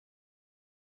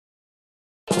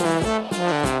Here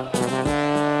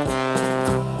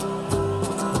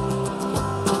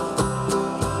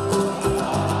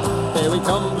we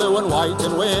come, blue and white,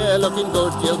 and we're looking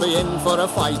good. You'll be in for a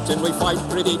fight, and we fight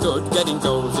pretty good. Getting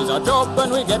goals is our job,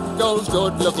 and we get goals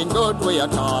good. Looking good, we are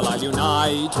Carlisle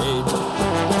United.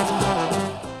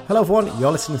 Hello everyone,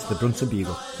 you're listening to the Brunton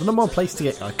Bugle, the number one place to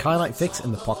get your Carlisle fix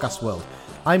in the podcast world.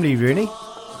 I'm Lee Rooney.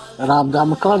 And I'm Dan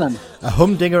McLennan. A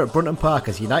humdinger at Brunton Park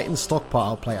as United and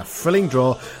Stockport play a thrilling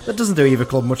draw that doesn't do either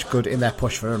club much good in their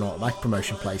push for an automatic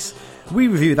promotion place. We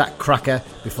review that cracker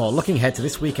before looking ahead to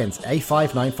this weekend's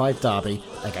A595 derby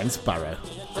against Barrow.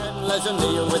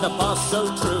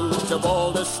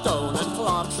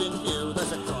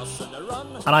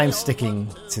 And I'm sticking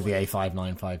to the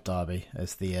A595 derby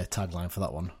as the tagline for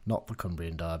that one, not the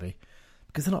Cumbrian derby.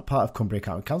 Because they're not part of Cumbria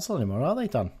County Council anymore, are they,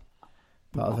 Dan?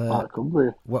 Part of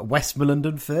Cumbria. Westmoreland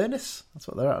and Furness. That's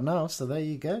what they're at now, so there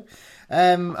you go.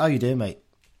 How you doing, mate?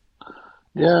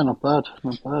 Yeah, not bad.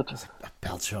 It's a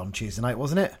belter on Tuesday night,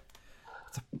 wasn't it?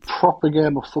 It's a proper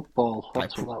game of football.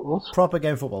 That's what that was. Proper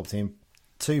game of football team.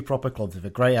 Two proper clubs with a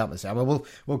great atmosphere. I mean,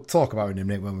 we'll talk about it in a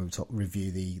minute when we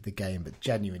review the game, but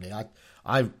genuinely,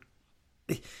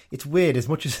 it's weird. As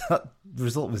much as that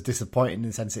result was disappointing in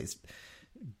the sense it's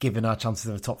given our chances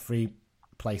of a top three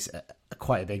place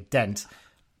quite a big dent,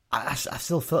 I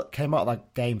still came out of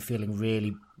that game feeling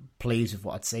really pleased with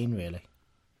what I'd seen, really.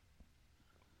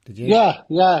 Did you? Yeah.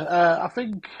 I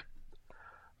think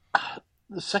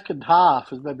the second half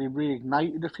has maybe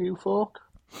reignited a few folk.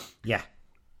 Yeah,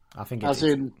 I think as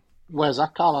in, where's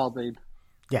that Carlisle been?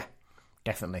 Yeah,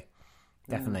 definitely.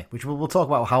 Which we'll talk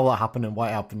about how that happened and why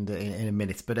it happened in a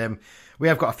minute. But we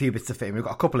have got a few bits to fit in. We've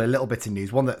got a couple of little bits of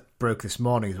news. One that broke this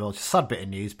morning as well. Just a sad bit of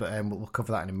news, but we'll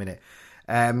cover that in a minute.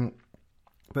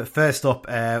 But first up,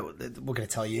 we're going to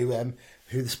tell you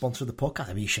who the sponsor of the podcast.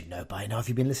 I mean, you should know by now if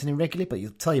you've been listening regularly, but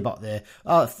you'll tell you about the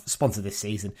sponsor this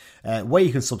season, where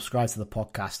you can subscribe to the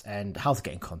podcast and how to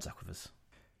get in contact with us.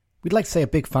 We'd like to say a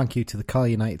big thank you to the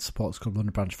Carlisle United Supporters Club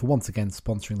London branch for once again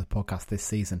sponsoring the podcast this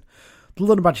season. The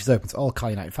London branch is open to all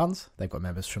Carlisle United fans. They've got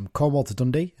members from Cornwall to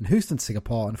Dundee and Houston to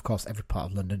Singapore and of course every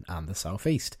part of London and the South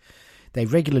East. They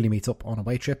regularly meet up on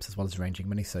away trips as well as arranging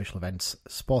many social events,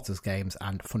 supporters games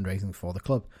and fundraising for the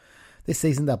club. This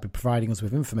season they'll be providing us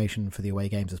with information for the away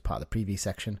games as part of the preview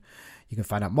section. You can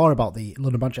find out more about the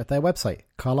London branch at their website,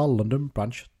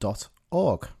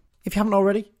 carlisle.londonbranch.org. If you haven't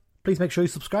already, please make sure you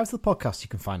subscribe to the podcast. You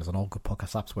can find us on all good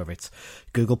podcast apps, whether it's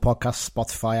Google Podcasts,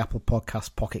 Spotify, Apple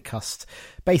Podcasts, Pocket Cast.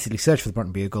 Basically, search for the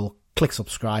Brunton Bugle, click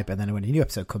subscribe, and then when a new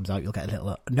episode comes out, you'll get a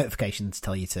little notification to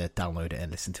tell you to download it and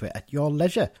listen to it at your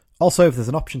leisure. Also, if there's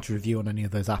an option to review on any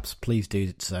of those apps, please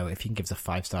do so. If you can give us a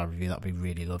 5-star review, that'd be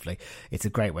really lovely. It's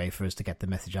a great way for us to get the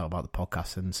message out about the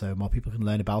podcast, and so more people can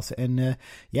learn about it, and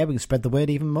we can spread the word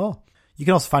even more. You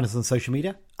can also find us on social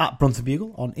media, at Brunton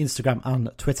Bugle, on Instagram and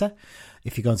Twitter.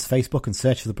 If you go onto Facebook and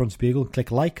search for the Brunton Bugle, click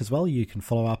like as well, you can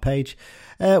follow our page.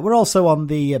 We're also on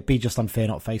the Be Just and Fear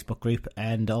Not Facebook group,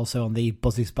 and also on the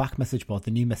Buzz Back message board,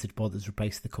 the new message board that's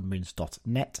replaced the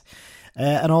Cumbrians.net.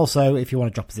 And also, if you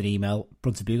want to drop us an email,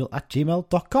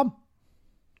 bruntonbugle@gmail.com.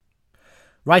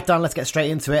 Right, Dan, let's get straight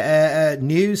into it.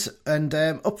 News, and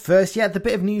up first, the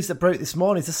bit of news that broke this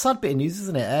morning. It's a sad bit of news,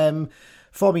 isn't it?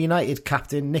 Former United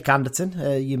captain Nick Anderton,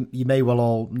 you may well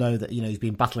all know that he's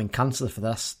been battling cancer for the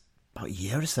last about a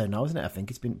year or so now, isn't it? I think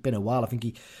it's been a while. I think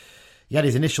he had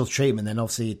his initial treatment, then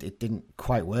obviously it didn't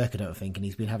quite work, I don't think, and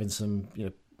he's been having some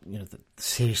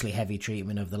seriously heavy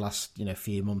treatment over the last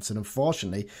few months, and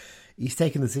unfortunately he's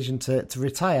taken the decision to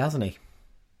retire, hasn't he?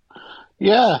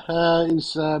 Yeah,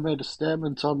 he's made a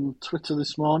statement on Twitter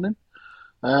this morning.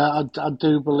 I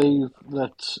do believe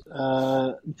that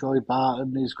Joy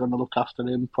Barton is going to look after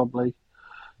him, probably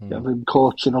get him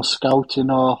coaching or scouting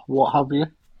or what have you.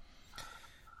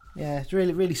 Yeah, it's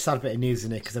really, really sad bit of news,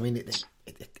 isn't it? Because I mean, it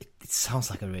sounds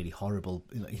like a really horrible,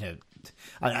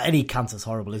 any cancer's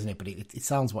horrible, isn't it? But it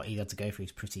sounds what he had to go through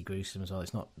is pretty gruesome as well.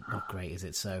 It's not great, is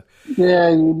it? So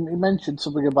yeah, he mentioned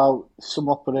something about some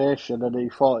operation, and he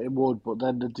thought it would, but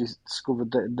then they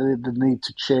discovered that they need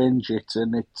to change it,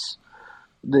 and he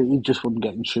just wouldn't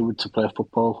get insured to play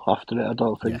football after it, I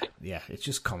don't think. Yeah, it's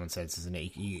just common sense, isn't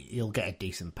it? He'll get a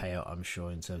decent payout, I'm sure,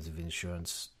 in terms of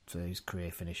insurance for his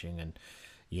career finishing, and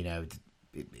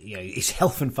his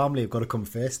health and family have got to come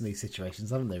first in these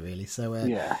situations, haven't they, really? So,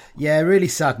 really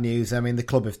sad news. I mean, the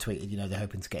club have tweeted, they're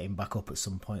hoping to get him back up at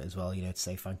some point as well, to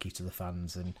say thank you to the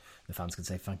fans, and the fans can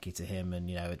say thank you to him.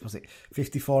 And,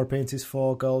 54 appearances,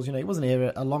 4 goals. He wasn't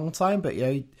here a long time, but,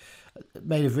 he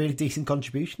made a really decent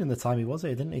contribution in the time he was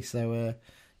here, didn't he? So,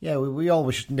 Yeah, we all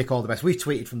wish Nick all the best. We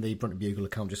tweeted from the Brunton Bugle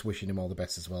account just wishing him all the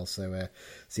best as well. So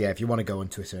yeah, if you want to go on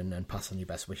Twitter and pass on your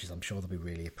best wishes, I'm sure they'll be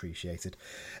really appreciated.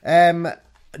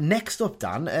 Next up,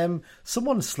 Dan,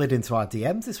 someone slid into our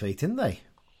DMs this week, didn't they?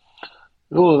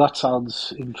 Oh, that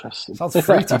sounds interesting. Sounds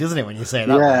fruity, doesn't it, when you say it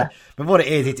that Yeah. way? But what it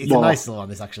is, it's a nice little one,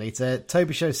 this, actually. It's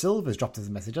Toby Show Silver's dropped us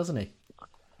a message, hasn't he?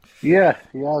 Yeah,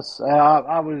 he has.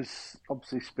 I was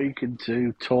obviously speaking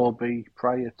to Toby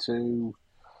prior to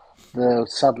the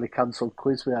sadly cancelled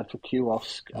quiz we had for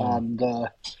Kiosk, and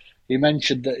he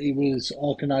mentioned that he was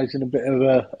organising a bit of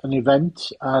an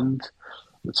event, and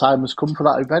the time has come for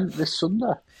that event this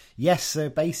Sunday. Yes, so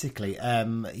basically,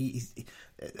 anyone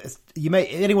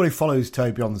who follows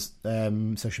Toby on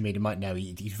social media might know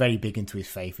he's very big into his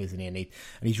faith, isn't he? And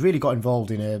he's really got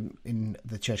involved in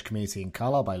the church community in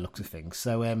Carlisle by the looks of things.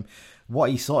 So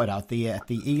what he sorted out the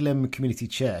Elam Community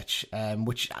Church,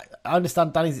 which I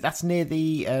understand, Danny, that's near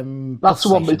the that's the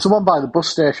one. It's the one by the bus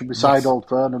station beside Old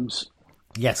Furnham's.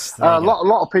 Yes, a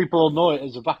lot of people know it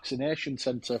as a vaccination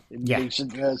centre in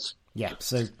recent years. Yeah,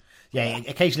 so. Yeah,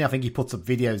 occasionally I think he puts up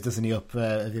videos, doesn't he, up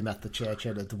of him at the church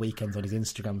at the weekends on his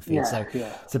Instagram feed.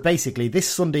 So basically, this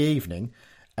Sunday evening,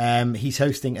 he's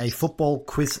hosting a football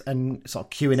quiz and sort of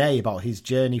Q&A about his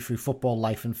journey through football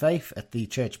life and faith at the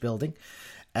church building.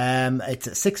 It's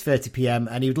at 6:30 p.m,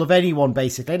 and he would love anyone,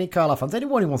 basically, any Carlisle fans,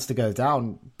 anyone who wants to go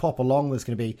down, pop along. There's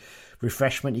going to be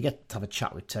refreshment. You get to have a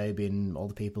chat with Toby and all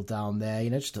the people down there.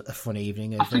 Just a fun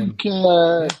evening. I think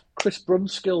Chris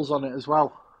Brunskill's on it as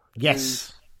well.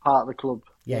 Yes. Part of the club.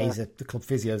 Yeah, he's the club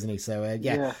physio, isn't he? So,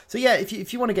 yeah. So, yeah,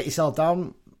 if you want to get yourself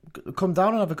down, come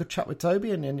down and have a good chat with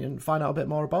Toby and find out a bit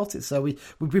more about it. So, we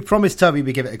promised Toby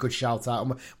we'd give it a good shout out.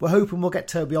 And we're hoping we'll get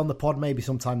Toby on the pod maybe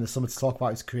sometime this summer to talk about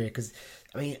his career. Because,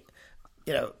 I mean,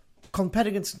 compared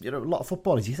against a lot of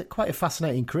footballers, he's had quite a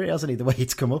fascinating career, hasn't he? The way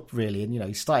he's come up, really. And,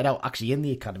 he started out actually in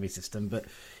the academy system, but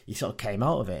he sort of came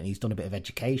out of it and he's done a bit of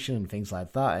education and things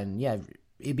like that. And, yeah,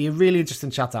 it'd be a really interesting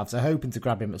chat out. So hoping to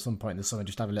grab him at some point in the summer,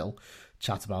 just have a little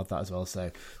chat about that as well. So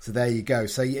there you go.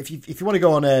 So if you want to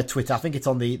go on Twitter, I think it's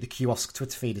on the Kiosk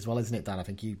Twitter feed as well, isn't it, Dan? I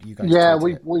think you guys. Yeah,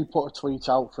 we put a tweet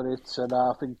out for it, and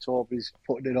I think Toby's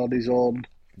putting it on his own.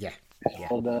 Yeah.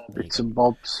 On bits and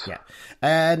bobs. Yeah.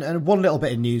 And one little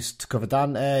bit of news to cover,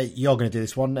 Dan. You're going to do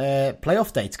this one.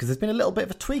 Playoff dates, because there's been a little bit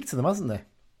of a tweak to them, hasn't there?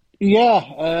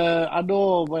 Yeah, I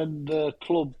know when the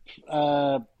club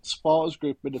supporters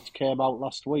group minutes came out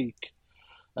last week,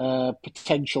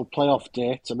 potential playoff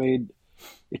date. I mean,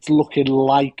 it's looking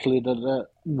likely that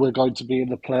we're going to be in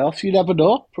the playoffs. You never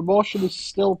know. Promotion is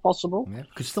still possible. Yeah,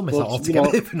 could still miss out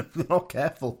altogether if we're not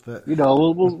careful. But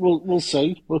we'll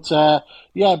see. But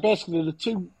basically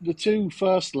the two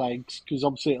first legs, because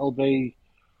obviously it'll be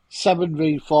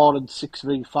 7v4 and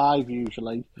 6v5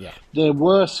 usually. Yeah. They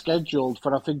were scheduled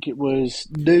for, I think it was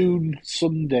noon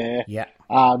Sunday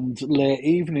and late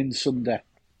evening Sunday.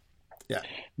 Yeah.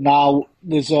 Now,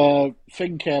 there's a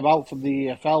thing came out from the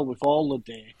EFL with all the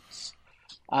dates,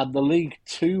 and the League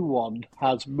 2 one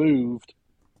has moved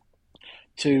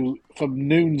from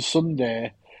noon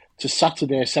Sunday to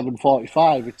Saturday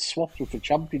 7:45. It's swapped with the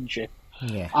Championship.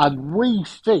 Yeah. And we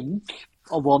think,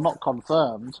 although not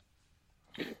confirmed,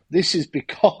 this is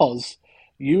because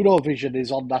Eurovision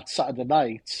is on that Saturday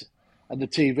night, and the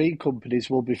TV companies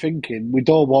will be thinking, we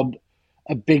don't want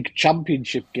a big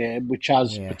championship game, which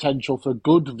has potential for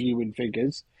good viewing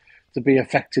figures, to be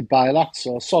affected by that.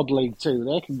 So sod League 2,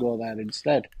 they can go there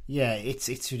instead. Yeah, it's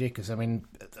ridiculous. I mean,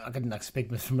 I can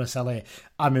speak for myself here.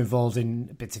 I'm involved in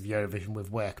bits of Eurovision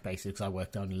with work, basically, because I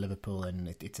work down in Liverpool,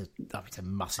 and it's a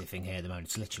massive thing here at the moment.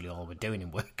 It's literally all we're doing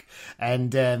in work.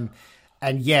 And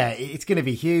yeah, it's going to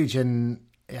be huge. And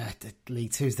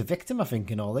League 2 is the victim, I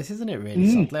think, in all this, isn't it, really?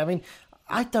 Sadly? I mean,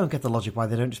 I don't get the logic why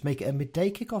they don't just make it a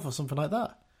midday kickoff or something like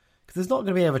that. Because there's not going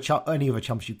to be any other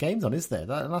championship games on, is there?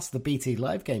 And that's the BT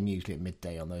Live game usually at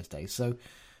midday on those days. So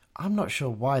I'm not sure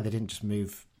why they didn't just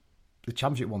move the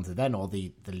championship one to then, or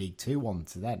the League 2 one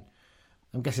to then.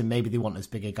 I'm guessing maybe they want as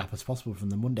big a gap as possible from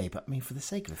the Monday, but I mean, for the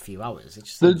sake of a few hours, it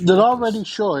just they're already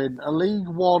showing a League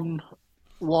 1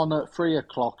 at 3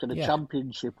 o'clock and a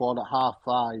Championship one at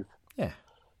 5:30. Yeah.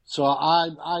 So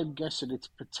I'm guessing it's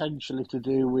potentially to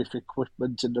do with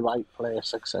equipment in the right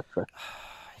place, etc.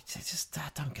 It's just, I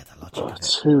don't get the logic of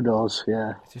it. Who knows,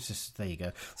 yeah. It's just there you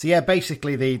go. So yeah,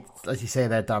 basically, as you say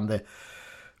there, Dan,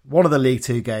 one of the League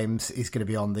 2 games is going to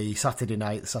be on the Saturday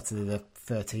night, Saturday the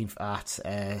 13th at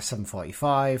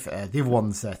 7:45. The other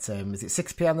one's at, is it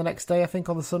 6 p.m. the next day, I think,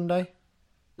 on the Sunday?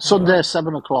 Sunday,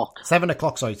 7 o'clock. 7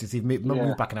 o'clock, sorry, so you've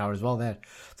moved back an hour as well there.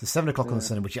 So 7 o'clock on the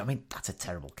Sunday, which, I mean, that's a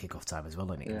terrible kick-off time as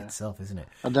well in itself, isn't it?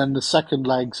 And then the second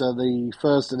legs are the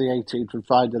Thursday the 18th and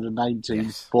Friday the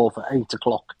 19th, both at 8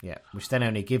 o'clock. Yeah, which then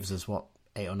only gives us,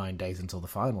 8 or 9 days until the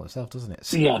final itself, doesn't it?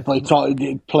 So, yeah, but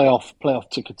playoff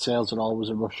ticket sales are always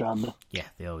a rush, aren't they? Yeah,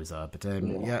 they always are. But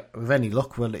with any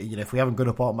luck, if we haven't gone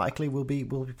up automatically, we'll be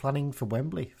planning for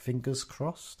Wembley. Fingers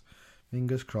crossed.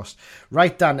 Fingers crossed.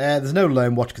 Right, Dan, there's no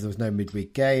lone watch because there was no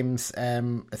midweek games.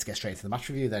 Let's get straight into the match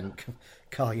review then.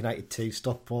 Carl United 2,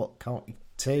 Stockport County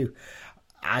 2.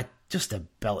 Just a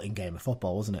belting game of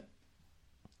football, wasn't it?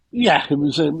 Yeah, it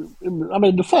was. I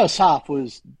mean, the first half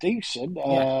was decent.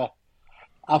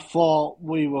 I thought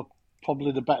we were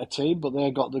probably the better team, but they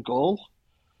got the goal.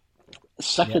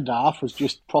 Second half was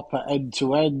just proper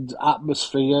end-to-end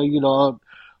atmosphere,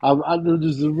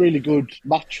 there's a really good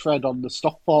match thread on the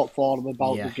Stockport forum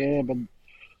about the game, and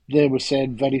they were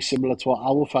saying very similar to what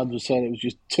our fans were saying. It was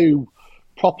just two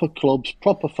proper clubs,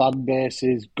 proper fan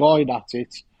bases going at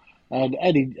it, and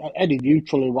any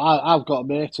neutral. I've got a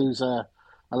mate who's a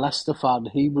Leicester fan.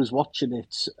 He was watching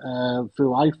it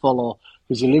through iFollow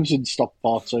because he lives in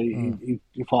Stockport, so he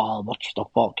thought, I'll watch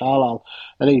Stockport Carlisle,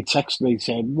 and he texted me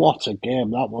saying, "What a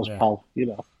game that was, pal!"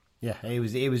 Yeah, it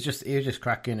was just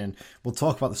cracking, and we'll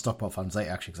talk about the Stockport fans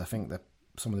later, actually, because I think they're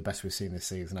some of the best we've seen this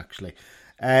season, actually.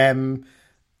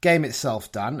 Game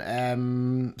itself,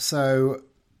 Dan. So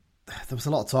there was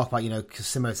a lot of talk about, because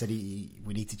Simo said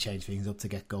we need to change things up to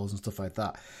get goals and stuff like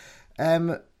that.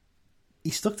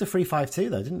 He stuck to 3-5-2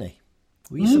 though, didn't he?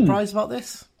 Were you surprised about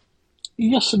this?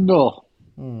 Yes and no.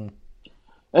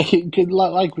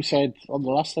 Like we said on the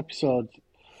last episode,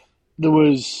 there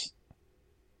was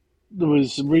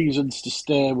reasons to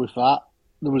stay with that.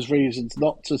 There was reasons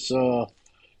not to. So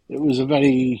it was a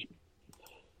very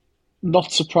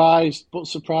not surprised,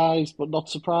 but not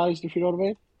surprised. If you know what I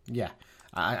mean? Yeah,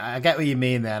 I get what you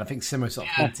mean there. And I think Simo sort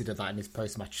of hinted at that in his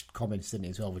post-match comments, didn't he,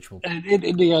 as well? Which will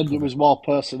in the end, it was more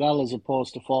personnel as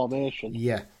opposed to formation.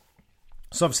 Yeah.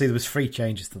 So obviously there was 3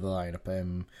 changes to the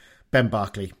lineup. Ben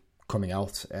Barkley coming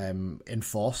out,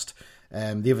 enforced.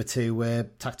 The other 2 were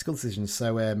tactical decisions.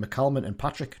 So McCalmont and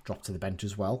Patrick dropped to the bench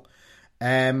as well.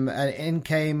 And in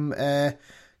came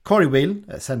Corey Whelan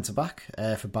at centre-back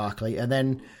for Barkley. And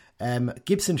then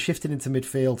Gibson shifted into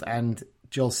midfield and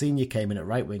Joel Senior came in at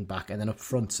right wing-back. And then up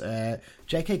front,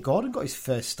 J.K. Gordon got his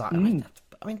first start. I mean,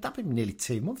 that'd been nearly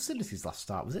 2 months since his last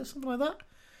start. Was it something like that?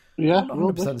 Yeah, I'm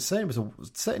not 100% certain. It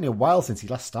was certainly a while since he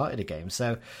last started a game.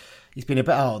 So he's been a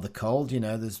bit out of the cold.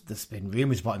 There's been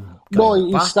rumours about him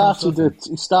going back.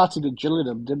 He started at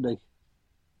Gillingham, didn't he?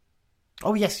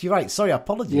 Oh, yes, you're right. Sorry,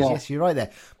 apologies. Yeah. Yes, you're right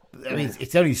there. I mean,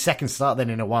 it's only his second start then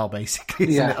in a while, basically,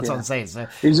 isn't it? That's what I'm saying. So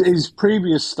his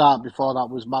previous start before that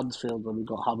was Mansfield when he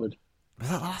got hammered. Was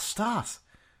that the last start?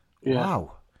 Yeah.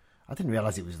 Wow. I didn't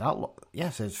realise it was that long. Yeah,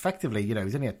 so effectively,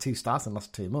 he's only had 2 starts in the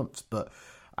last 2 months. But,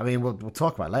 I mean, we'll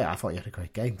talk about it later. I thought he had a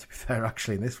great game, to be fair,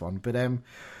 actually, in this one.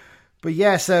 But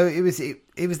yeah, so it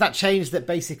was that change that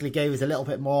basically gave us a little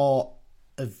bit more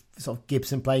of sort of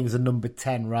Gibson playing as a number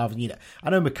 10 rather than, I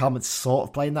know McCalmont's sort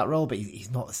of playing that role, but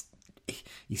he's not,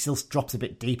 he still drops a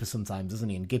bit deeper sometimes, doesn't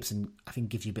he? And Gibson, I think,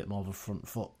 gives you a bit more of a front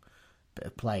foot bit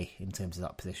of play in terms of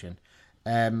that position.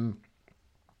 And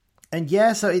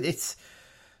yeah, so it's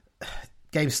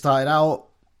game started out.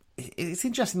 It's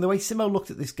interesting the way Simo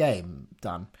looked at this game,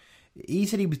 Dan. He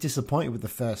said he was disappointed with the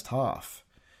first half.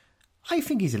 I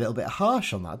think he's a little bit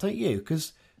harsh on that, don't you?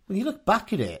 Because when you look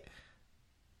back at it,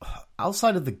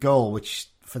 outside of the goal, which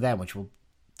for them, which we'll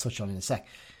touch on in a sec,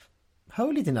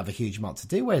 Holy didn't have a huge amount to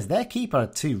do, whereas their keeper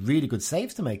had 2 really good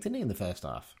saves to make, didn't he, in the first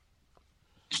half?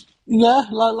 Yeah,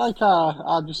 like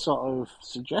I just sort of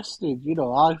suggested,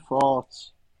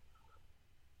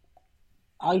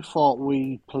 I thought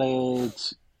we played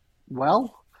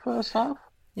well first half.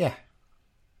 Yeah.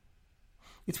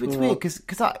 It's weird because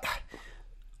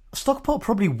Stockport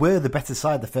probably were the better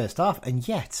side the first half, and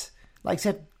yet, like I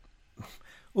said,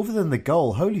 other than the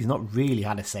goal, Holy's not really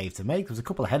had a save to make. There was a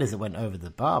couple of headers that went over the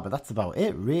bar, but that's about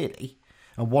it, really.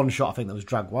 And one shot, I think, that was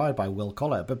dragged wide by Will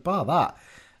Collett. But bar that,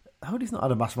 Holy's not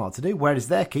had a massive amount to do. Whereas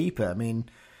their keeper, I mean,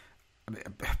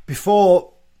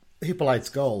 before Hippolyte's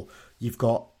goal, you've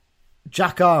got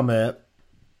Jack Armour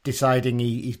deciding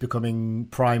he's becoming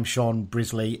prime Sean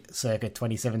Brisley circa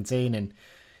 2017 and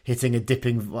hitting a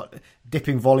dipping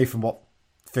volley from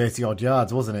 30 odd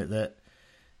yards, wasn't it? That,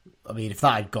 I mean, if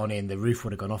that had gone in, the roof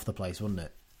would have gone off the place, wouldn't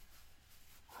it?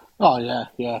 Oh yeah.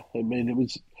 I mean, it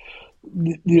was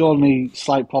the only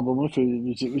slight problem with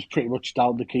it was pretty much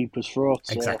down the keeper's throat.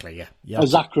 Exactly, yeah.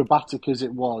 As acrobatic as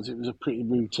it was a pretty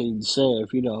routine save,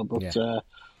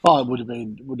 But Oh, it would have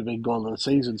been goal of the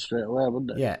season straight away,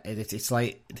 wouldn't it? Yeah, it's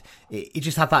like it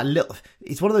just had that little.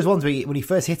 It's one of those ones where when he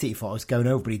first hit it, you thought it was going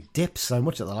over, but he dips so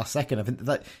much at the last second. I think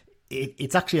that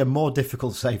it's actually a more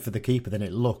difficult save for the keeper than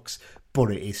it looks, but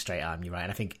it is straight arm. You're right.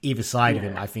 And I think either side of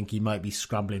him, I think he might be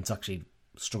scrambling to actually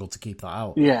struggle to keep that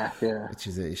out. Yeah. Which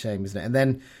is a shame, isn't it? And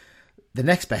then the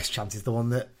next best chance is the one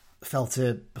that fell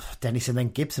to Dennis and then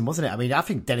Gibson, wasn't it? I mean, I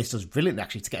think Dennis does brilliantly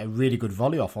actually to get a really good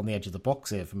volley off on the edge of the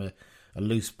box here from a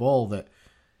loose ball that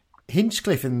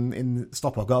Hinchcliffe in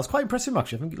Stockport got. It's quite impressive,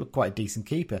 actually. I think he looked quite a decent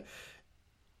keeper.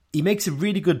 He makes a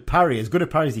really good parry, as good a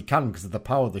parry as he can because of the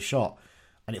power of the shot,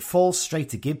 and it falls straight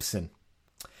to Gibson.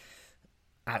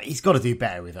 He's got to do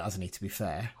better with it, hasn't he, to be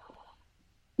fair?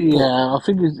 Yeah, I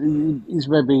think he's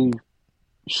maybe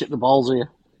shit the balls here,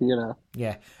 you know.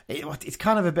 Yeah, it's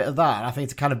kind of a bit of that, and I think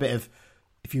it's a kind of bit of,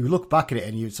 if you look back at it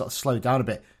and you sort of slow down a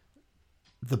bit,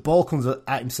 the ball comes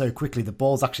at him so quickly, the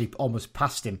ball's actually almost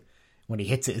past him when he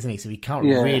hits it, isn't he? So he can't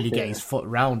really get his foot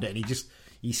around it, and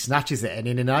he snatches it, and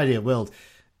in an ideal world,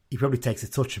 he probably takes a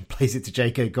touch and plays it to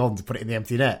J.K. Gordon to put it in the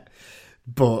empty net.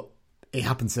 But it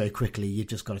happens so quickly, you've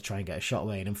just got to try and get a shot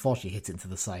away, and unfortunately he hits it into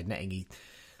the side netting. He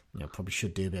probably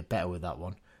should do a bit better with that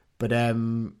one. But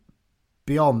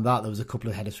beyond that, there was a couple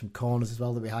of headers from corners as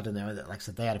well that we had in there. Like I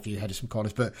said, they had a few headers from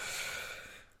corners, but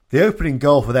the opening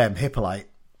goal for them, Hippolyte,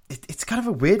 it's kind of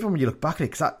a weird one when you look back at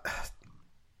it, because a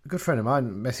good friend of mine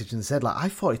messaged and said, like, I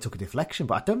thought he took a deflection,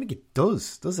 but I don't think it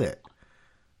does it?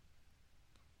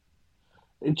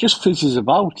 It just fizzes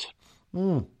about.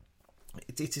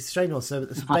 It's a strange one. So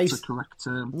if that's a correct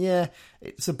term. Yeah,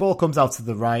 so ball comes out to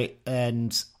the right,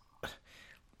 and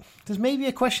there's maybe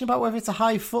a question about whether it's a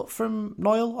high foot from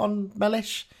Noyle on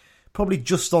Mellish. Probably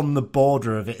just on the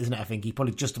border of it, isn't it? I think he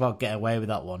probably just about get away with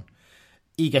that one.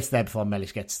 He gets there before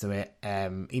Mellish gets to it.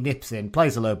 He nips in,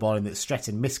 plays a low ball in that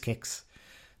Stretton miskicks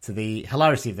to the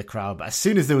hilarity of the crowd. But as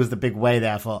soon as there was the big way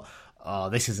there, I thought, oh,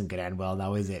 this isn't going to end well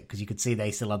now, is it? Because you could see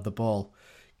they still had the ball.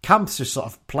 Camps just sort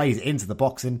of plays it into the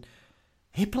box, and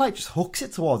Hippolyte just hooks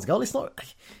it towards the goal.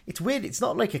 It's weird. It's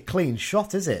not like a clean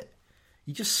shot, is it?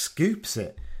 He just scoops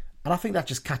it. And I think that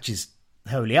just catches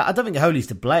Holy. I don't think Holy's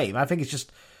to blame. I think it's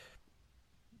just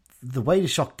the way the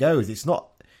shot goes. It's not.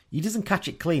 He doesn't catch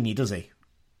it cleanly, does he?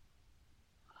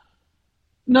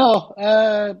 No.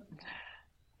 A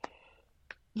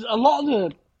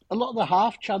lot of the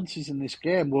half chances in this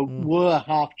game were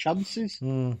half chances.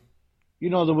 You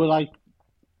know, they were like,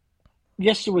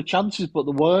 yes, there were chances, but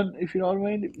there weren't, if you know what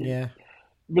I mean. Yeah.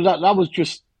 But that was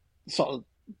just sort of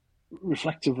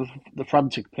reflective of the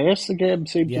frantic pace the game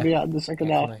seemed to be at in the second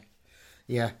half.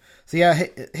 Yeah. So, yeah,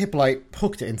 Hippolyte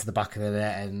hooked it into the back of the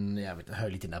net, and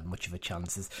Holy didn't have much of a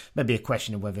chance. There's maybe a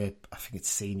question of whether, I think it's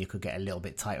Senior could get a little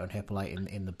bit tighter on Hippolyte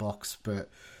in the box, but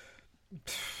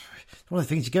one of the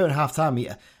things, you go in half-time,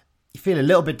 you feel a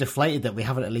little bit deflated that we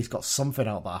haven't at least got something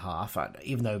out that half,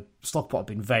 even though Stockport have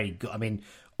been very good. I mean,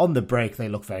 on the break, they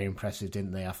looked very impressive,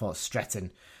 didn't they? I thought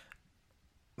Stretton,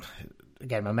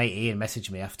 again, my mate Ian messaged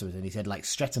me afterwards, and he said, like,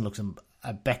 Stretton looks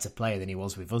a better player than he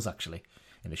was with us, actually,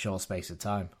 in a short space of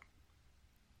time.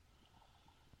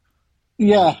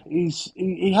 Yeah,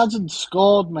 he hasn't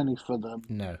scored many for them.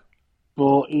 No.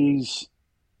 But his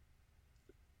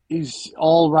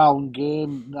all-round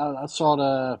game, I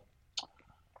saw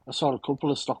a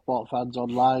couple of Stockport fans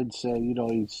online say, you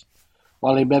know,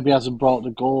 while he maybe hasn't brought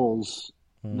the goals,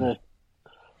 the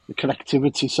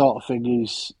connectivity sort of thing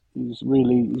he's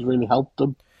really helped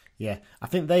them. Yeah, I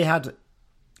think they had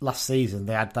last season.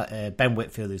 They had that Ben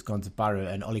Whitfield who's gone to Barrow,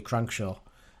 and Ollie Crankshaw,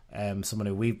 someone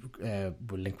who we were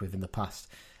linked with in the past,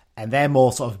 and they're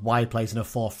more sort of wide plays in a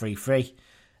 4-3-3,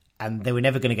 and they were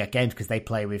never going to get games because they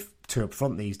play with two up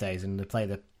front these days, and they play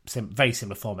the very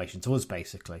similar formation to us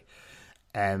basically.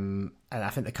 And I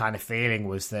think the kind of feeling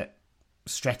was that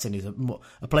Stretton is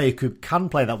a player who can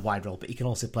play that wide role, but he can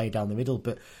also play down the middle.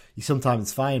 But you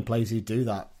sometimes find players who do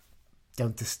that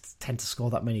don't just tend to score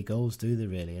that many goals, do they,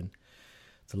 really? And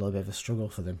it's a little bit of a struggle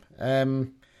for them.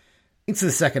 Into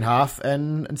the second half,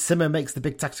 and Simmer makes the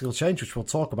big tactical change, which we'll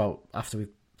talk about after we've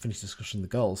finished discussing the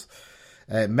goals.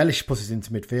 Mellish puts it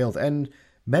into midfield, and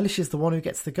Mellish is the one who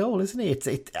gets the goal, isn't he?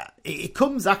 It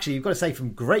comes, actually, you've got to say,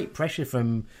 from great pressure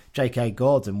from J.K.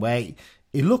 Gordon, where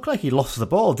he looked like he lost the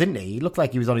ball, didn't he? He looked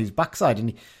like he was on his backside,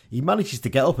 and he manages to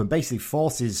get up and basically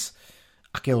forces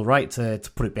Akil Wright to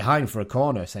put it behind for a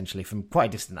corner, essentially, from quite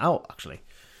a distant out, actually.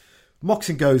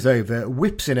 Moxon goes over,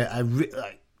 whips in it.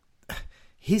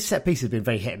 His set pieces have been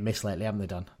very hit and miss lately, haven't they,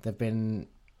 Dan?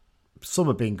 Some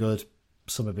have been good,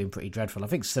 some have been pretty dreadful. I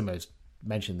think Simmer's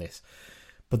mentioned this.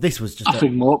 But this was just... I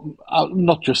think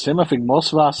not just him, I think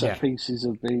most of our set Yeah. pieces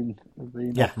have been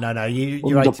Yeah, no,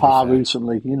 you're under right. par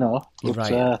recently, you know. You're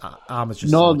But, right. Armour's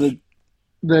just no, so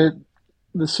much.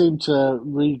 they seem to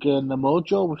regain the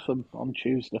mojo with them on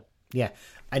Tuesday. Yeah,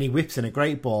 and he whips in a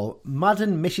great ball.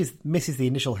 Madden misses the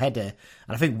initial header,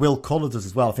 and I think Will Culler does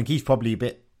as well. I think he's probably a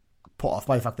bit put off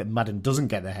by the fact that Madden doesn't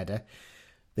get the header.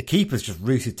 The keeper's just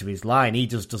rooted to his line. He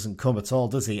just doesn't come at all,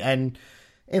 does he? And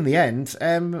in the end,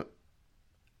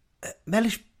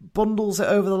 Mellish bundles it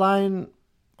over the line.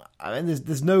 I mean,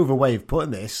 there's no other way of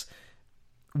putting this,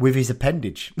 with his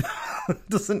appendage,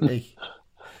 doesn't he?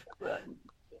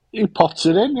 He pots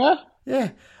it in, yeah.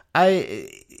 Yeah.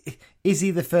 Is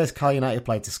he the first Cal United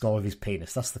player to score with his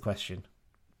penis? That's the question.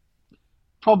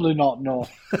 Probably not, no.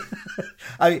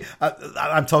 I'm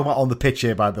talking about on the pitch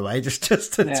here, by the way.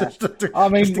 I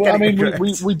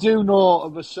mean, we do know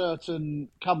of a certain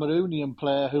Cameroonian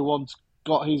player who once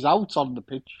got his out on the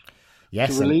pitch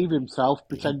to relieve himself,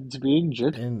 pretending to be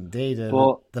injured. Indeed,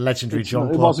 but the legendary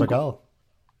Jean-Claude Bagal.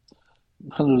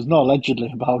 There was no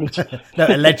allegedly about it. No,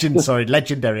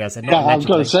 legendary. I said not I was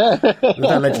going to say.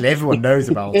 Allegedly, everyone knows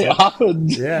about it. It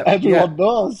happened. Yeah, everyone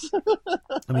knows.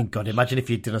 I mean, God, imagine if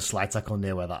you'd done a slide tackle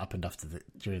near where that happened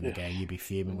during the game. You'd be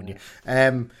fuming, wouldn't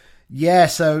you?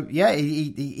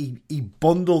 He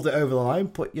bundled it over the line,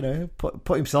 put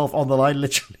himself on the line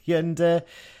literally, and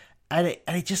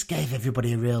it just gave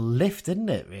everybody a real lift, didn't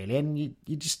it? Really, and you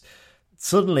just.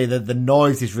 Suddenly, the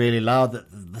noise is really loud.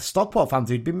 The Stockport fans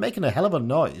who'd been making a hell of a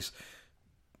noise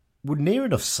were near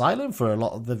enough silent for a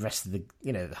lot of the rest of the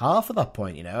half at that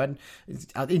point. And it's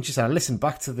interesting. I listened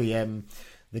back to the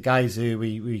guys who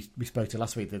we spoke to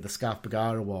last week, the Scarf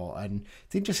Bagara War, and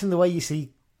it's interesting the way you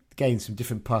see games from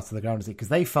different parts of the ground, because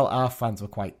they felt our fans were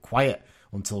quite quiet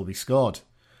until we scored,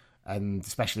 and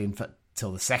especially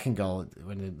until the second goal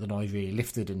when the noise really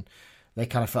lifted, and they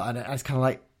kind of felt. And it's kind of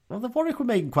like. Well, the Warwick were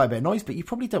making quite a bit of noise, but you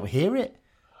probably don't hear it.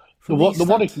 The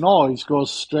Warwick noise goes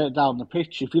straight down the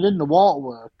pitch. If you're in the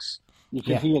waterworks, you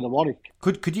can hear the Warwick.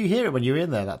 Could you hear it when you were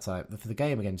in there that time for the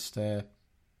game against what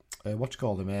you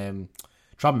call them,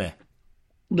 Tranmere?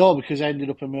 No, because I ended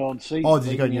up in my own seat. Oh,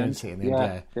 did you go in your own seat in the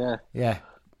end? Yeah.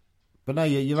 But no,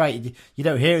 you're right. You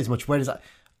don't hear as much. Whereas, like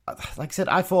I said,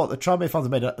 I thought the Tranmere fans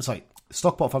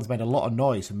Stockport fans made a lot of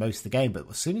noise for most of the game, but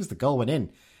as soon as the goal went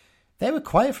in, they were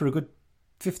quiet for a good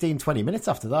 15, 20 minutes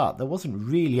after that. There wasn't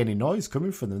really any noise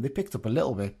coming from them. They picked up a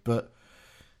little bit, but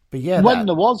yeah. When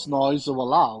there was noise, they were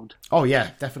loud. Oh,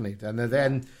 yeah, definitely. And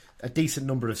then a decent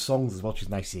number of songs as well, which is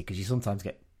nice to see, because you sometimes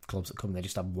get clubs that come and they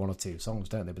just have one or two songs,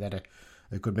 don't they? But they had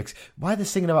a good mix. Why are they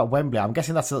singing about Wembley? I'm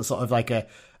guessing that's a sort of like a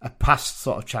past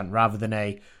sort of chant rather than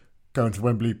a going to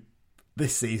Wembley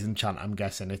this season chant, I'm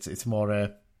guessing. It's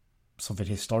more something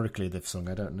historically they've sung.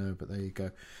 I don't know, but there you go.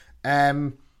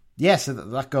 So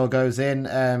that goal goes in.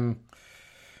 There's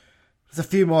a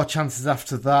few more chances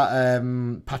after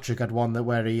that. Patrick had one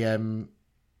where he had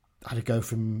to go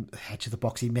from the edge of the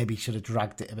box. He maybe should have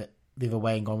dragged it a bit the other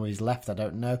way and gone with his left. I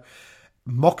don't know.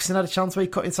 Moxon had a chance where he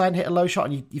cut inside and hit a low shot,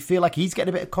 and you feel like he's getting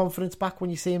a bit of confidence back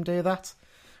when you see him do that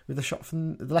with the shot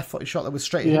from the left-footed shot that was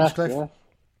straight at Hinchcliffe.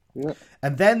 Yeah.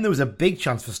 And then there was a big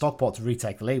chance for Stockport to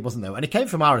retake the lead, wasn't there? And it came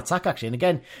from our attack, actually. And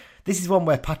again, this is one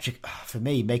where Patrick, for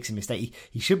me, makes a mistake.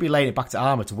 He should be laying it back to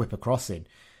Armour to whip a cross in.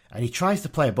 And he tries to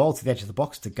play a ball to the edge of the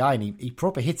box to Guy, and he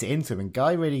proper hits it into him. And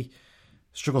Guy really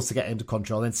struggles to get into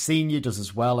control. Then Senior does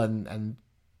as well, and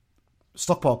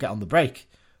Stockport get on the break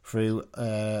through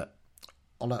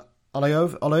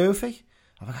Olaofi.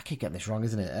 I keep getting this wrong,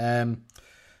 isn't it?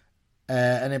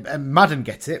 And Madden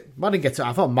gets it.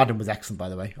 I thought Madden was excellent, by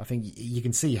the way. I think you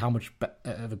can see how much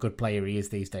of a good player he is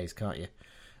these days, can't you?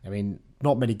 I mean,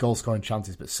 not many goal-scoring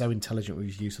chances, but so intelligent with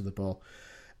his use of the ball.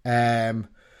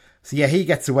 He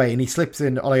gets away and he slips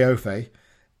in Olaofe,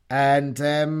 and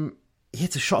he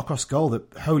hits a shot across goal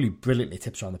that wholly brilliantly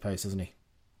tips around the post, doesn't he?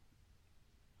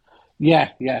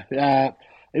 Yeah.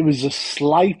 It was the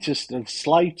slightest of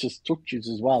touches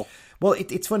as well. Well,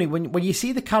 it's funny, when you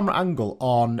see the camera angle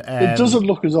on... it doesn't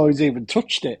look as though he's even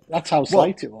touched it. That's how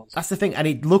slight it was. That's the thing, and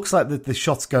it looks like the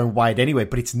shot's going wide anyway,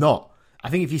 but it's not. I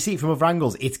think if you see it from other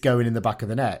angles, it's going in the back of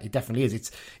the net. It definitely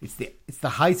is. It's the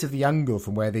height of the angle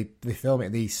from where they film it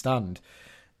in the East Stand.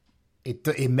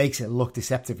 It makes it look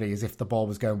deceptively as if the ball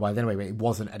was going wide anyway, but it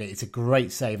wasn't, and it's a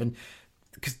great save. And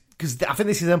because I think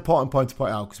this is an important point to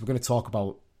point out, because we're going to talk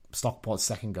about Stockport's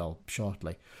second goal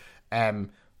shortly.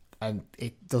 And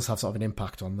it does have sort of an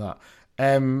impact on that.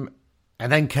 And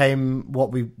then came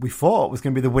what we thought was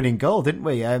going to be the winning goal, didn't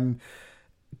we?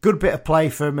 Good bit of play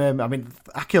from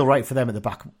Akil right for them at the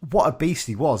back. What a beast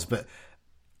he was, but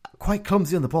quite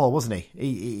clumsy on the ball, wasn't he?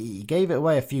 He gave it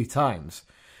away a few times.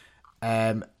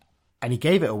 and he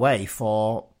gave it away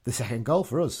for the second goal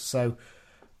for us. So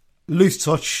loose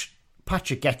touch,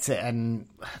 Patrick gets it and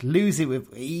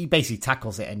he basically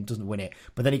tackles it and doesn't win it.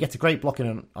 But then he gets a great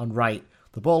blocking on right.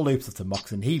 The ball loops up to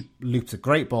Moxon. He loops a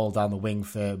great ball down the wing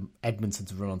for Edmondson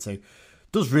to run onto.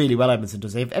 Does really well, Edmondson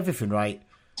does everything right.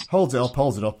 Holds it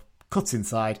up, cuts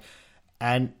inside,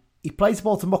 and he plays the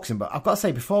ball to Moxon. But I've got to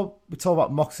say, before we talk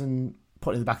about Moxon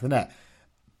putting it in the back of the net,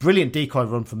 brilliant decoy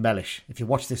run from Mellish. If you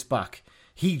watch this back,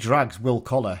 he drags Will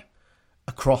Collar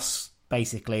across,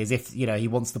 basically, as if he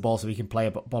wants the ball so he can play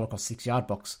a ball across 6-yard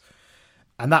box.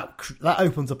 And that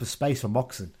opens up a space for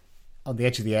Moxon on the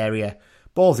edge of the area.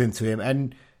 Ball's into him.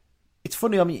 And it's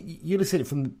funny, I mean, you listen to it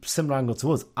from a similar angle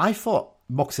to us. I thought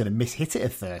Moxon had mishit it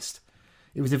at first.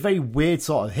 It was a very weird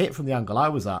sort of hit from the angle I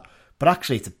was at. But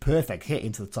actually, it's a perfect hit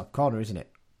into the top corner, isn't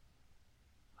it?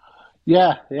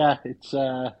 Yeah. It's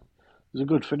a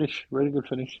good finish. Really good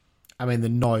finish. I mean, the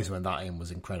noise when that in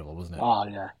was incredible, wasn't it? Oh,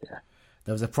 yeah.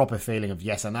 There was a proper feeling of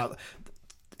yes. And that,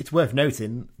 it's worth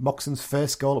noting, Moxon's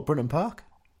first goal at Brunton Park.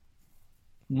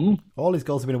 All his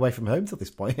goals have been away from home to this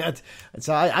point.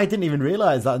 So I didn't even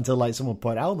realise that until someone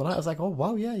pointed out on the night. I was like, oh,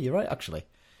 wow, yeah, you're right, actually.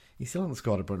 He still hasn't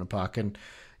scored at Brunton Park. And,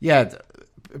 yeah,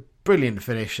 brilliant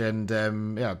finish. And,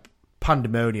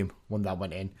 pandemonium when that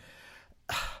went in.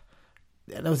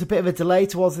 There was a bit of a delay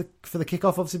for the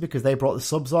kickoff, obviously, because they brought the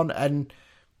subs on. And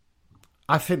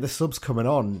I think the subs coming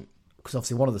on, because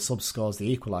obviously one of the subs scores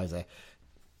the equaliser.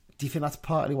 Do you think that's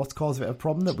partly what's caused a bit of a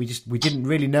problem, that we didn't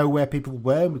really know where people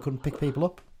were and we couldn't pick people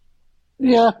up?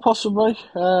 Yeah, possibly.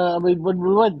 I mean, when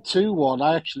we went 2-1,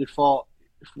 I actually thought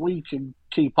if we can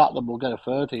keep at them, we'll get a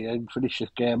 30 and finish this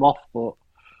game off. But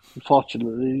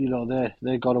unfortunately,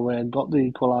 they got away and got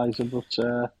the equaliser.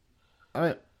 But I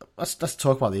mean, let's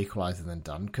talk about the equaliser then,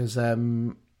 Dan, because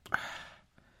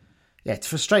it's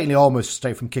frustratingly almost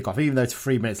straight from kickoff, even though it's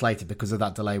 3 minutes later because of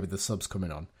that delay with the subs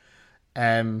coming on.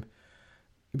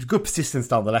 It was good persistence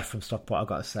down the left from Stockport, I've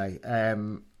got to say.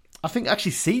 I think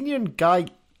actually Senior and Guy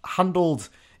handled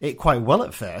it quite well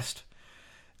at first.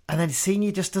 And then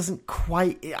Senior just doesn't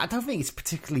quite... I don't think it's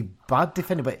particularly bad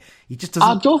defending, but he just doesn't...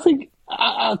 I don't think...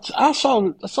 I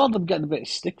saw them getting a bit of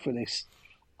stick for this.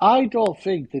 I don't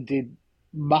think they did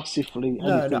massively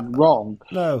anything wrong.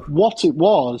 No. What it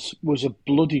was a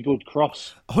bloody good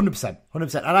cross. 100%.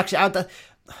 And actually,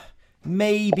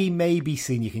 maybe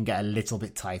Senior can get a little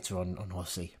bit tighter on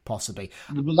Hussey, possibly.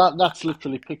 That's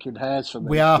literally picking hairs for me.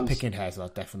 We are picking hairs, though,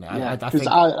 definitely. Yeah,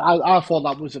 I thought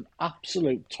that was an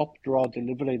absolute top draw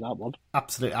delivery, that one.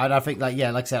 Absolutely. And I think, like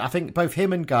I said, I think both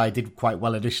him and Guy did quite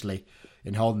well initially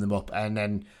in holding them up. And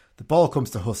then the ball comes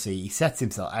to Hussey, he sets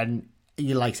himself, and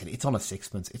he likes it. It's on a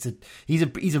sixpence. He's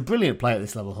a brilliant player at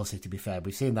this level, Hussey, to be fair.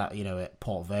 We've seen that, at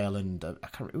Port Vale and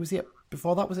was it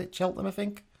before that? Was it Cheltenham, I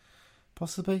think?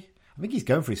 Possibly. I think he's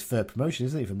going for his third promotion,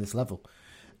 isn't he, from this level?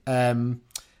 And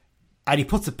he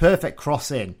puts a perfect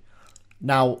cross in.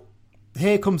 Now,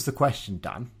 here comes the question,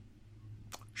 Dan.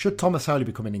 Should Thomas Holy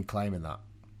be coming in claiming that?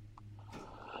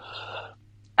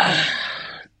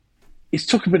 He's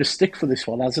took a bit of stick for this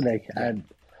one, hasn't he? And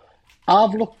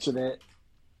I've looked at it,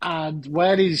 and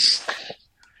where it's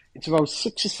about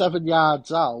 6 or 7 yards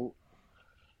out,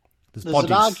 there's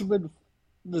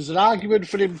an argument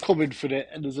for him coming for it,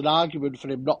 and there's an argument for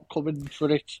him not coming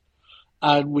for it.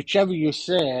 And whichever you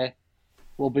say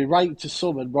will be right to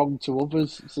some and wrong to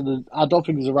others. So I don't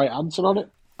think there's a right answer on it.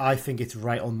 I think it's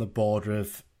right on the border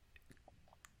of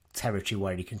territory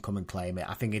where he can come and claim it.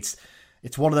 I think it's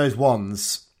one of those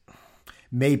ones,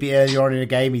 maybe earlier on in a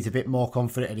game he's a bit more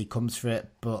confident and he comes for it,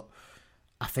 but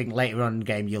I think later on in the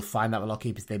game you'll find that with a lot of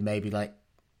keepers, they may be like,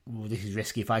 well, this is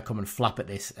risky. If I come and flap at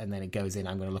this and then it goes in,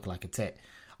 I'm going to look like a tit.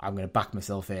 I'm going to back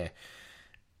myself here.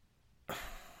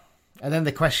 And then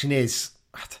the question is,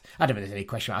 I don't think there's any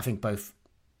question. I think both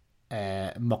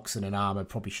Moxon and Armour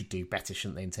probably should do better,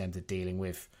 shouldn't they, in terms of dealing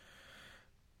with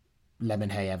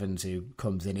Lemonhay Evans, who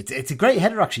comes in. It's a great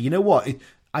header, actually. You know what?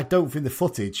 I don't think the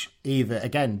footage either,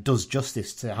 again, does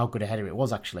justice to how good a header it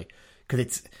was, actually.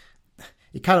 Because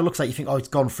it kind of looks like you think, oh, it's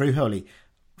gone through Holy.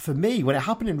 For me, when it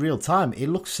happened in real time, it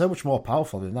looks so much more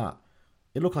powerful than that.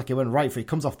 It looked like it went right for it. It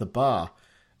comes off the bar.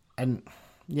 And,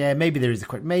 yeah, maybe there is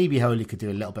maybe Holy could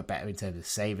do a little bit better in terms of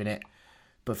saving it.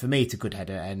 But for me, it's a good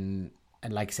header. And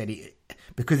like I said,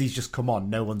 because he's just come on,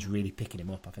 no one's really picking him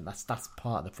up. I think that's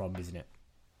part of the problem, isn't it?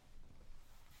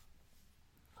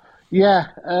 Yeah.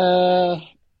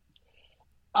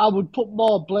 I would put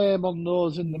more blame on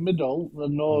those in the middle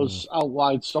than those out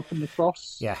wide stopping the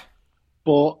cross. Yeah.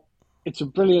 But it's a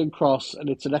brilliant cross and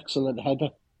it's an excellent header.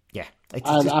 Yeah.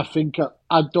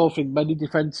 I don't think many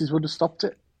defences would have stopped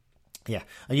it. Yeah.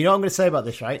 And you know what I'm going to say about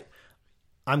this, right?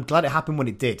 I'm glad it happened when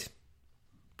it did.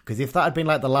 Because if that had been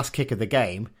like the last kick of the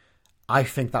game, I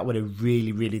think that would have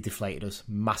really, really deflated us,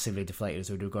 massively deflated us.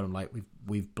 We would have gone like,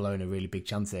 we've blown a really big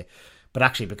chance here. But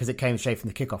actually, because it came straight from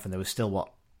the kickoff and there was still,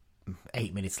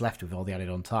 8 minutes left with all the added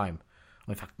on time.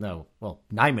 Well, in fact, 9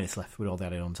 minutes left with all the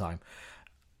added on time.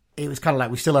 It was kind of like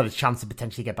we still had a chance to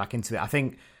potentially get back into it. I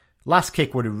think last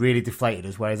kick would have really deflated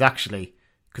us, whereas actually,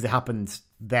 because it happened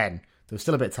then, there was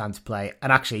still a bit of time to play.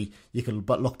 And actually, you can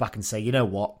look back and say, you know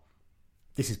what?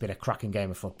 This has been a cracking game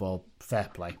of football. Fair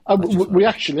play. We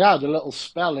actually had a little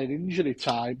spell in injury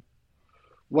time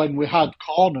when we had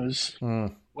corners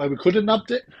where we could have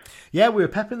nabbed it. Yeah, we were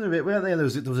peppering a bit, weren't they? There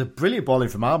was a brilliant ball in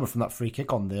from Armour from that free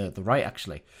kick on the right,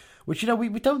 actually. Which,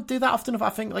 we don't do that often. I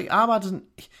think like Armour doesn't...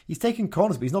 He's taking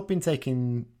corners, but he's not been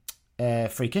taking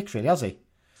free kicks, really, has he?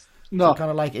 No. So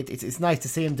kind of like, it's nice to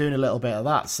see him doing a little bit of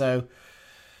that. So,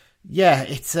 yeah,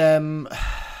 it's...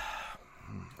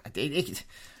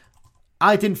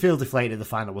 I didn't feel deflated at the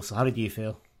final whistle. How did you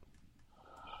feel?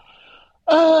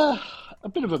 A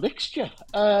bit of a mixture.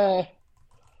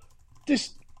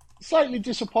 Slightly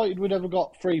disappointed we never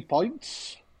got 3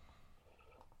 points,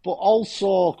 but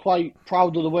also quite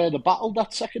proud of the way they battled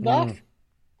that second half.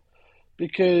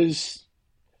 Because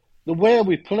the way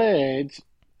we played,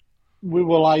 we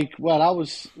were like, where I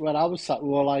was sat, we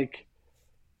were like,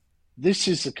 this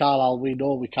is the Carlisle we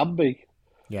know we can be.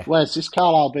 Yeah. Where's this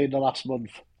Carlisle been the last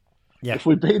month? Yeah. If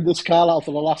we'd been this Carlisle for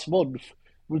the last month,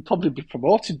 we'd probably be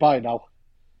promoted by now.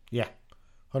 Yeah,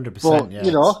 100%. But, yeah.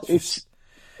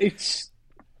 it's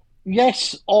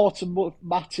yes,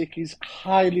 automatic is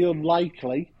highly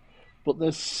unlikely, but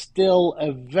there's still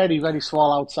a very, very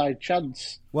small outside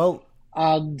chance. Well,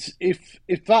 and if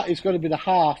that is going to be the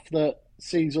half that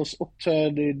sees us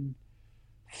upturning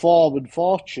form and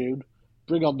fortune,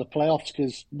 bring on the playoffs,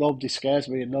 because nobody scares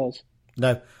me in those.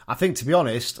 No, I think, to be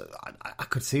honest, I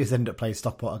could see us end up playing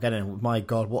Stockport again, and my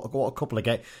God, what a couple of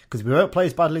games. Because we won't play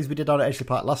as badly as we did down at Edgeley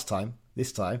Park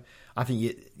this time, I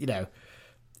think,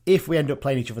 if we end up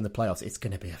playing each other in the playoffs, it's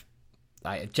going to be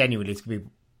genuinely, it's going to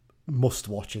be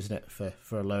must-watch, isn't it,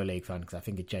 for a lower league fan, because I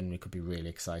think it genuinely could be really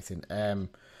exciting.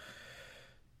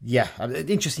 Yeah,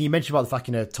 interesting, you mentioned about the fact,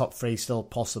 top three still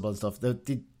possible and stuff.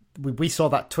 We saw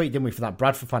that tweet, didn't we, for that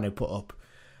Bradford fan who put up.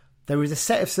 There was a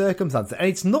set of circumstances, and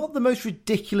it's not the most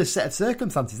ridiculous set of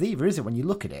circumstances either, is it, when you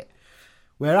look at it?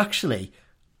 Where actually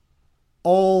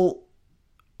all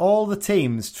the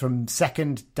teams from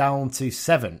second down to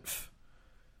seventh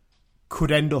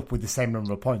could end up with the same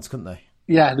number of points, couldn't they?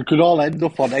 Yeah, they could all end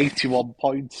up on 81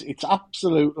 points. It's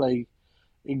absolutely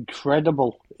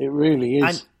incredible. It really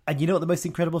is. And you know what the most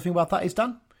incredible thing about that is,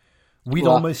 Dan? We'd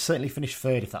almost certainly finish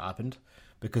third if that happened,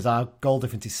 because our goal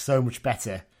difference is so much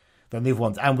better than the other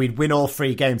ones, and we'd win all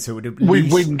 3 games, so it would at least...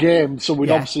 We'd win games, so we'd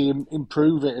obviously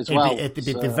improve it as well. It'd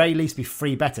at the very least be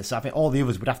 3 better, so I think all the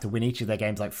others would have to win each of their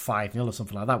games like 5-0 or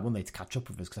something like that, wouldn't they, to catch up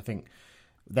with us, because I think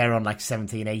they're on like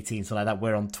 17, 18, something like that,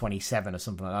 we're on 27 or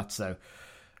something like that, so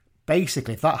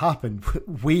basically, if that happened,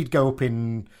 we'd go up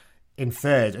in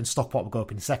third, and Stockport would go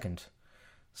up in second.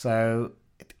 So,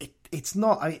 it's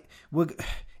not... it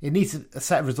needs a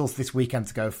set of results this weekend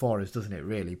to go for us, doesn't it,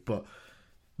 really, but...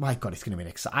 My God, it's going to be an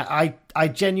exciting... I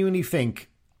genuinely think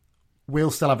we'll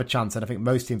still have a chance, and I think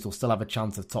most teams will still have a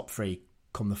chance of top 3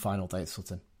 come the final day at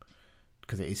Sutton,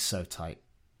 because it is so tight.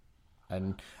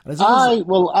 And as I've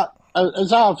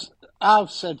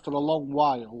said for a long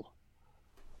while,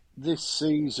 this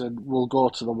season will go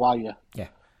to the wire. Yeah.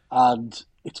 And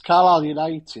it's Carlisle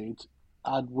United,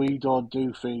 and we don't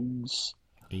do things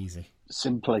easy.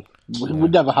 Simply. We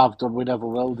never have done, we never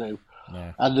will do.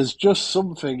 Yeah. And there's just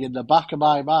something in the back of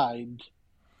my mind.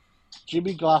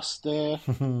 Jimmy Glass Day,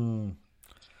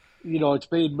 it's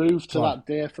being moved to that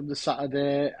day from the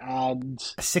Saturday, and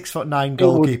a 6'9"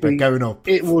 goalkeeper going up.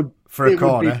 For a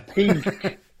corner. Would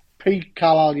be peak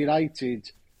Carlisle United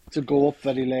to go up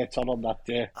very late on that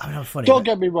day. I mean, funny, Don't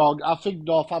get me wrong. I think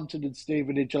Northampton and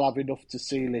Stevenage will have enough to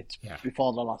seal it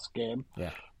before the last game.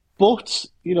 Yeah. But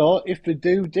if they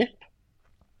do dip,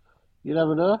 you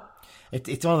never know.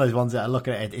 It's one of those ones that I look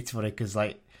at it, it's funny because,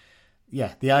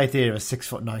 the idea of a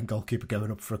 6'9" goalkeeper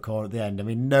going up for a corner at the end, I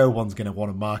mean, no one's going to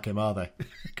want to mark him, are they?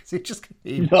 Because it's just going to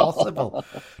be impossible.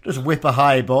 Just whip a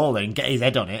high ball in, get his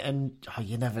head on it, and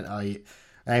you never know.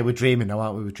 Hey, we're dreaming now,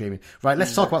 aren't we? We're dreaming. Right,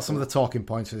 let's talk about some of the talking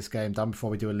points for this game, Dan, before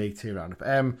we do a League 2 roundup.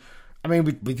 I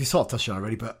mean, we sort of touched on it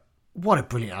already, but what a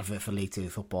brilliant advert for League 2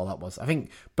 football that was. I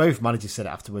think both managers said it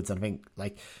afterwards, and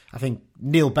I think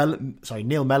Neil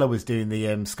Mellor was doing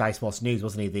the Sky Sports News,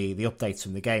 wasn't he? The updates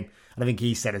from the game, and I think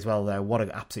he said as well, what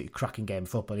an absolutely cracking game of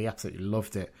football. He absolutely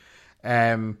loved it.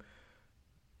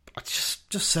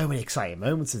 just so many exciting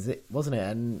moments, wasn't it?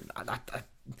 And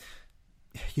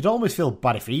you'd almost feel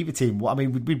bad if either team. I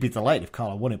mean, we'd be delighted if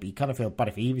Carlisle won it, but you kind of feel bad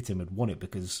if either team had won it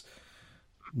because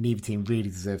neither team really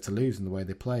deserved to lose in the way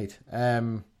they played.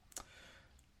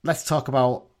 Let's talk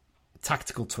about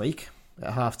tactical tweak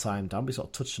at half-time, Dan. We sort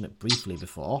of touched on it briefly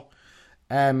before.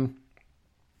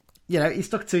 He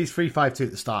stuck to his 3-5-2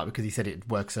 at the start because he said it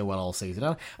worked so well all season.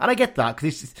 And I get that,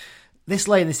 because this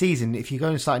late in the season, if you're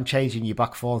going to start changing your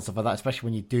back four and stuff like that, especially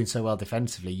when you're doing so well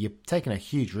defensively, you're taking a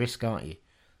huge risk, aren't you,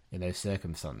 in those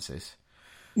circumstances?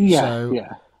 Yeah.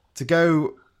 To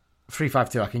go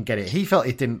 3-5-2, I can get it. He felt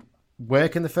it didn't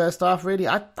work in the first half, really.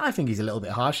 I think he's a little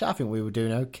bit harsh. I think we were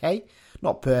doing okay.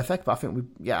 Not perfect, but I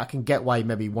think I can get why he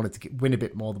maybe wanted to win a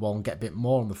bit more of the ball and get a bit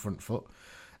more on the front foot.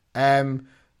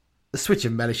 The switch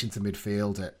of Mellish into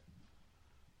midfield at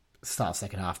the start of the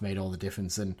second half made all the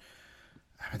difference. And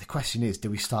the question is,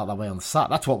 do we start that way on the Sat?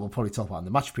 That's what we'll probably talk about in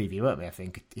the match preview, won't we? I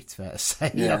think it's fair to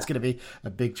say. Yeah. That's going to be a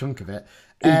big chunk of it.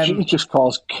 He just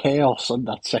caused chaos on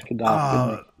that second half,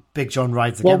 didn't he? Big John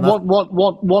rides again.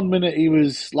 One minute he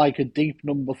was like a deep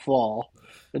number 4.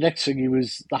 The next thing he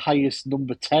was the highest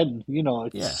number 10.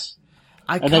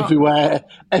 And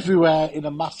everywhere in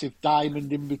a massive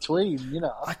diamond in between.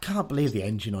 I can't believe the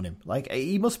engine on him. Like,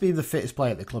 he must be the fittest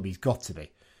player at the club. He's got to be.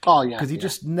 Oh yeah,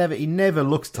 because he never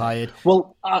looks tired.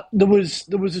 Well, there was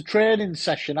a training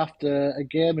session after a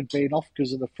game had been off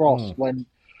because of the frost when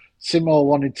Simo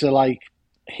wanted to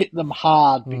hit them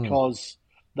hard because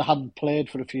they hadn't played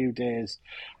for a few days,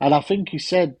 and I think he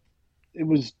said it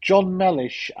was John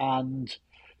Mellish and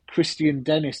Christian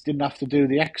Dennis didn't have to do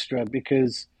the extra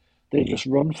because they just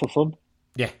run for fun.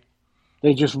 Yeah,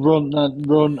 they just run and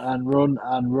run and run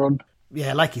and run.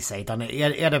 Yeah, like you say, Dan, he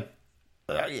had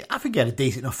I think he had a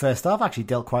decent enough first half. Actually,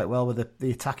 dealt quite well with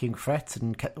the attacking threat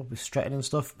and kept up with Stretton and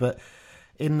stuff. But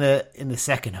in the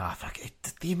second half,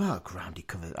 the amount of ground he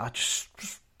covered, I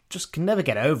just can never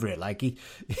get over it. Like you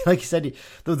said,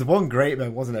 there was one great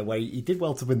moment, wasn't there, where he did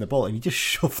well to win the ball and he just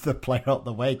shoved the player out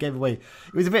the way, gave away.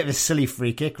 It was a bit of a silly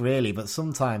free kick, really, but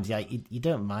sometimes, you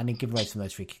don't mind and give away some of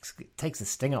those free kicks. It takes the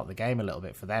sting out of the game a little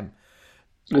bit for them.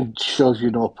 It shows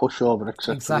no pushover,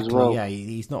 etc. Exactly, as well. Yeah,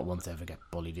 he's not one to ever get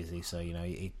bullied, is he? So,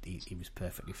 he was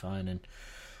perfectly fine. And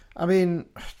I mean,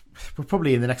 we're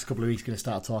probably in the next couple of weeks going to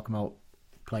start talking about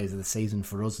players of the season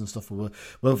for us and stuff.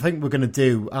 I think we're going to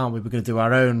do, aren't we? We're going to do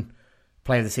our own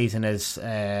player of the season as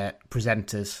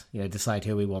presenters, decide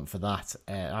who we want for that,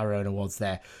 our own awards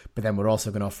there. But then we're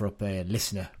also going to offer up a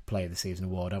listener player of the season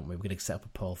award, aren't we? We're going to set up a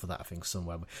poll for that, I think,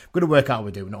 somewhere. We're going to work out what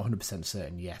we're doing. We're not 100%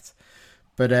 certain yet.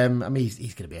 But, I mean, he's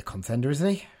going to be a contender, isn't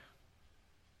he?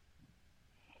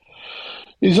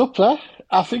 He's up there.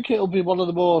 I think it'll be one of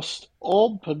the most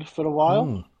open for a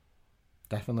while.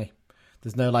 Definitely.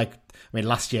 There's no,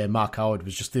 last year Mark Howard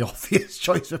was just the obvious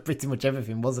choice for pretty much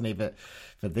everything, wasn't he? But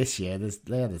for this year,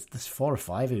 there's 4 or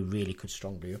 5 who really could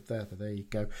strongly be up there. But there you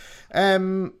go.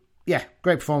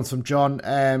 Great performance from John.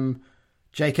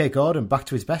 J.K. Gordon, back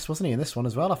to his best, wasn't he, in this one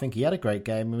as well? I think he had a great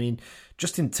game. I mean,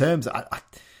 just in terms...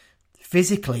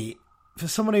 physically, for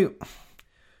someone who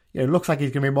looks like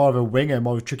he's going to be more of a winger,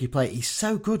 more of a tricky player, he's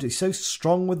so good. He's so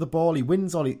strong with the ball. He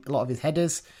wins a lot of his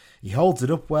headers. He holds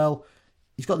it up well.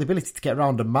 He's got the ability to get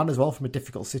around a man as well from a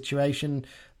difficult situation.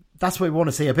 That's what we want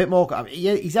to see a bit more. I mean,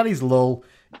 he's had his lull.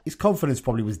 His confidence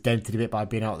probably was dented a bit by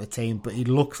being out of the team, but he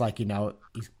looks like he's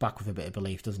back with a bit of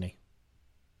belief, doesn't he?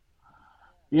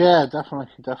 Yeah, definitely.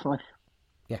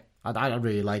 Yeah, I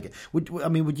really like it.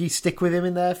 Would you stick with him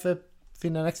in there for the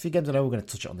next few games? I know we're going to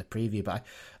touch it on the preview, but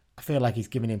I feel like he's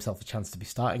giving himself a chance to be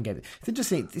starting games. It's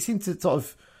interesting. It seems to sort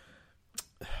of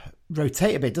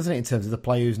rotate a bit, doesn't it, in terms of the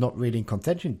player who's not really in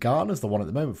contention? Garner's the one at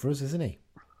the moment for us, isn't he?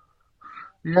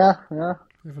 Yeah. We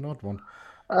have an odd one.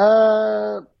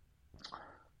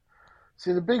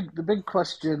 See, the big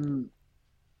question,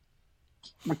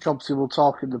 which obviously we'll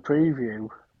talk in the preview,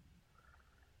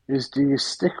 is do you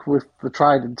stick with the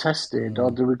tried and tested, or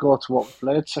do we go to what we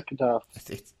played second half?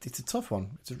 It's a tough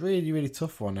one. It's a really, really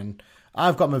tough one, and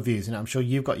I've got my views in it. I'm sure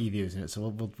you've got your views in it, so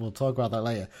we'll talk about that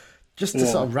later. Just to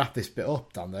sort of wrap this bit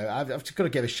up, Dan, though, I've just got to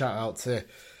give a shout out to,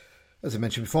 as I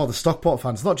mentioned before, the Stockport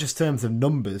fans, not just in terms of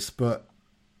numbers, but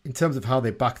in terms of how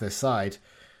they back their side.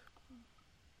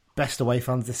 Best away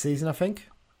fans this season, I think.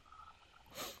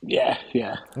 Yeah.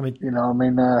 I mean,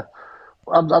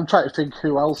 I'm trying to think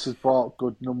who else has brought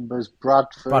good numbers.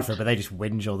 Bradford, but they just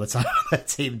whinge all the time on their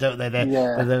team, don't they?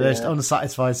 They're just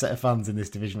unsatisfied set of fans in this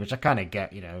division, which I kind of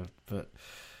get, But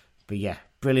yeah,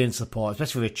 brilliant support,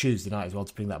 especially for a Tuesday night as well,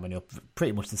 to bring that many up.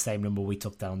 Pretty much the same number we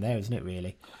took down there, isn't it,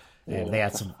 really? They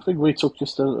had some... I think we took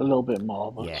just a little bit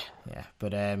more. But... Yeah.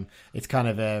 But it's kind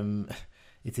of...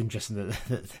 it's interesting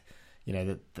that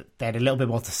they had a little bit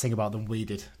more to sing about than we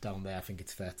did down there. I think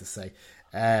it's fair to say.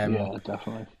 Yeah,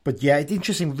 definitely. But yeah, it's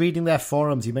interesting reading their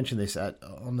forums. You mentioned this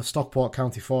on the Stockport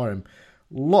County Forum.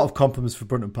 A lot of compliments for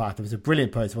Brunton Park. There was a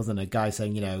brilliant post, wasn't there? A guy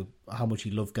saying, how much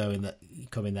he loved coming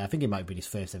there. I think it might have been his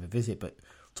first ever visit, but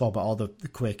talk about all the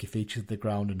quirky features of the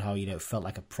ground and how, it felt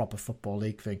like a proper Football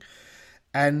League thing.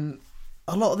 And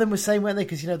a lot of them were saying, weren't they?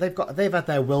 Because, they've had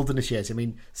their wilderness years. I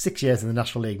mean, 6 years in the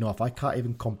National League North. I can't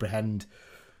even comprehend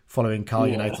following Carl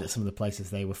United at some of the places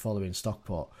they were following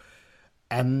Stockport.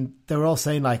 And they were all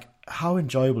saying, like, how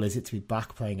enjoyable is it to be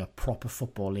back playing a proper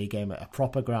Football League game at a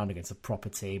proper ground against a proper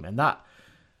team? And that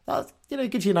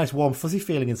gives you a nice warm fuzzy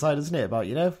feeling inside, doesn't it? About,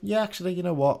 actually, you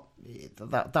know what?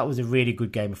 That was a really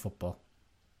good game of football.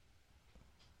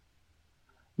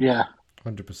 Yeah.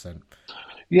 100%.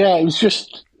 Yeah, it was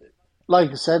just, like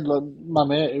I said, my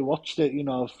mate who watched it,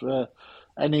 for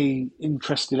any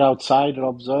interested outsider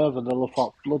observer, they'll have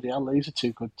thought, bloody hell, these are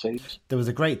two good teams. There was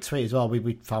a great tweet as well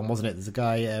we found, wasn't it? There's a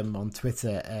guy on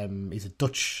Twitter, he's a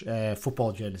Dutch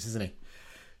football journalist, isn't he?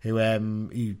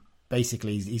 Who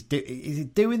basically, is he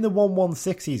doing the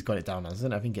 116 he's got it down as,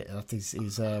 isn't it? I think that's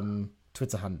his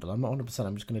Twitter handle. I'm not 100%,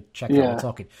 I'm just going to check while we're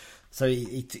talking. So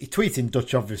he tweets in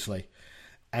Dutch, obviously.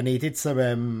 And he did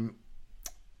some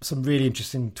really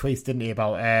interesting tweets, didn't he,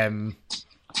 about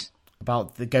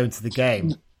going to the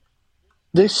game.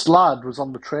 This lad was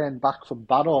on the train back from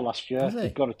Barrow last year. Was he? He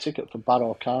got a ticket for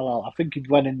Barrow Carlisle. I think he'd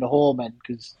went in the home end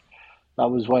because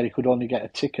that was where he could only get a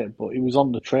ticket. But he was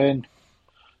on the train,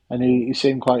 and he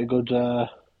seemed quite a good. And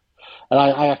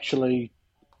I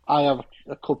have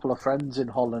a couple of friends in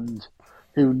Holland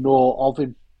who know of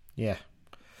him. Yeah.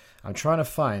 I'm trying to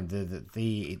find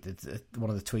the one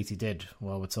of the tweets he did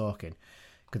while we're talking,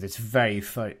 because it's very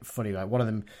funny. Like, one of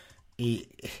them,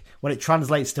 when it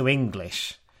translates to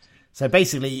English, so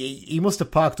basically he must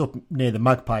have parked up near the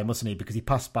Magpie, mustn't he? Because he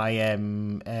passed by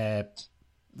the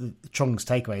Chung's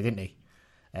Takeaway, didn't he?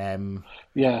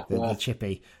 The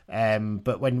chippy.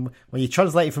 But when you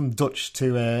translate it from Dutch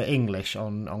to English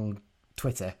on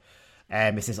Twitter,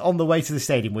 it says, on the way to the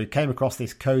stadium we came across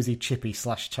this cozy chippy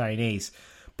 / Chinese.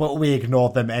 But we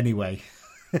ignored them anyway,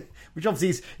 which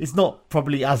obviously is not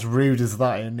probably as rude as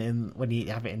that in when you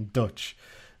have it in Dutch.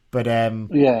 But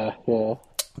yeah.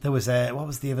 There was what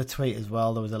was the other tweet as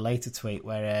well? There was a later tweet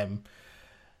where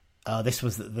this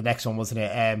was the next one, wasn't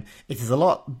it? It is a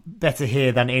lot better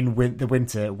here than in the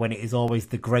winter, when it is always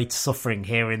the great suffering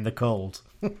here in the cold.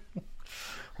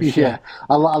 Yeah,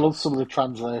 I love some of the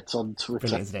translates on Twitter.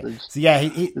 Brilliant, isn't it? So yeah,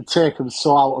 they take them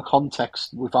so out of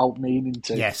context without meaning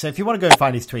to. Yeah, so if you want to go and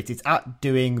find his tweet, it's at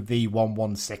doing the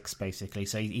 116 basically.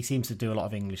 So he seems to do a lot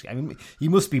of English. I mean, he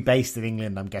must be based in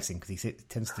England, I'm guessing, because he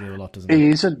tends to do a lot, doesn't he? He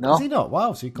isn't. No, is he not?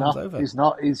 Wow, so he comes over. He's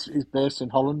not. He's based in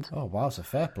Holland. Oh wow, so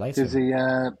fair play to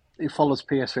him. He follows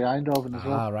PSV Eindhoven as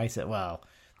well. Ah, right. Well,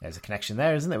 there's a connection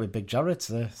there, isn't there, with Big Jarrett?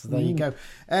 So there you go.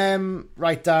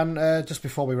 Right, Dan, just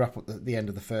before we wrap up the end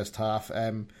of the first half,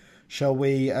 shall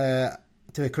we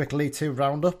do a quick League Two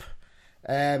roundup?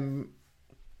 Got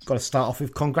to start off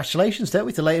with congratulations, don't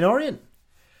we, to Leyton Orient,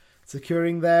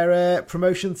 securing their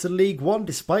promotion to League One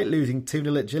despite losing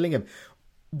 2-0 at Gillingham.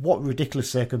 What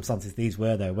ridiculous circumstances these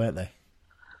were, though, weren't they?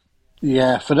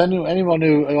 Yeah, for anyone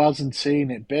who hasn't seen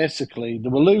it, basically, they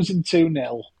were losing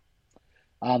 2-0.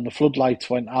 And the floodlights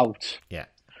went out. Yeah.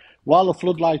 While the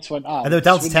floodlights went out... And they were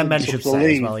down to 10 men, should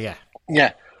say, as well, yeah.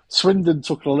 Yeah. Swindon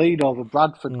took the lead over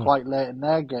Bradford quite late in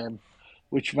their game,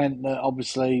 which meant that,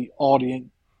 obviously,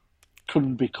 Orient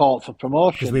couldn't be caught for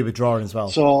promotion. Because we were drawing as well.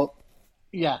 So,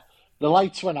 yeah, the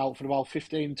lights went out for about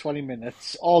 15, 20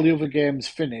 minutes. All the other games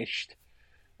finished,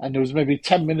 and there was maybe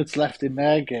 10 minutes left in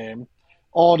their game.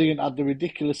 Orient had the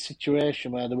ridiculous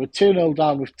situation where they were 2-0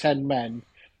 down with 10 men,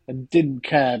 and didn't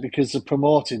care because they're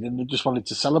promoted and they just wanted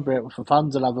to celebrate with the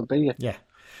fans and have a beer. Yeah.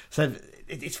 So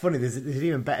it's funny, there's an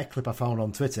even better clip I found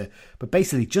on Twitter. But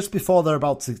basically, just before they're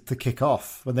about to kick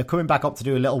off, when they're coming back up to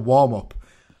do a little warm-up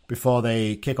before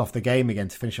they kick off the game again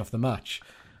to finish off the match,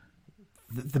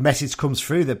 the message comes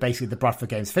through that basically the Bradford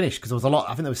game's finished, because there was I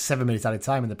think there was 7 minutes added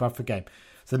time in the Bradford game.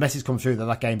 So the message comes through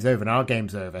that game's over and our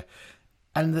game's over.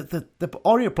 And the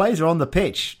Orient players are on the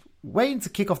pitch waiting to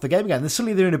kick off the game again. And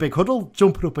suddenly they're in a big huddle,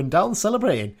 jumping up and down,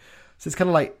 celebrating. So it's kind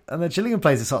of like, and the Gillingham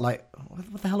players are sort of like,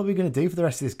 what the hell are we going to do for the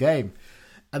rest of this game?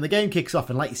 And the game kicks off,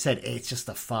 and like you said, it's just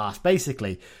a farce.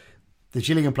 Basically, the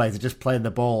Gillingham players are just playing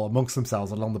the ball amongst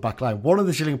themselves along the back line. One of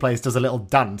the Gillingham players does a little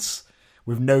dance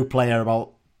with no player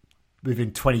about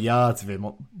within 20 yards of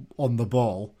him on the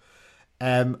ball.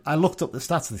 I looked up the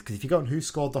stats of this, because if you go on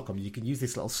whoscored.com, you can use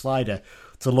this little slider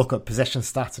to look at possession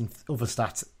stats and other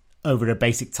stats over a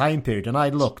basic time period. And I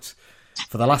looked,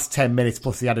 for the last 10 minutes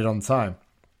plus the added on time.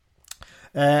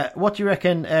 What do you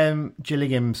reckon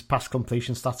Gillingham's pass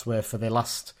completion stats were for the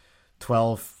last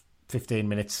 12, 15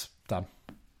 minutes, Dan?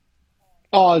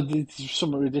 Oh, it's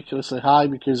something ridiculously high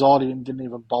because Orient didn't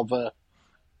even bother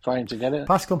trying to get it.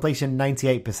 Pass completion,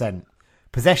 98%.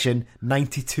 Possession,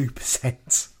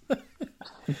 92%.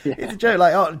 Yeah. It's a joke.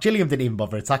 Like, Gillingham didn't even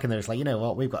bother attacking there. It's like, you know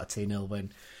what, we've got a 2-0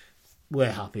 win.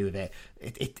 We're happy with it.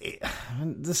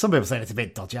 There's some people saying it's a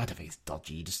bit dodgy. I don't think it's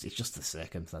dodgy. It's just the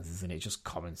circumstances, isn't it? It's just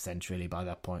common sense, really, by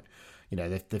that point. You know,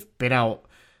 they've been out.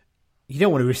 You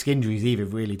don't want to risk injuries either,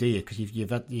 really, do you? Because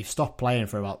you've stopped playing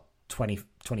for about 20,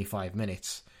 25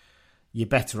 minutes. You're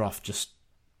better off just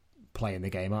playing the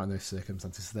game out in those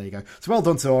circumstances. So there you go. So well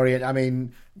done to Orient. I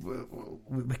mean,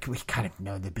 we kind of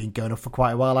know they've been going up for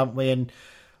quite a while, haven't we? And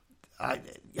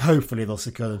hopefully they'll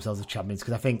secure themselves as champions,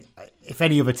 because I think if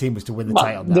any other team was to win the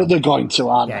title now, they're going to,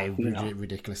 aren't they? Yeah,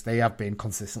 ridiculous. They have been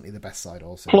consistently the best side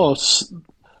also. Plus,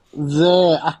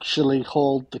 they actually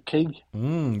hold the key.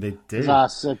 They do. As I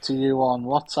said to you on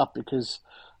WhatsApp, because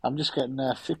I'm just getting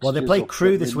their fixtures. Well, they play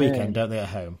Crewe this weekend, don't they, at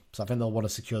home? So I think they'll want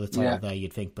to secure the title there,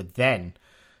 you'd think. But then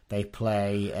they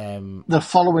play... the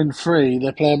following three,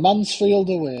 they play Mansfield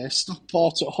away,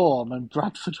 Stockport at home, and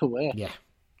Bradford away. Yeah.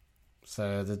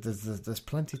 So there's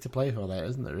plenty to play for there,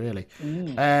 isn't there, really?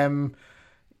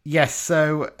 Yes,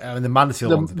 so the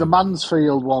Mansfield one. The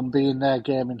Mansfield one being their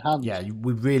game in hand. Yeah,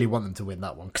 we really want them to win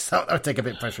that one, because that would take a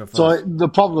bit of pressure off us. So the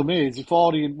problem is, if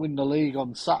Orient win the league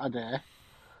on Saturday,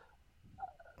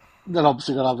 they're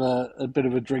obviously going to have a bit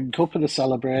of a drink up and a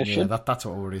celebration. Yeah, that's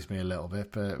what worries me a little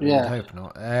bit, but we hope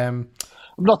not. I'm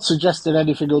not suggesting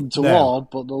anything untoward,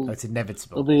 but it's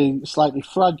inevitable. They'll be slightly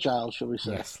fragile, shall we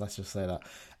say. Yes, let's just say that.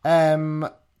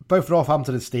 Both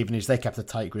Northampton and Stevenage, they kept a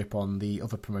tight grip on the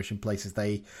other promotion places.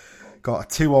 They got a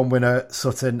 2-1 winner,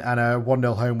 Sutton, and a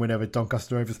 1-0 home winner with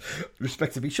Doncaster Rovers,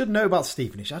 respectively. You should know about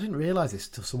Stevenage. I didn't realise this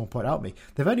until someone pointed out to me.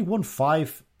 They've only won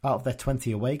 5 out of their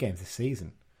 20 away games this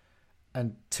season.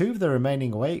 And 2 of the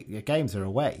remaining away games are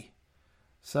away.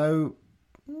 So,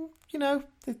 you know,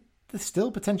 there's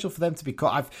still potential for them to be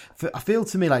caught. I feel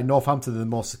to me like Northampton are the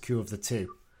more secure of the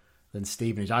two than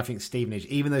Stevenage. I think Stevenage,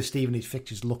 even though Stevenage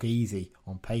fixtures look easy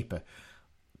on paper,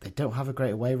 they don't have a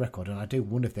great away record, and I do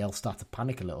wonder if they'll start to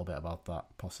panic a little bit about that,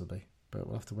 possibly. But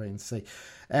we'll have to wait and see.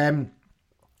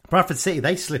 Bradford City,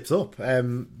 they slipped up.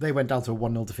 They went down to a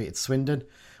 1-0 defeat at Swindon,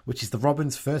 which is the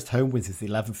Robins' first home win since the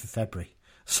 11th of February.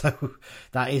 So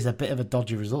that is a bit of a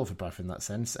dodgy result for Bradford in that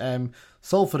sense.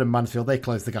 Salford and Mansfield, they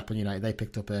closed the gap on United. They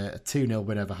picked up a 2-0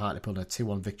 win over Hartlepool and a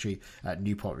 2-1 victory at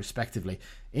Newport, respectively.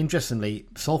 Interestingly,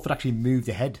 Salford actually moved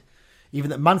ahead. Even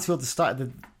that Mansfield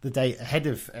started the day ahead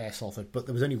of Salford, but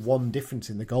there was only one difference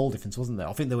in the goal difference, wasn't there?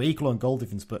 I think they were equal on goal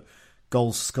difference, but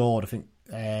goals scored, I think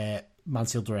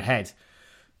Mansfield were ahead.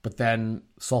 But then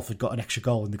Salford got an extra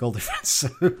goal in the goal difference. So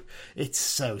it's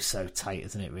so tight,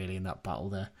 isn't it, really, in that battle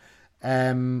there?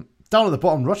 Down at the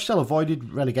bottom, Rochdale avoided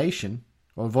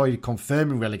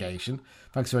confirming relegation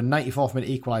thanks to a 94th minute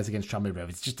equaliser against Tranmere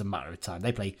Rovers. It's just a matter of time.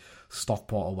 They play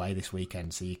Stockport away this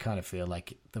weekend, so you kind of feel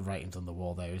like the writing's on the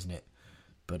wall there, isn't it?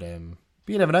 But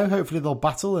you never know. Hopefully they'll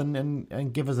battle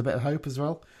and give us a bit of hope as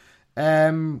well.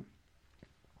 Did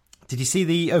you see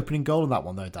the opening goal in that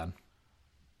one though, Dan?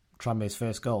 Tranmere's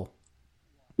first goal.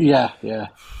 Yeah.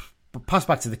 But pass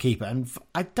back to the keeper, and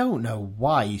I don't know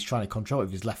why he's trying to control it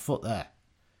with his left foot there.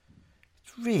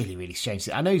 It's really, really strange.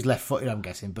 I know he's left-footed, I'm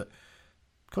guessing, but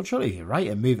control it with your right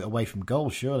and move it away from goal,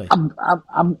 surely.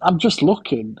 I'm just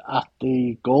looking at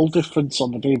the goal difference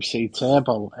on the BBC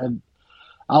table, and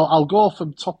I'll go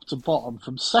from top to bottom,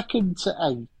 from second to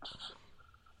 8th.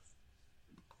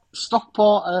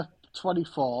 Stockport are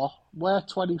 24, we're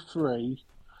 23.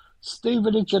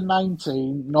 Stevenage are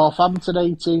 19, Northampton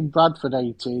 18, Bradford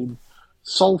 18,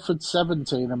 Salford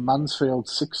 17 and Mansfield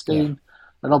 16. Yeah.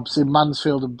 And obviously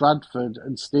Mansfield and Bradford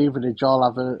and Stevenage all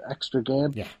have an extra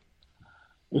game. Yeah.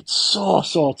 It's so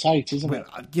tight, isn't it?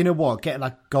 You know what? Getting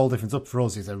that goal difference up for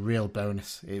us is a real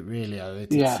bonus. It really is.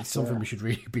 It's something we should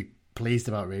really be pleased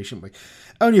about, really, shouldn't we?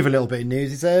 Only have a little bit of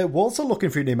news. Walsall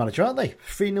looking for a new manager, aren't they?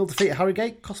 3-0 defeat at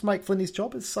Harrogate. Cost Mike Flynn his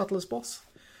job as Saddler's boss.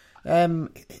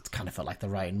 It kind of felt like the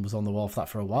writing was on the wall for that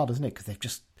for a while, doesn't it? Because they've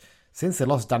just, since they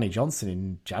lost Danny Johnson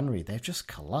in January, they've just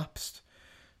collapsed.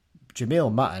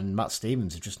 Jamil Matt and Matt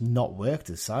Stevens have just not worked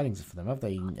as signings for them, have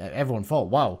they? Everyone thought,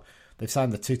 wow, they've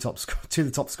signed the two of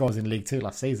the top scorers in League Two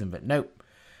last season, but nope,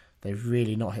 they've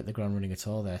really not hit the ground running at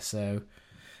all there. So,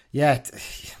 yeah,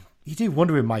 you do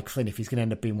wonder with Mike Flynn if he's going to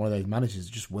end up being one of those managers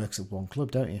that just works at one club,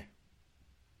 don't you?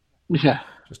 Yeah.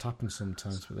 Just happens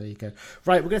sometimes, but there you go.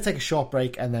 Right, we're going to take a short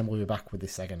break and then we'll be back with the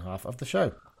second half of the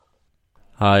show.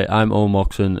 Hi, I'm O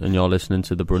Moxon, and you're listening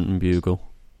to the Brunton Bugle.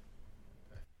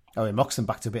 Oh, and Moxon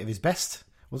back to a bit of his best,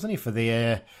 wasn't he, for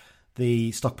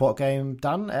the Stockport game,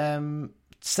 Dan?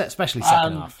 Especially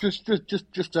second half. Just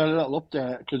a little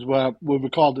update, because we're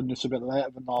recording this a bit later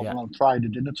than normal on Friday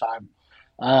dinner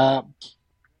time.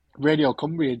 Radio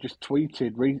Cumbria just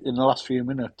tweeted in the last few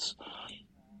minutes.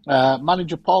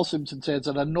 Manager Paul Simpson says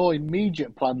that there are no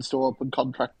immediate plans to open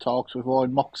contract talks with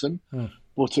Owen Moxon,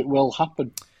 but it will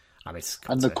happen.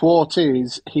 And the quote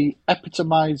is, he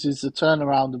epitomises the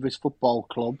turnaround of his football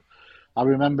club. I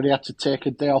remember he had to take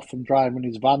a day off from driving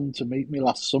his van to meet me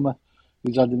last summer.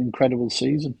 He's had an incredible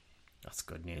season. That's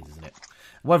good news, isn't it?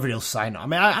 Whether he'll sign, I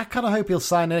mean, I kind of hope he'll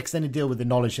sign an extended deal with the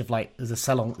knowledge of, like, there's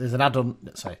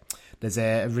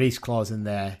a release clause in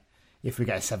there if we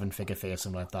get a 7-figure fee or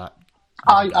something like that.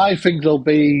 I think there'll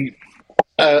be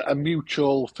a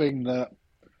mutual thing that,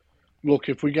 look,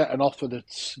 if we get an offer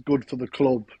that's good for the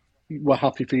club, we're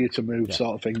happy for you to move,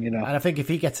 sort of thing, you know. And I think if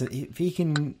he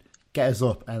can get us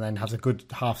up and then has a good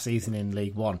half season in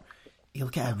League One, he'll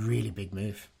get a really big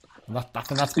move. And I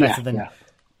think that's better than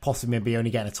possibly maybe only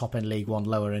getting a top end League One,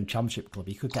 lower end Championship club.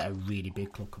 You could get a really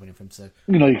big club coming in from. So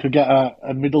you could get a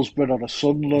Middlesbrough or a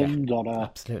Sunderland or a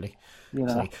absolutely. You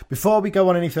know. Before we go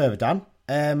on any further, Dan,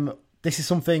 this is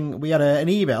something we had an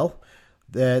email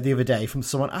the other day from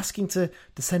someone asking to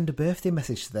send a birthday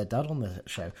message to their dad on the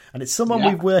show, and it's someone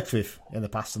we've worked with in the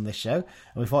past on this show, and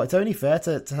we thought it's only fair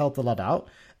to help the lad out.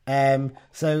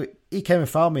 So he came and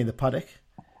found me in the paddock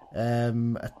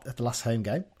at the last home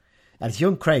game, and it's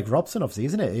young Craig Robson, obviously,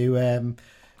 isn't it? Who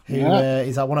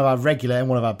is one of our regular and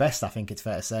one of our best, I think it's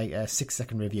fair to say,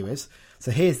 6-second reviewers.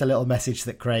 So here's the little message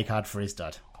that Craig had for his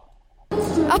dad.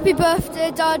 Happy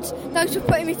birthday, Dad. Thanks for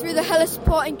putting me through the hell of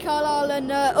supporting Carlisle and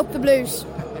up the Blues.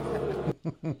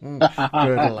 Good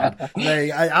lad.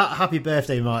 Happy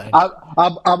birthday, Martin.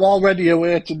 I'm already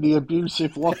awaiting the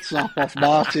abusive WhatsApp off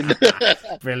Martin.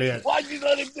 Brilliant. Why did you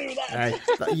let him do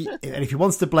that? And if he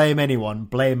wants to blame anyone,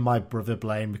 blame my brother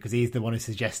Blaine, because he's the one who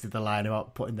suggested the line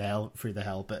about putting the hell through the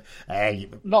hell. But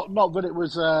not that it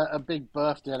was a big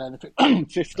birthday or anything.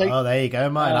 50. Oh, there you go,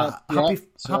 Martin.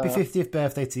 Happy 50th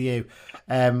birthday to you.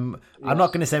 I'm not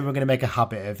going to say we're going to make a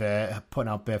habit of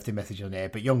putting our birthday message on here,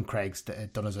 but young Craig's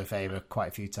done us a favour quite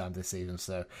a few times this season,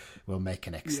 so we'll make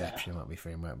an exception, won't we, for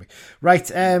him, won't we? Right,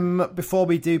 before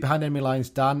we do Behind Enemy Lines,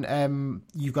 Dan,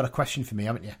 you've got a question for me,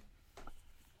 haven't you?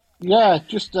 Yeah,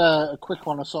 just a quick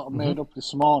one I sort of made up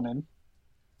this morning.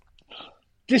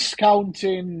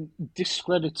 Discounting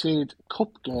discredited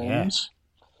cup games,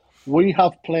 we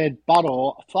have played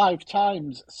Barrow 5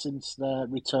 times since their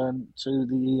return to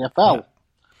the EFL.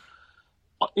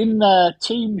 Yeah. In their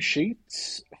team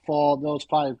sheets for those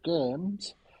 5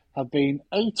 games have been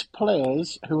 8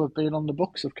 players who have been on the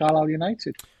books of Carlisle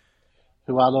United.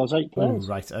 Who are those 8 players? Oh,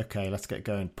 right, okay, let's get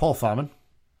going. Paul Farman,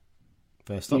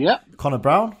 first up. Yeah. Connor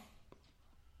Brown.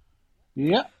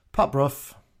 Yeah. Pat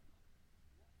Bruff.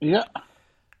 Yeah.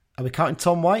 Are we counting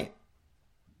Tom White?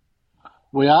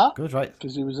 We are. Good, right.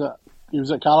 Because he was at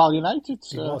Carlisle United.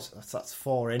 So. He was. That's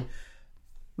 4 in.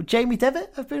 Would Jamie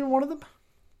Devitt have been one of them?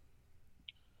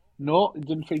 No, he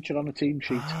didn't feature on a team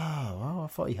sheet. Oh, well, I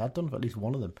thought he had done for at least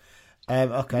one of them.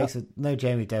 Okay, so no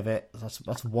Jamie Devitt. That's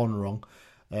 1 wrong.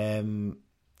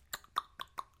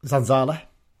 Zanzala,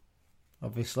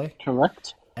 obviously.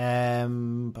 Correct.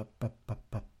 Who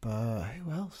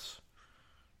else?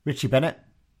 Richie Bennett.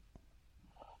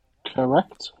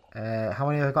 Correct. How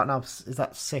many have I got now? Is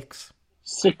that 6?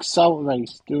 6 out of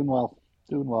 8. Doing well.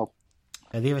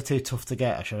 Are the other 2 tough to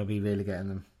get, or should I be really getting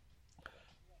them?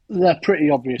 They're pretty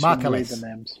obvious. Mark when you read Ellis. the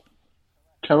names.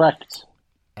 Correct.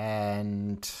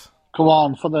 And come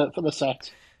on for the set.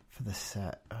 For the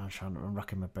set, I'm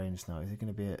racking my brains now. Is it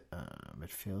going to be a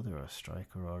midfielder or a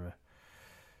striker or a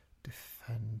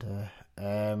defender?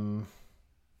 I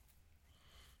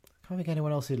can't think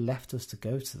anyone else who left us to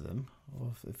go to them,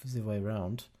 or if it's the way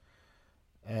around.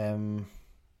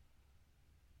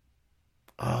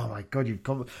 Oh my God, you've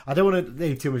come. I don't want to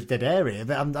leave too much dead air here,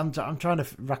 but I'm trying to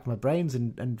rack my brains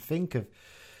and think of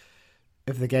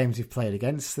the games you've played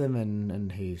against them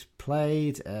and who's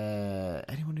played.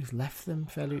 Anyone who's left them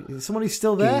fairly. Is there someone who's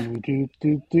still there? Oh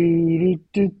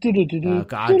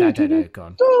God, I don't know. Go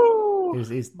on.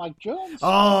 Who's Mike Jones.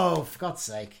 Oh, for God's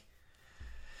sake!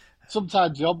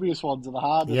 Sometimes the obvious ones are the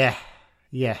hardest.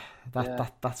 Yeah.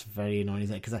 That's very annoying,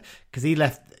 isn't it? Because he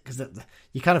left. Because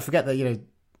you kind of forget that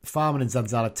Farman and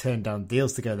Zanzala turned down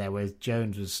deals to go there, whereas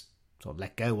Jones was sort of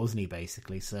let go, wasn't he,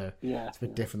 basically? So it's a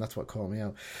bit different. That's what caught me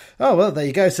out. Oh, well, there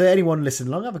you go. So anyone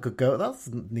listening along, have a good go at that. That's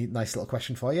a nice little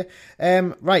question for you.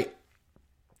 Right.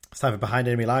 It's time for Behind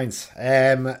Enemy Lines,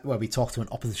 where we talk to an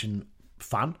opposition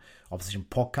fan, opposition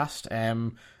podcast,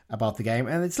 about the game.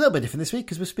 And it's a little bit different this week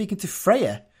because we're speaking to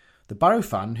Freya, the Barrow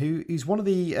fan, who is one of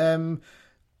the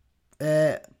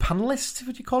panelists,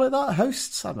 would you call it that?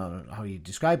 Hosts? I don't know how you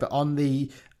describe it, on the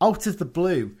Out of the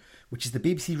Blue, which is the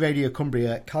BBC Radio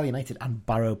Cumbria, Cal United and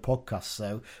Barrow podcast.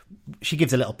 So she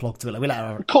gives a little plug to it. We let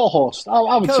her co-host.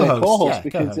 I would say co-host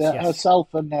because yes.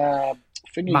 herself and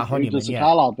Finney, Matt who Honeyman, does the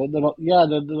Carlisle bit,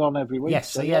 they're on every week.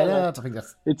 Yes, so I think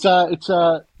that's... It's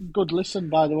a good listen,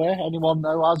 by the way. Anyone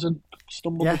who hasn't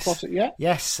stumbled across it yet?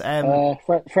 Yes.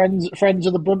 Friends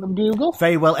of the Brunton Bugle.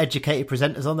 Very well educated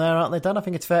presenters on there, aren't they, Dan? I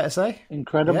think it's fair to say.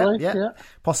 Incredibly, yeah.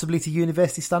 Possibly to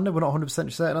university standard. We're not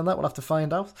 100% certain on that. We'll have to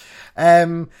find out.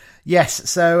 Yes,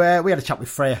 so we had a chat with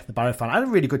Freya, the Barrow fan. I had a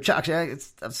really good chat, actually.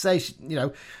 I'd say,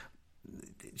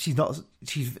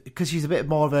 because she's a bit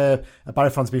more of a Barrow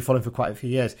fan's been following for quite a few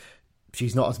years.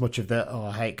 She's not as much of the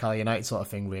I hate Cal United sort of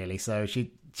thing, really. So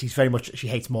she's very much, she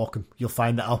hates Morecambe. You'll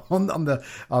find that on the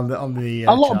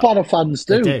a lot of Barrow fans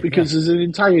do because there's an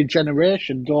entire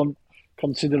generation don't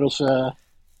consider us.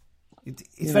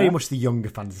 It's very much the younger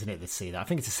fans, isn't it, that see that. I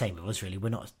think it's the same with us, really. We're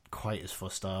not quite as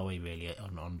fussed, are we, really,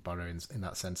 on Barrow in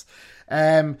that sense?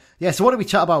 So what did we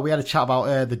chat about? We had a chat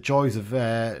about the joys of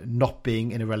not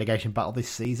being in a relegation battle this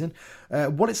season.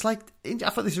 What it's like, I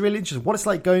thought this was really interesting, what it's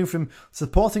like going from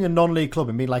supporting a non-league club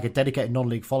and being like a dedicated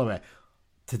non-league follower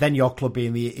to then your club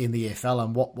being in the EFL,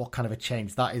 and what kind of a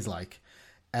change that is like.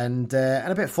 And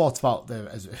a bit of thoughts about,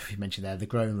 as you mentioned there, the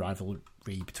growing rivalry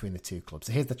between the two clubs.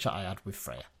 So here's the chat I had with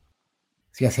Freya.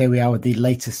 So yes, here we are with the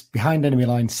latest Behind Enemy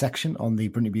Lines section on the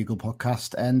Brunton Bugle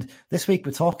podcast. And this week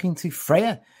we're talking to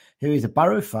Freya, who is a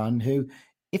Barrow fan who,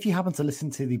 if you happen to listen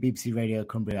to the BBC Radio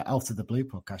Cumbria Out of the Blue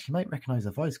podcast, you might recognise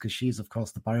her voice because she is, of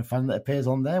course, the Barrow fan that appears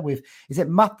on there with, is it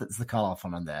Matt that's the Carlisle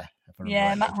fan on there?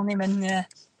 Yeah, Matt Honeyman, yeah.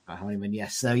 Matt Honeyman,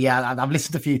 yes. So yeah, I've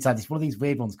listened a few times. It's one of these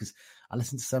weird ones because I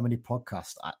listen to so many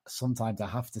podcasts. Sometimes I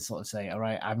have to sort of say, all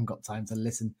right, I haven't got time to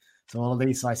listen to all of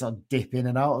these, so I sort of dip in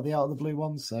and out of the Blue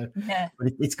ones. So, yeah,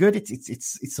 but it's good.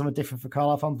 It's something different for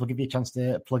Carlisle fans. We'll give you a chance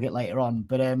to plug it later on.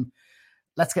 But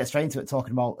let's get straight into it,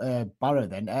 talking about Barrow.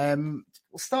 Then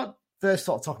we'll start first,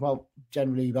 sort of talking about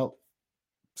generally about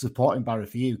supporting Barrow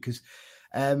for you, because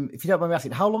if you don't mind me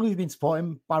asking, how long have you been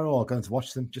supporting Barrow or going to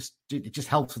watch them? It just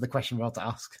helps with the question we're about to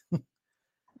ask.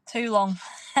 Too long.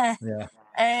 Yeah.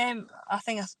 I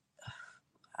think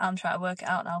I'm trying to work it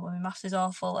out now, but my maths is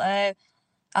awful.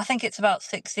 I think it's about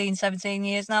 16, 17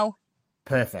 years now.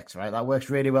 Perfect, right? That works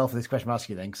really well for this question I'm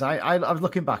asking you then. Because I was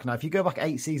looking back now, if you go back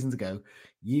 8 seasons ago,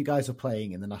 you guys were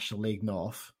playing in the National League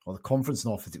North, or the Conference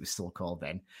North as it was still called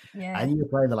then. Yeah. And you were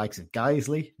playing the likes of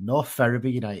Guiseley, North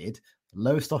Ferriby United,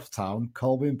 Lowestoft Town,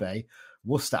 Colburn Bay,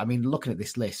 Worcester. I mean, looking at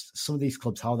this list, some of these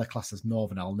clubs, how they're classed as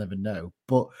Northern, I'll never know.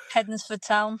 But Hednesford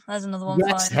Town, there's another one.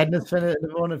 Yes, Hednesford,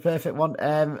 another one, a perfect one.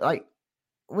 Like,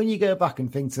 when you go back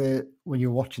and think to when you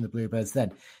were watching the Bluebirds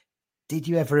then, did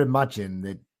you ever imagine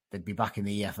that they'd be back in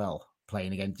the EFL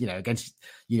playing against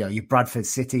your Bradford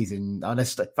Cities? And I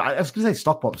was going to say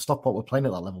Stockport. Stockport were playing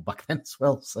at that level back then as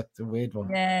well, so it's a weird one.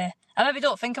 Yeah, I maybe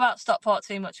don't think about Stockport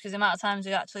too much because the amount of times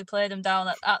we actually played them down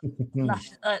at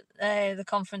the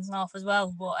Conference North as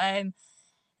well. But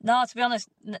no, to be honest,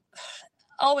 I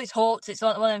always hoped it's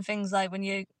one of them things like when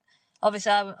you.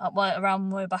 Obviously, I went around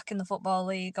when we were back in the Football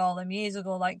League all them years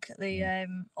ago, like the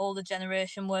older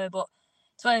generation were. But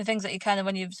it's one of the things that you kind of,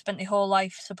 when you've spent your whole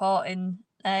life supporting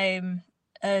a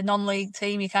non-league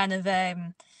team, you kind of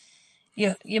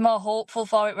you're more hopeful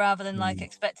for it rather than like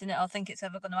expecting it or think it's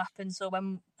ever going to happen. So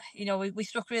when we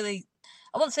struck really,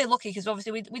 I wouldn't say lucky because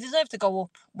obviously we deserved to go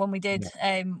up when we did.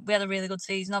 Yeah. We had a really good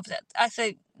season. Obviously, I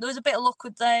say there was a bit of luck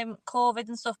with COVID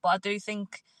and stuff, but I do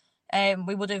think.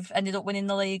 We would have ended up winning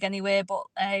the league anyway, but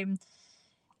when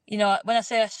I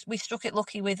say we struck it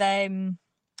lucky with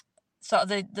sort of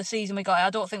the season we got, I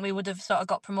don't think we would have sort of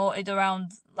got promoted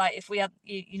around like if we had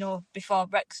before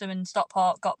Wrexham and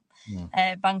Stockport got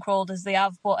bankrolled as they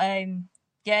have. But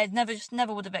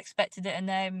never would have expected it,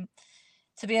 and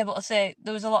to be able to say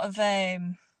there was a lot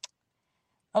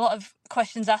of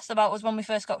questions asked about us when we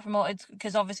first got promoted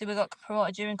because obviously we got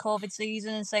promoted during COVID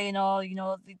season and saying,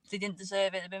 they didn't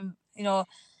deserve it. They've been,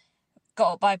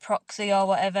 got up by proxy or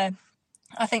whatever.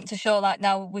 I think to show like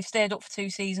now we've stayed up for 2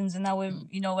 seasons and now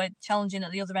we're challenging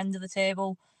at the other end of the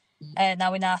table.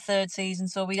 Now in our 3rd season,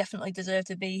 so we definitely deserve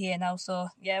to be here now. So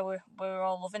yeah, we're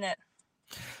all loving it.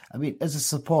 I mean, as a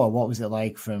supporter, what was it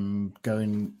like from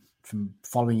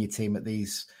following your team at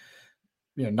these?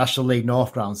 National League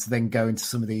North grounds to then go into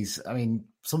some of these. I mean,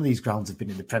 some of these grounds have been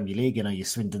in the Premier League, your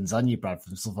Swindons and your Bradford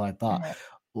and stuff like that. Yeah.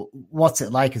 What's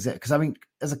it like? Is it because I mean,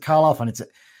 as a Carlisle fan,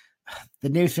 the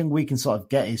nearest thing we can sort of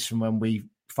get is from when we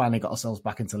finally got ourselves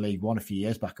back into League One a few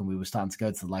years back, and we were starting to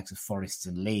go to the likes of Forest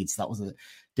and Leeds. That was a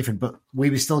different, but we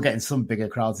were still getting some bigger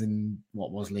crowds in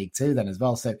what was League Two then as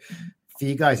well. So for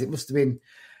you guys, it must have been.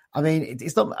 I mean,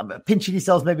 it's not pinching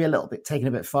yourselves maybe a little bit, taking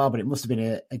a bit far, but it must have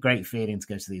been a great feeling to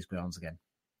go to these grounds again.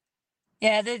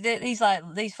 Yeah,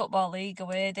 these football league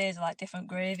away days are like different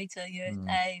gravy to you.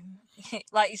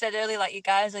 Like you said earlier, like you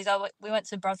guys, we went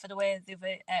to Bradford away the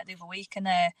other week, and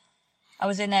I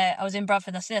was in Bradford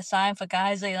and I seen a sign for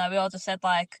Guiseley, and we all just said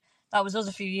like that was us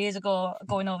a few years ago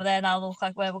going over there. Now look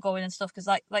like where we're going and stuff, because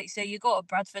like you say, you go to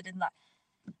Bradford and like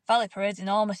Valley Parade's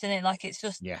enormous, isn't it? Like it's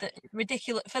just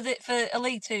ridiculous for a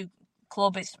League Two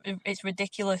club. It's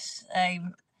ridiculous.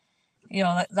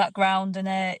 That ground,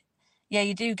 and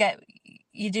you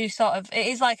do sort of, it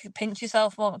is like a pinch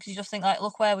yourself moment, because you just think like,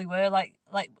 look where we were, like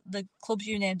the clubs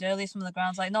you named earlier, some of the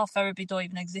grounds like North Ferriby don't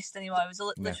even exist anymore. It was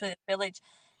literally a village.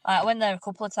 I went there a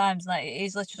couple of times, and like, it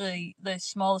is literally the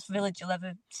smallest village you'll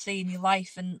ever see in your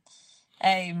life, and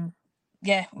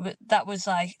that was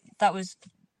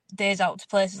days out to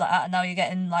places like that, and now you're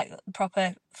getting like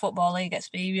proper football league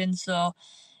experience. So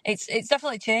it's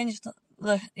definitely changed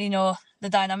the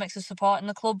dynamics of supporting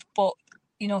the club, but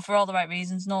for all the right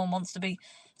reasons. No one wants to be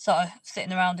sort of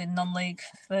sitting around in non-league.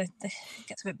 It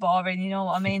gets a bit boring, you know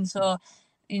what I mean? So,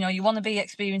 you want to be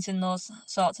experiencing those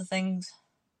sorts of things.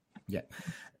 Yeah.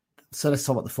 So let's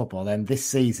talk about the football then. This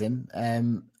season,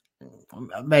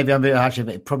 maybe I'm a bit harsh, but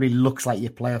it probably looks like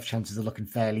your playoff chances are looking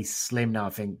fairly slim now, I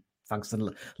think, thanks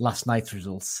to last night's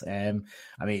results. I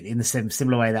mean, in the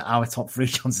similar way that our top three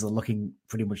chances are looking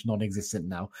pretty much non-existent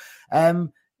now.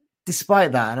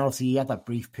 Despite that, and obviously you had that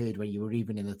brief period where you were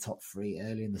even in the top three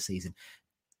early in the season,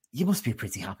 you must be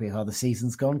pretty happy with how the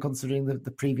season's gone, considering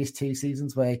the previous two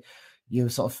seasons where you were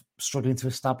sort of struggling to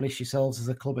establish yourselves as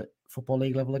a club at Football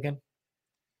League level again.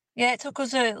 Yeah, it took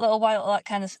us a little while to like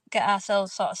kind of get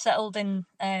ourselves sort of settled in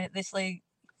this league.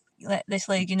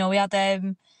 We had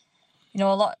a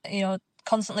lot,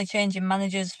 constantly changing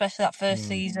managers, especially that first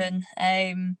season.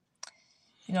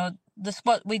 The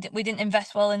squad, we didn't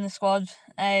invest well in the squad.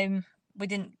 We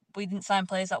didn't sign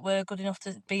players that were good enough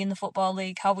to be in the Football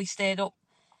League. How we stayed up,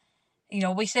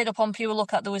 we stayed up on pure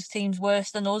luck that there was teams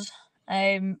worse than us.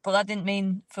 But that didn't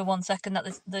mean for 1 second that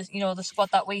the squad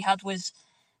that we had was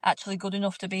actually good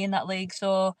enough to be in that league.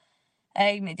 So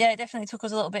it definitely took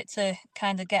us a little bit to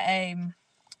kind of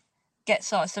get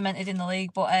sort of cemented in the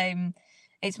league. But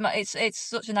it's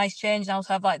such a nice change now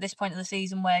to have like this point of the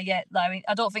season where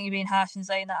I don't think you're being harsh in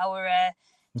saying that our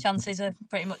chances are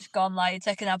pretty much gone. Like, it's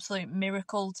like an absolute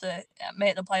miracle to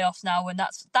make the playoffs now, and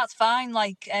that's fine.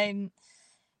 Like I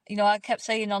kept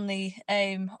saying on the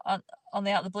Out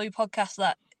of the Blue podcast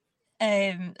that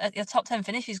your top 10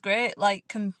 finish is great. Like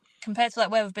compared to like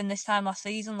where we've been this time last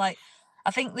season. Like I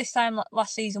think this time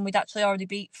last season we'd actually already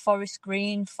beat Forest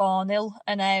Green 4-0,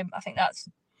 and I think that's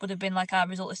would have been like our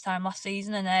result this time last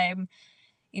season, and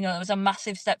there was a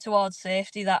massive step towards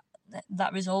safety that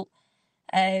result.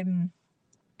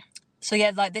 So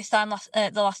yeah, like this time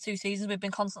the last two seasons we've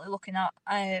been constantly looking at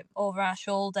over our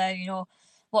shoulder,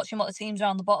 watching what the teams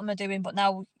around the bottom are doing. But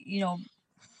now,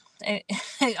 I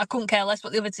couldn't care less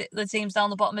what the teams down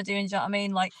the bottom are doing. Do you know what I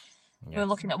mean? Like we're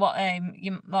looking at what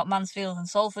Mansfield and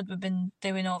Salford have been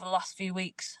doing over the last few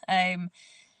weeks. And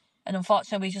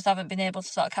unfortunately, we just haven't been able to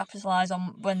sort of capitalise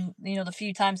on when, the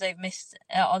few times they've missed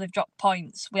or they've dropped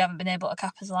points, we haven't been able to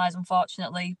capitalise,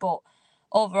 unfortunately. But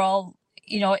overall,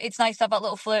 it's nice to have that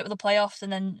little flirt with the playoffs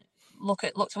and then look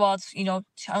towards,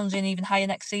 challenging even higher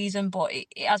next season. But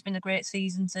it has been a great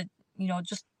season to,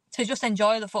 just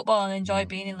enjoy the football and enjoy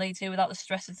being in League Two without the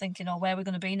stress of thinking, where we're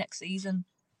going to be next season.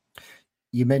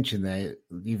 You mentioned there,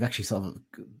 you've actually sort of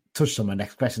touched on my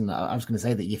next question. I was going to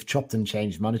say that you've chopped and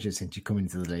changed managers since you come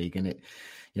into the league, and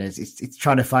it's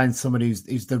trying to find someone who's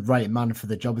the right man for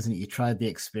the job, isn't it? You tried the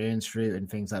experience route and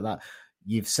things like that.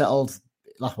 You've settled.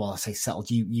 Well, I say settled.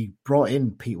 You brought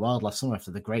in Pete Wild last summer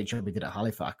after the great job he did at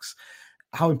Halifax.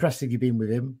 How impressed have you been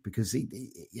with him? Because he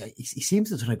seems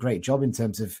to have done a great job in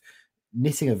terms of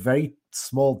knitting a very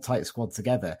small, tight squad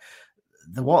together.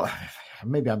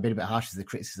 Maybe I'm being a bit harsh with the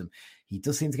criticism. He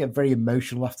does seem to get very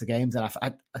emotional after games, and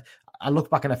I look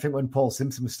back and I think when Paul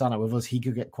Simpson was standing out with us, he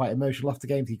could get quite emotional after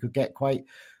games. He could get quite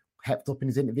hepped up in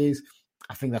his interviews.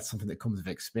 I think that's something that comes with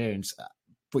experience.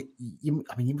 But you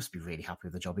must be really happy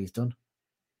with the job he's done.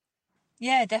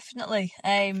 Yeah, definitely.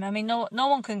 No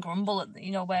one can grumble at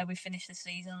where we finished this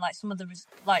season. Like some of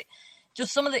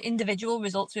the individual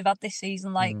results we've had this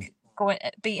season, like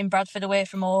beating Bradford away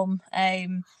from home,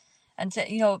 and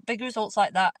to, big results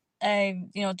like that.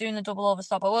 doing the double over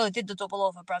Stockport. Well, he did the double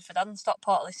over Bradford and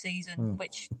Stockport this season,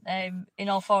 which in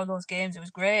all 4 of those games it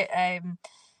was great.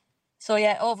 So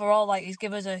yeah, overall, like he's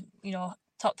given us a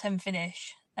top 10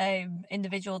 finish.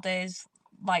 Individual days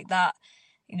like that,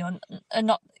 and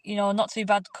not too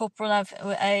bad cup run.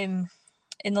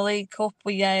 In the League Cup,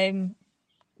 we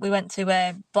went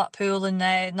to Blackpool and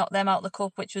knocked them out of the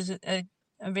cup, which was a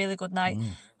really good night.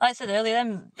 Like I said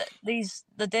earlier,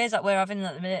 the days that we're having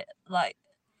at the minute, like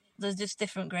there's just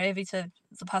different gravy to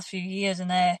the past few years, and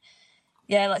like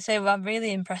I say, I'm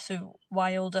really impressed with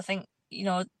Wild. I think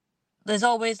there's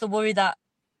always the worry that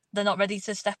they're not ready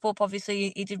to step up.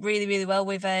 Obviously, he did really, really well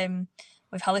with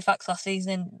Halifax last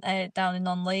season down in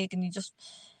non-league, and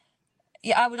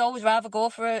I would always rather go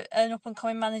for an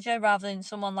up-and-coming manager rather than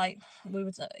someone like we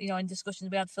were, in discussions.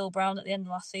 We had Phil Brown at the end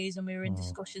of last season. We were in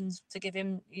discussions to give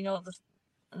him,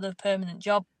 the permanent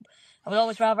job. I would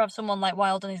always rather have someone like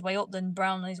Wild on his way up than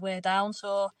Brown on his way down.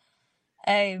 So,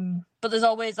 but there's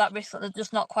always that risk that they're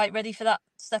just not quite ready for that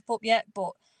step up yet.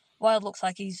 But Wild looks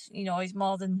like he's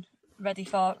more than ready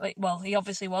for it. Well, he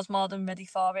obviously was more than ready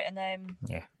for it, and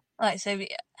like I say,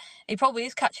 he probably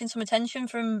is catching some attention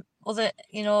from other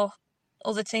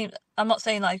teams. I'm not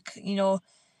saying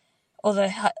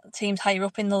other teams higher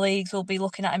up in the leagues will be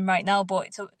looking at him right now, but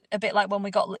it's a bit like when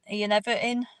we got Ian Everett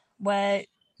in, where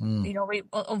we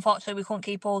unfortunately we couldn't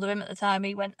keep hold of him at the time.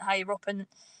 He went higher up, and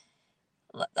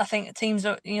I think teams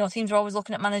are always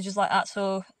looking at managers like that.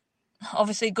 So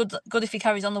obviously good if he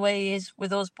carries on the way he is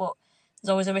with us, but there's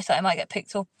always a risk that he might get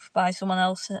picked up by someone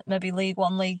else, maybe League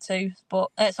One, League Two, but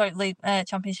League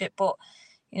Championship. But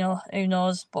who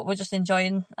knows? But we're just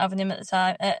enjoying having him at the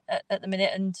time at the minute,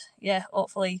 and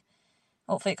hopefully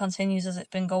it continues as it's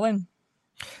been going.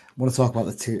 I want to talk about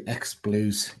the 2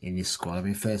 ex-Blues in your squad. I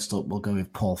mean, first up, we'll go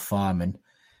with Paul Farman.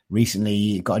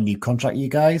 Recently got a new contract, you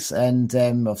guys, and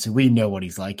obviously we know what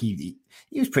he's like. He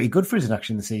was pretty good for us in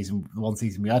action the one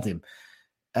season we had him.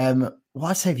 What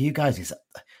I say for you guys is,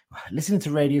 listening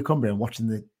to Radio Cumbria and watching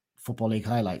the Football League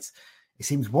highlights, it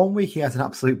seems one week he has an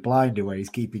absolute blinder where he's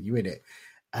keeping you in it,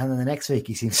 and then the next week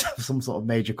he seems to have some sort of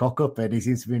major cock-up and he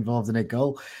seems to be involved in a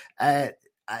goal. Are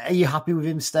you happy with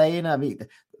him staying? I mean,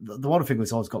 the one thing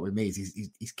that's always got with me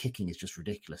is his kicking is just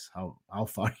ridiculous, how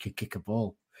far he can kick a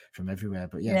ball from everywhere.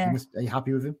 But are you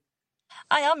happy with him?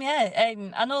 I am,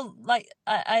 yeah. I know, like,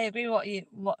 I agree with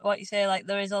what you say. Like,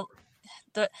 it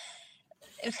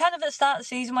was kind of at the start of the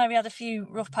season where we had a few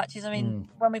rough patches. I mean,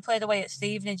 when we played away at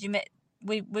Stevenage,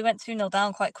 we went 2-0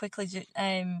 down quite quickly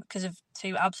because of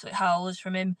 2 absolute howlers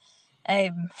from him.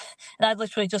 And I'd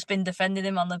literally just been defending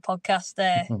him on the podcast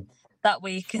that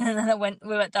week, and then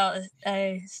we went down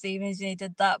to Stevenage and he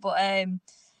did that. But I'm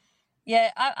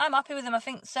happy with him. I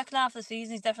think second half of the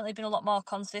season he's definitely been a lot more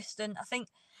consistent. I think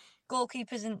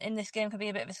goalkeepers in this game can be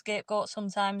a bit of a scapegoat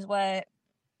sometimes, where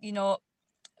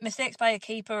mistakes by a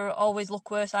keeper always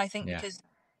look worse, I think, because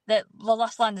the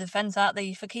last line of defence, aren't they?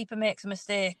 If a keeper makes a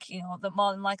mistake, they're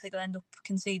more than likely going to end up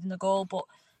conceding a goal. But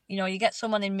you get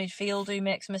someone in midfield who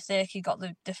makes a mistake, you got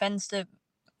the defence to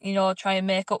try and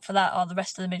make up for that, or the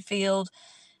rest of the midfield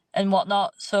and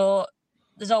whatnot. So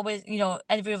there's always,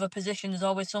 every other position, there's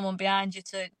always someone behind you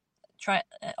to try,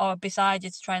 or beside you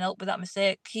to try and help with that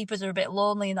mistake. Keepers are a bit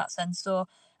lonely in that sense. So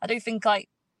I do think like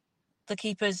the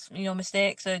keepers,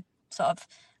 mistakes are sort of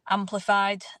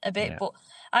amplified a bit. But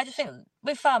I just think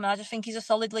with Farman, I just think he's a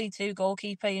solid League 2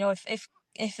 goalkeeper. If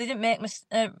they didn't make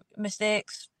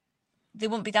mistakes, they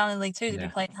wouldn't be down in League 2. They'd be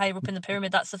playing higher up in the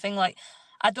pyramid. That's the thing. Like,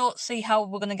 I don't see how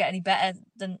we're going to get any better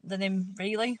than him,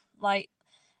 really. Like,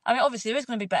 I mean, obviously there is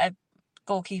going to be better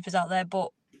goalkeepers out there, but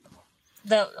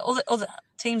the other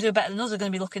teams who are better than us are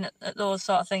going to be looking at those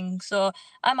sort of things. So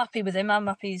I'm happy with him. I'm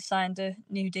happy he's signed a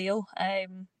new deal. I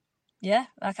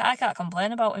can't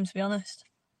complain about him, to be honest.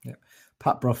 Yeah.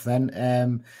 Pat Bruff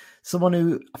then, someone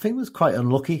who I think was quite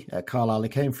unlucky at Carlisle. He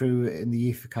came through in the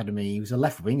youth academy. He was a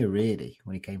left winger really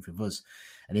when he came through us,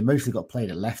 and he mostly got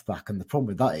played at left back. And the problem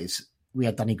with that is we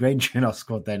had Danny Granger in our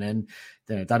squad then, and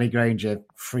Danny Granger,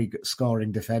 free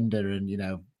scoring defender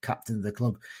and captain of the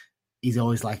club, he's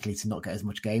always likely to not get as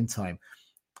much game time.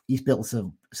 He's built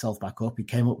himself back up. He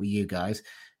came up with you guys.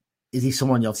 Is he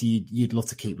someone obviously you'd love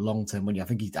to keep long term? When I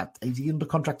think is he under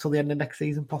contract till the end of next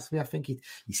season? Possibly. I think he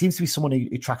seems to be someone who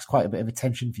attracts quite a bit of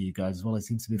attention for you guys as well. There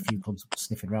seems to be a few clubs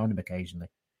sniffing around him occasionally.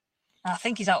 I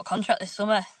think he's out of contract this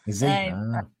summer. Is he?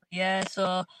 Yeah.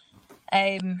 So,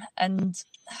 and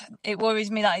it worries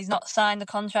me that he's not signed the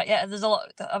contract yet. There's a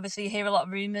lot. Obviously, you hear a lot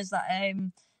of rumours that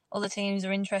other teams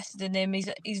are interested in him.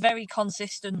 He's very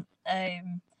consistent.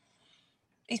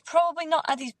 He's probably not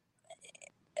had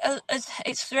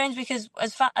it's strange because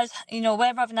as far as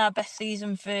we're having our best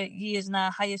season for years and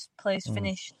our highest place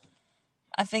finish,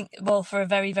 I think, well, for a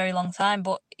very, very long time.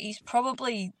 But he's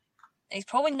probably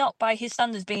not by his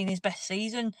standards being his best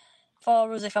season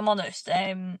for us, if I'm honest.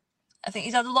 I think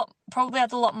he's probably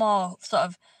had a lot more sort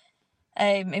of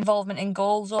involvement in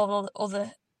goals over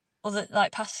other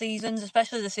like past seasons,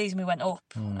 especially the season we went up.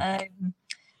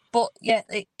 But yeah,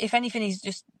 if anything, he's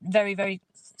just very, very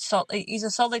solid. He's a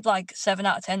solid like 7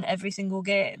 out of 10 every single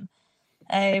game.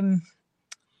 And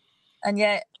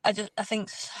yeah, I think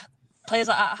players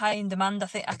like that are high in demand. I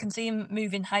think I can see him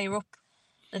moving higher up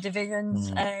the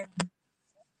divisions.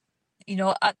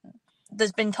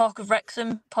 There's been talk of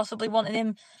Wrexham possibly wanting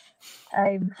him.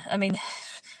 I mean,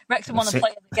 Wrexham want a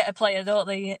player to get a player, don't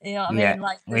they? You know what I mean?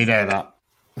 Like, we know that.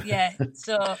 Yeah.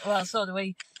 So do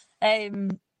we.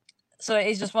 So it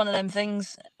is just one of them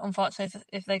things. Unfortunately,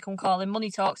 if they come calling, money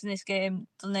talks in this game,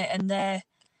 doesn't it? And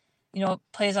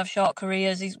players have short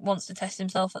careers. He wants to test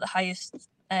himself at the highest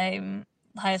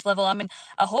level. I mean,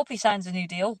 I hope he signs a new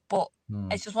deal, but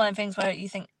it's just one of them things where you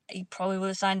think he probably would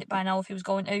have signed it by now if he was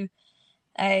going to.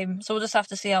 So we'll just have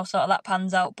to see how sort of that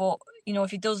pans out. But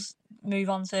if he does move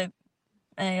on to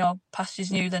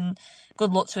pastures new, then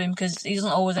good luck to him, because he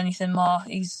doesn't owe us anything more.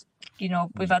 He's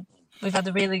we've had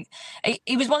a really.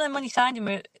 He was one of them when he signed him.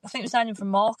 I think we signed him from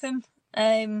Morecambe.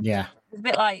 Yeah, it's a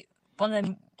bit like one of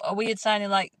them, a weird signing,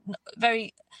 like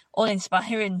very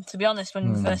uninspiring, to be honest,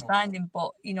 when we first signed him.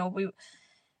 But you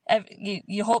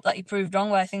hope that he proved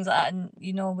wrong by things like that, and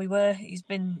we were. He's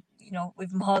been,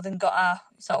 we've more than got our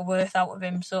sort of worth out of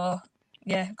him. So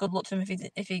yeah, good luck to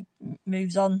him if he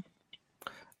moves on.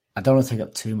 I don't want to take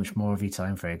up too much more of your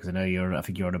time, Freya, because I know I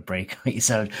think you're on a break.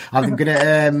 So I'm going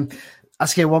to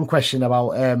ask you one question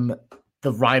about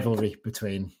the rivalry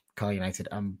between Carlisle United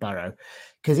and Barrow,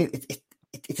 because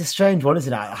it's a strange one,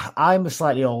 isn't it? I'm a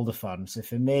slightly older fan, so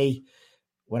for me,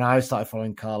 when I started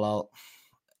following Carlisle,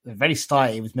 the very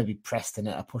start it was maybe Preston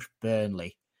at a push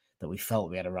Burnley that we felt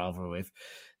we had a rivalry with.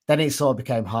 Then it sort of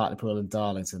became Hartlepool and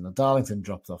Darlington. The Darlington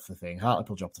dropped off the thing.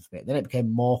 Hartlepool dropped off a bit. Then it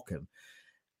became Morecambe.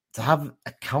 To have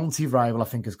a county rival, I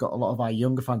think, has got a lot of our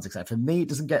younger fans excited. For me, it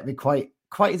doesn't get me quite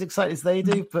as excited as they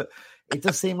do, but it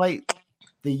does seem like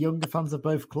the younger fans of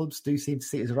both clubs do seem to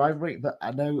see it as a rivalry. But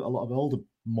I know a lot of older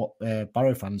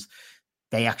Barrow fans,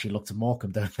 they actually look to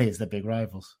Morecambe, don't they, as their big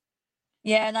rivals.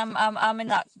 Yeah, and I'm in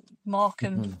that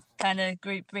Morecambe kind of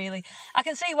group, really. I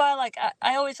can see why. Like,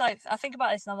 I always I think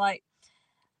about this, and I'm like,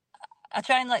 I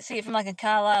try and see it from a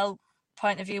Carlisle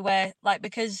point of view, where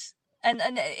because.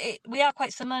 And we are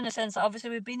quite similar in a sense that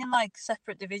obviously we've been in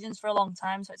separate divisions for a long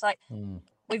time, so it's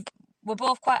we're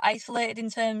both quite isolated in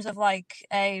terms of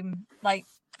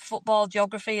football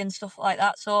geography and stuff like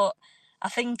that. So I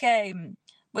think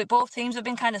both teams have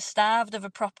been kind of starved of a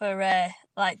proper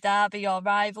derby or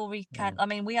rivalry kind. I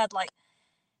mean, we had to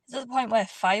the point where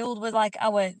Fylde with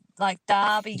our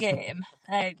derby game,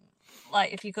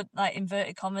 if you could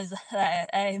inverted commas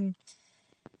there.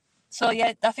 So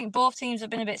yeah, I think both teams have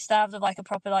been a bit starved of a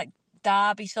proper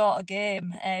derby sort of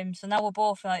game. So now we're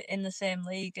both in the same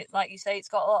league. Like you say, it's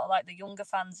got a lot of the younger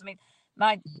fans. I mean,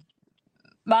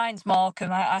 mine's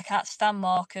Morecambe. I can't stand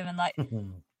Morecambe, and I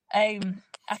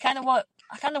kind of weren't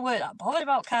that bothered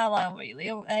about Carlisle really.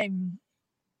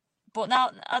 But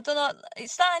now I don't know.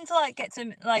 It's starting to get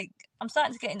to I'm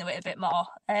starting to get into it a bit more.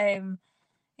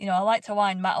 I like to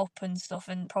wind Matt up and stuff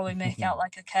and probably make out I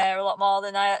care a lot more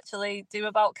than I actually do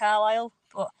about Carlisle.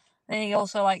 But then he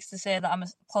also likes to say that I'm a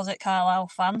closet Carlisle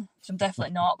fan, which I'm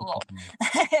definitely not. But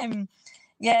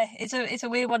yeah, it's a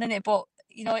weird one, isn't it? But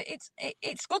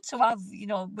it's good to have.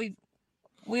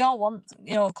 We all want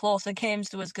closer games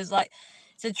to us, because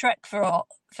it's a trek for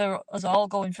us all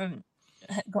going from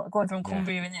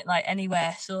Cumbria in it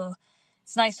anywhere. So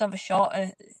it's nice to have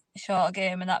a shorter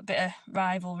game and that bit of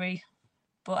rivalry.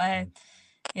 But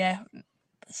yeah,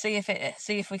 see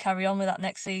if we carry on with that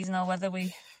next season, or whether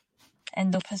we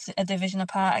end up as a division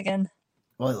apart again.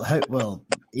 Well,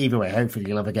 either way, hopefully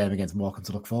you'll have a game against Morecambe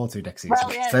to look forward to next season.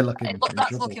 Well, yeah,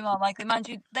 that's looking more likely. Mind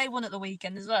you, they won at the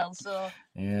weekend as well, so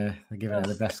yeah, they're giving it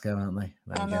the best go, aren't they?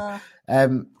 There you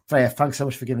go. Freya, thanks so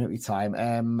much for giving up your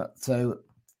time. So,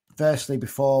 firstly,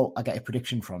 before I get a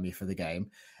prediction from you for the game,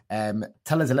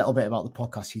 tell us a little bit about the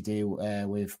podcast you do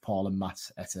with Paul and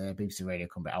Matt at BBC Radio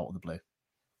Cumbria, Out of the Blue.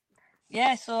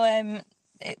 Yeah, so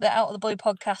the Out of the Blue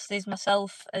podcast is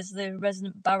myself as the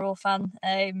resident Barrow fan,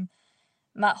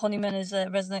 Matt Honeyman is a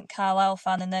resident Carlisle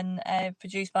fan, and then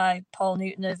produced by Paul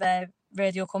Newton of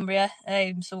Radio Cumbria.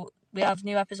 So we have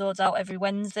new episodes out every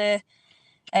Wednesday.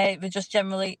 We just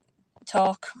generally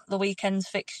talk the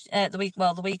weekend's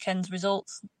the weekend's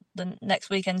results, the next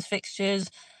weekend's fixtures,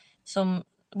 some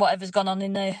whatever's gone on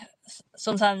in the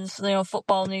sometimes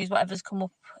football news, whatever's come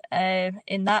up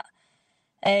in that.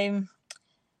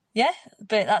 Yeah,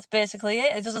 but that's basically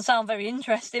it. It doesn't sound very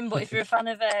interesting, but if you're a fan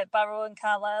of Barrow and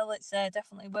Carlisle, it's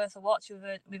definitely worth a watch.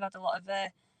 We've had a lot of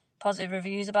positive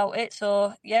reviews about it.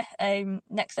 So yeah,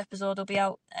 next episode will be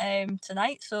out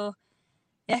tonight. So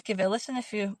yeah, give it a listen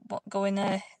if you going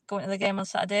to the game on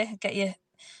Saturday.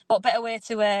 What better way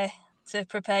to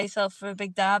prepare yourself for a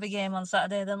big derby game on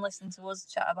Saturday than listening to us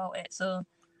chat about it? So.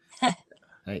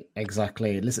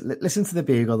 Exactly. Listen to the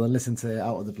Bugle and listen to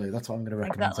Out of the Blue. That's what I'm going to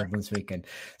recommend to everyone this weekend.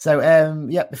 So,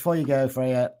 before you go,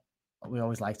 Freya, we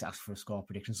always like to ask for a score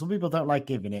prediction. Some people don't like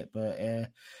giving it, but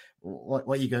what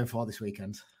are you going for this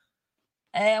weekend?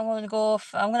 I'm going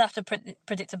to have to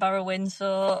predict a Barrow win.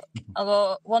 So I'll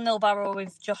go 1-0 Barrow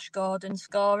with Josh Gordon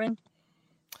scoring.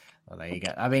 Well, there you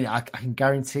go. I mean, I can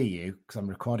guarantee you, because I'm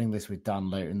recording this with Dan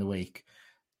later in the week,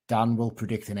 Dan will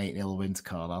predict an 8-0 win to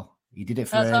Carlisle. He did it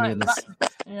for earlier this.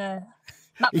 Yeah,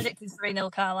 Matt predicted 3-0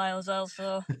 Carlisle as well.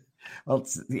 So, well,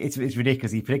 it's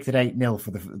ridiculous. He predicted 8-0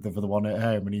 for the one at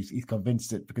home, and he's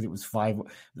convinced it because it was 5.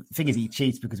 The thing is, he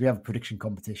cheats because we have a prediction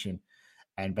competition,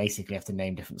 and basically have to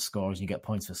name different scores, and you get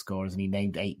points for scores. And he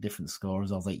named 8 different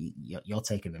scores. I was like, you're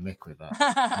taking the mick with that.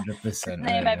 100%.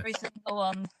 Name every single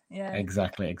one. Yeah,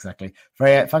 exactly.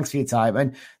 Freya, thanks for your time.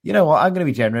 And you know what? I'm going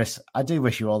to be generous. I do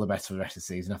wish you all the best for the rest of the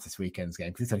season after this weekend's game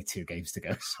because it's only 2 games to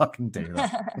go, so I can do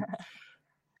that.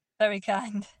 Very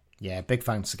kind. Yeah, big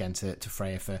thanks again to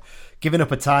Freya for giving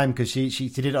up her time because she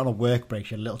did it on a work break.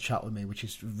 She had a little chat with me, which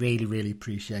is really, really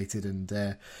appreciated.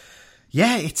 And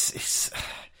it's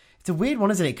a weird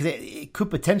one, isn't it? Because it could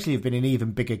potentially have been an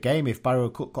even bigger game if Barrow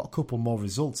got a couple more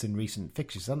results in recent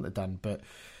fixtures, haven't they, Dan? But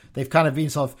they've kind of been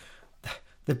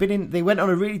they went on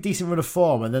a really decent run of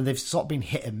form, and then they've sort of been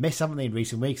hit and miss, haven't they, in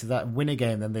recent weeks? So that win a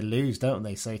game, then they lose, don't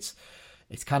they? So it's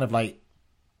kind of like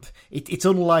it's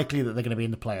unlikely that they're going to be in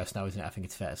the playoffs now, isn't it? I think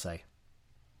it's fair to say.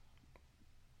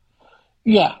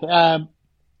 Yeah,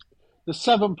 the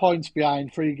 7 points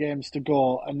behind, 3 games to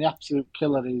go, and the absolute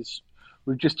killer is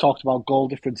we've just talked about goal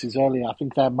differences earlier. I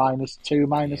think they're -2,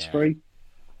 -3,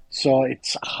 so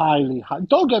it's highly high.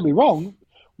 Don't get me wrong.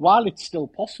 While it's still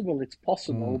possible, it's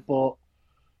possible, but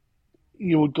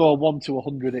you would go 1 to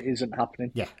 100. It isn't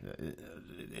happening. Yeah,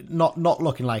 not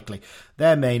looking likely.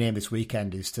 Their main aim this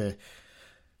weekend is to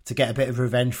get a bit of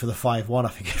revenge for the 5-1. I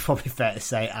think it's probably fair to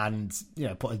say, and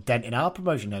put a dent in our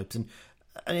promotion hopes. And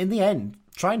in the end,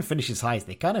 try and finish as high as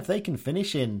they can. If they can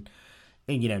finish in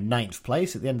 9th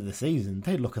place at the end of the season,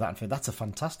 they'd look at that and think that's a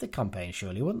fantastic campaign,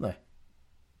 surely, wouldn't they?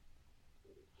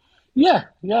 Yeah.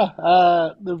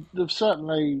 They've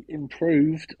certainly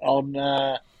improved on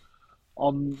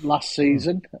last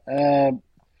season.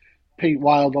 Pete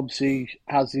Wild obviously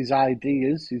has his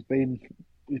ideas. He's been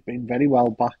very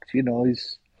well backed. I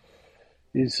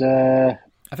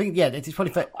think it's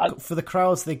probably for the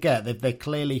crowds they get. They're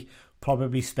clearly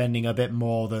probably spending a bit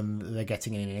more than they're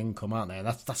getting in income, aren't they? And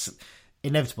that's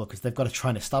inevitable because they've got to try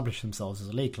and establish themselves as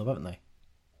a league club, haven't they?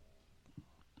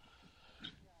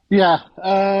 Yeah.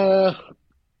 I'm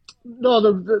not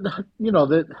the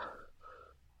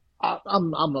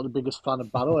biggest fan of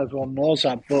Barrow. Everyone knows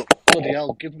that, but bloody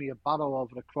hell, give me a Barrow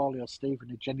over a Crawley or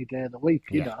Stevenage any day of the week.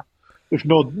 You know, with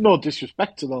no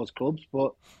disrespect to those clubs,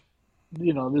 but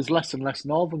there's less and less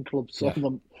northern clubs. Some of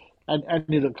them, and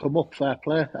any that come up, fair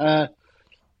play.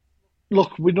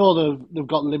 Look, we know they've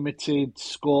got limited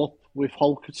scope with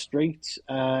Holker Street.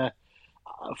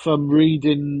 From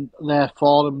reading their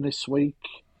forum this week,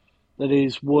 there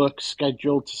is work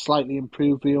scheduled to slightly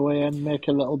improve the away and make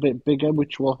it a little bit bigger,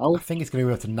 which will help. I think it's going to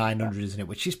be up to 900, isn't it?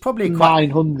 Which is probably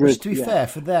 900. Which, to be fair,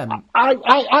 for them,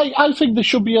 I think there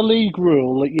should be a league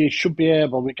rule that you should be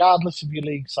able, regardless of your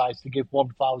league size, to give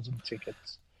 1,000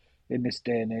 tickets in this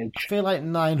day and age. I feel like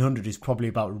 900 is probably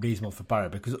about reasonable for Barrow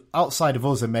because outside of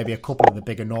us and maybe a couple of the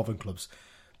bigger northern clubs,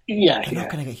 they're not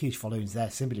going to get huge followings there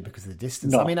simply because of the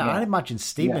distance. I imagine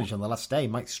Stevenage on the last day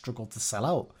might struggle to sell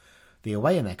out the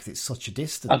away in there because it's such a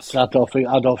distance. I don't think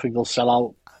they'll sell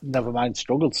out. Never mind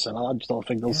struggle to sell out. I just don't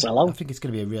think they'll sell out. I think it's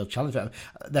going to be a real challenge.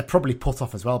 They're probably put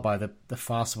off as well by the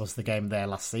farce was the game there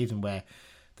last season where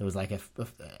there was like a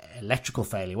electrical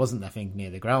failure, wasn't there? I think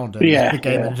near the ground. And the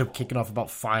game ended up kicking off about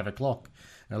 5:00.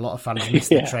 And a lot of fans missed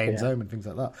the trains home and things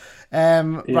like that.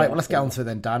 Right, well, let's get on to it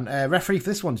then, Dan. Referee for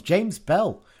this one's James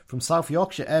Bell from South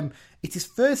Yorkshire. It's his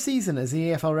first season as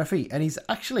the EFL referee, and he's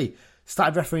actually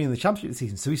started refereeing in the Championship this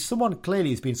season. So he's someone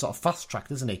clearly who's been sort of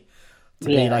fast-tracked, isn't he? To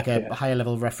be like a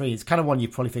higher-level referee. It's kind of one you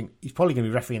probably think he's probably going to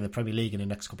be refereeing in the Premier League in the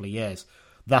next couple of years.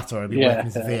 That or he'll be working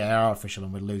as a VAR official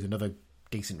and we'll lose another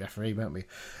decent referee, won't we?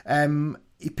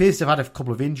 He appears to have had a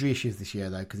couple of injury issues this year,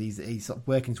 though, because he's sort of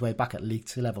working his way back at League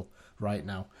Two level right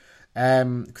now.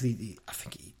 Because I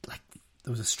think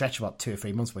there was a stretch of about 2 or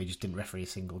 3 months where he just didn't referee a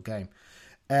single game.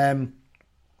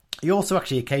 He also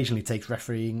actually occasionally takes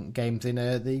refereeing games in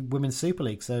the Women's Super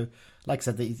League. So, like I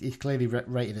said, he's clearly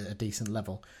rated at a decent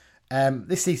level.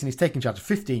 This season, he's taken charge of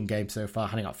 15 games so far,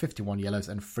 handing out 51 yellows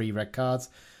and 3 red cards.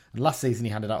 And last season,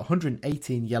 he handed out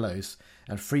 118 yellows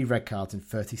and 3 red cards in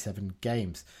 37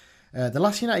 games. The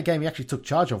last United game he actually took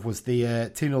charge of was the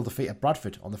 2-0 defeat at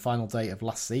Bradford on the final day of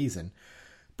last season.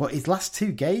 But his last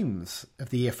 2 games of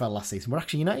the EFL last season were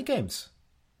actually United games,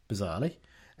 bizarrely.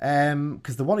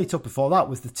 Because the one he took before that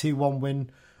was the 2-1 win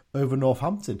over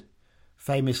Northampton,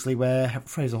 famously where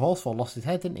Fraser Horsfall lost his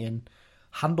head, didn't he, and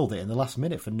handled it in the last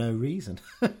minute for no reason.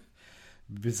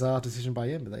 Bizarre decision by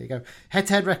him, but there you go.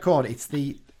 Head-to-head record, it's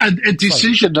the... A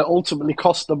decision that ultimately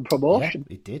cost them promotion.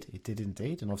 Yeah, it did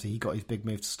indeed. And obviously he got his big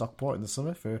move to Stockport in the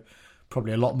summer for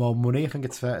probably a lot more money, I think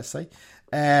it's fair to say.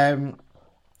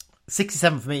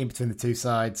 67th meeting between the two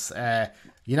sides.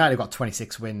 United got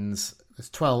 26 wins.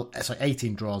 There's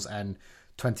 18 draws and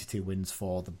 22 wins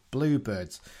for the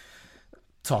Bluebirds.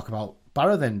 Talk about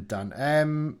Barrow then,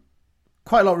 Dan.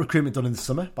 Quite a lot of recruitment done in the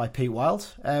summer by Pete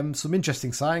Wild. Some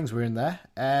interesting signings were in there.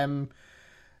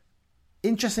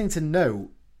 Interesting to note,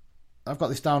 I've got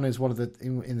this down as one of the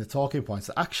in the talking points,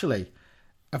 that actually,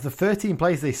 of the 13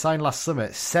 players they signed last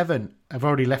summer, 7 have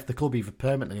already left the club either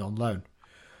permanently or on loan.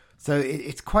 So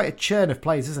it's quite a churn of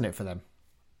players, isn't it, for them?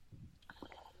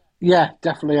 Yeah,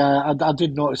 definitely. I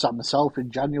did notice that myself in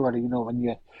January,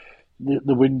 when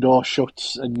the window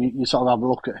shuts and you sort of have a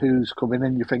look at who's coming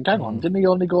in, you think, hang on, didn't he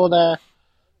only go there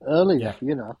earlier,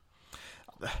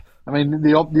 I mean,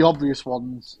 the obvious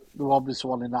one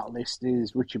in that list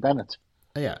is Richie Bennett.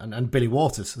 Yeah, and Billy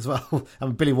Waters as well. I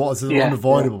mean, Billy Waters is an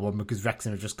unavoidable one because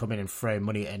Wrexham have just come in and thrown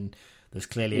money and there's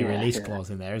clearly a release clause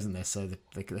in there, isn't there? So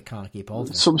they can't keep hold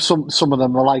of it. Some of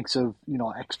them, the likes of,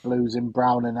 ex-Blues in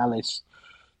Brown and Ellis,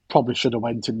 probably should have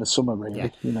went in the summer,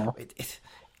 really,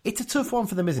 It's a tough one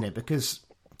for them, isn't it? Because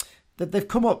they've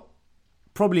come up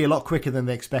probably a lot quicker than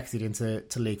they expected into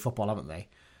league football, haven't they?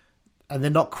 And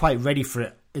they're not quite ready for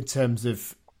it in terms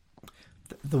of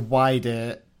the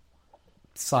wider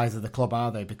size of the club, are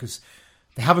they? Because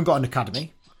they haven't got an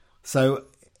academy. So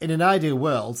in an ideal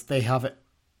world, they have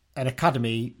an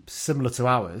academy similar to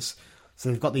ours. So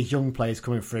they've got these young players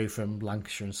coming through from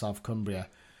Lancashire and South Cumbria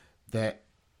that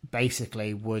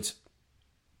basically would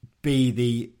be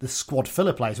the squad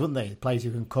filler players, wouldn't they? Players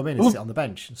who can come in and sit on the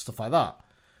bench and stuff like that.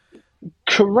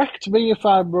 Correct me if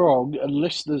I'm wrong, and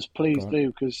listeners, please do,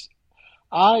 because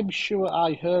I'm sure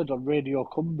I heard on Radio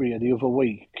Cumbria the other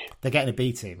week. They're getting a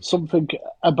B team. Something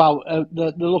about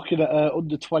they're looking at an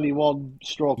under 21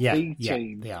 stroke B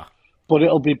team. They are. But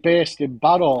it'll be based in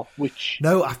Barrow, which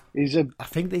I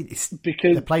think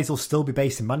because the players will still be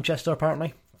based in Manchester,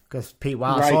 apparently. Because Pete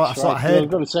Wild, I heard. I was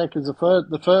going to say, because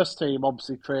the first team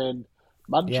obviously trained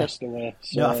Manchester way.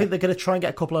 So. No, I think they're going to try and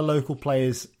get a couple of local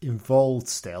players involved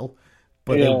still,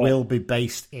 but they will be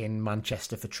based in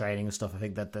Manchester for training and stuff. I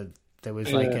think that there was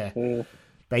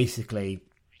basically.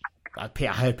 I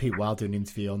heard Pete Wild do an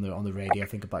interview on the radio. I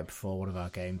think about it before one of our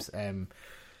games.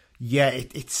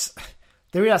 It's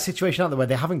they're in that situation out there where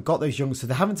they haven't got those young, so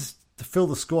they're having to fill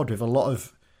the squad with a lot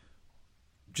of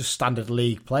just standard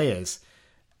league players.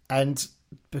 And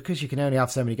because you can only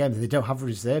have so many games and they don't have a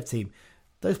reserve team,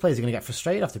 those players are going to get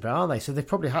frustrated after a bit, aren't they? So they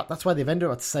probably that's why they've ended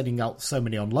up sending out so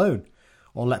many on loan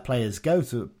or let players go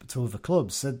to other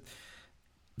clubs. So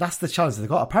that's the challenge they've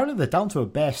got. Apparently they're down to a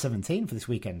bare 17 for this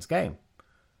weekend's game.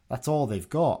 That's all they've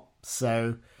got.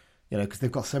 So, because they've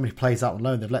got so many players out on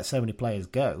loan, they've let so many players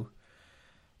go.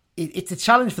 It's a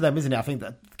challenge for them, isn't it? I think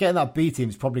that getting that B team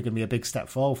is probably going to be a big step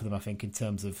forward for them, I think, in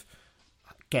terms of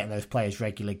getting those players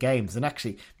regular games, and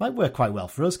actually might work quite well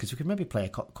for us because we could maybe play a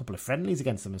couple of friendlies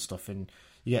against them and stuff, and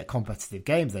you get competitive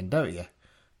games then, don't you?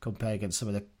 Compared against some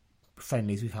of the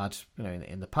friendlies we've had,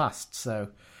 in the past. So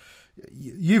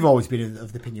you've always been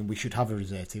of the opinion we should have a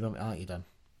reserve team, aren't you, Dan?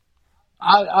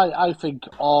 I think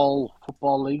all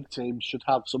Football League teams should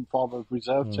have some form of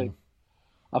reserve team.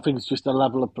 I think it's just a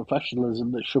level of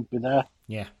professionalism that should be there.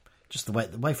 Yeah. Just the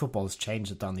way football has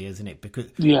changed down the years, isn't it?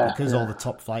 Because all the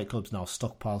top flight clubs now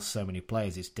stockpile so many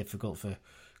players, it's difficult for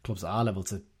clubs at our level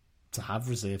to have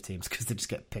reserve teams because they just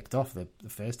get picked off the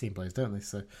first team players, don't they?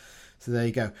 So there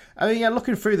you go. I mean,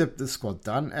 looking through the squad,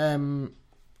 Dan.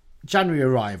 January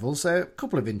arrivals, a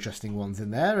couple of interesting ones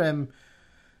in there.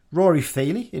 Rory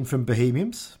Feely in from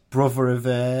Bohemians, brother of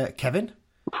Kevin,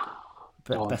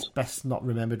 but best not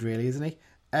remembered really, isn't he?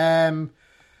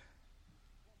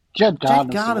 Jed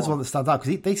Garner's one that stands out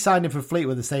because they signed him for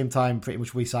Fleetwood at the same time pretty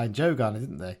much we signed Joe Garner,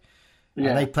 didn't they? Yeah,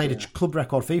 and they played a club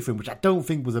record fee for him, which I don't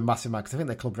think was a massive amount because I think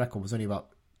their club record was only about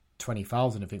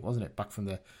 20,000, I think, wasn't it? Back from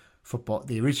the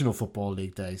original Football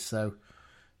League days. So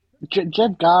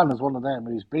Jed Garner's one of them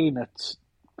who's been at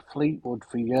Fleetwood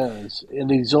for years, and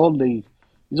he's only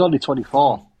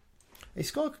 24. He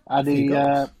scored and a few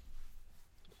goals.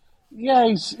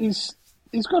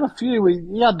 He's got a few.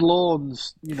 He had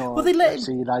loans, Well, they let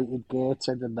FC United,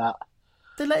 Gated, and that.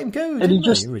 They let him go, didn't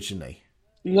they, originally?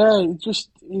 Yeah,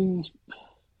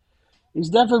 he's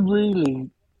never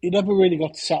really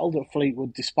got settled at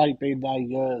Fleetwood, despite being there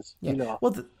years. Yeah.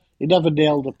 He never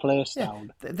nailed a place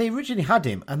down. They originally had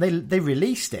him, and they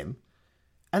released him,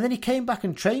 and then he came back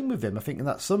and trained with him, I think, in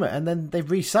that summer, and then they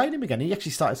re-signed him again. He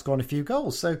actually started scoring a few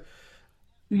goals. So,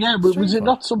 yeah, but was it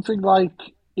not something like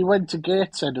he went to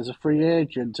Gateshead as a free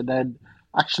agent and then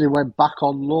actually went back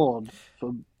on loan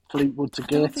from Fleetwood to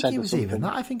Gateshead? I think it was even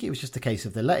that. I think it was just a case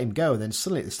of they let him go, and then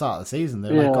suddenly at the start of the season they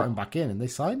got him back in, and they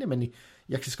signed him, and he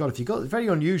actually scored a few goals. It's a very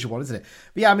unusual one, isn't it?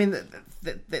 But yeah, I mean,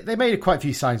 they made quite a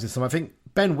few signs this summer. I think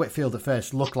Ben Whitfield at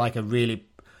first looked like a really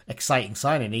exciting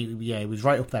signing. He was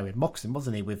right up there with Moxon,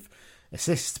 wasn't he, with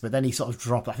assists, but then he sort of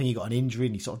dropped. I think he got an injury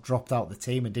and he sort of dropped out of the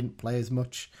team and didn't play as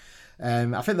much.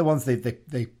 I think the ones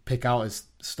they pick out as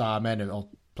star men or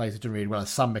players who done really well are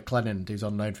Sam McLennan, who's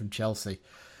on loan from Chelsea,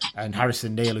 and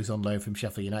Harrison Neal, who's on loan from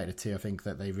Sheffield United too. I think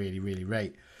that they really, really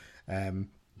rate. No,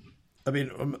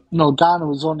 Garner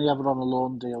was only ever on a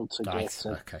loan deal to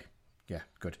Gateshead. Okay, yeah,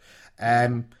 good.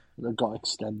 They got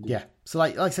extended. Yeah, so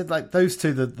like I said, like those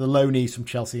two, the loanees from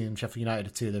Chelsea and Sheffield United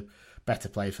are two of the better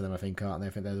players for them, I think, aren't they? I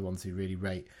think they're the ones who really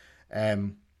rate. I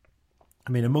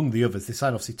mean, among the others, they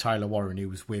signed obviously Tyler Warren, who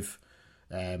was with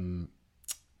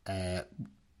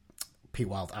Pete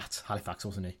Wild at Halifax,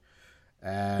 wasn't he?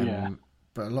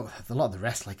 But a lot of the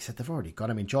rest, like you said, they've already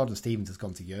gone. I mean, Jordan Stevens has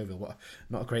gone to Yeovil.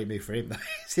 Not a great move for him,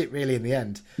 is it really, in the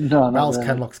end? No, Miles really.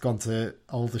 Kenlock's gone to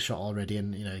Aldershot already,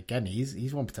 and, again,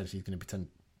 he's one potentially going to be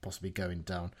possibly going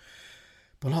down.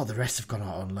 But a lot of the rest have gone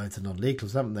out on loan to non-league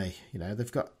clubs, haven't they?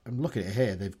 They've got, I'm looking at it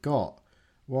here, they've got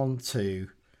 1, 2,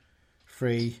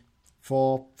 3,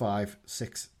 4, 5,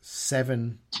 6,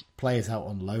 7 players out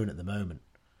on loan at the moment.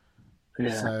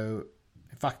 Yeah. So,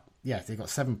 in fact, they've got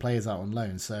 7 players out on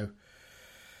loan. So,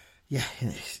 yeah,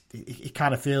 it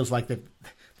kind of feels like they've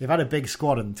had a big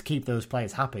squad, and to keep those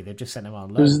players happy, they've just sent them out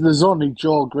on loan. There's only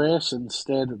Joe Grayson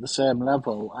stayed at the same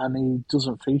level, and he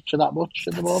doesn't feature that much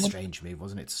at the moment. That's a strange move,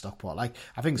 wasn't it, to Stockport? Like,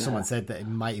 I think someone said that it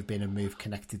might have been a move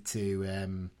connected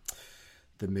to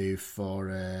the move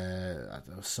for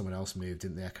someone else moved,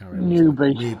 didn't they? I can't remember.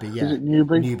 Newby, yeah. Is it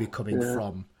Newby? Newby coming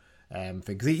from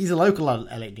because he's a local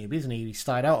Elliot Newby, isn't he? He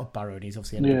started out at Barrow and he's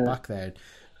obviously ended up back there.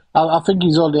 I think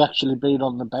he's only actually been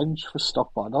on the bench for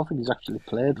Stockport. I don't think he's actually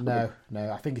played for them. No,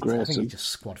 I think he just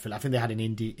squad fill. I think they had an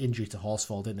injury to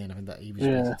Horsfall, didn't they? And I think that he was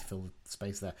easy to fill the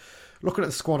space there. Looking at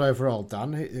the squad overall,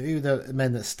 Dan, who are the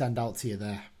men that stand out to you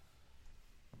there?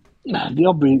 The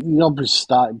obvious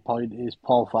starting point is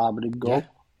Paul Farman in goal. Yeah.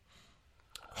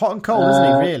 Hot and cold, isn't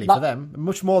he, really, for them?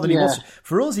 Much more than he was.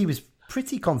 For us, he was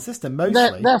pretty consistent,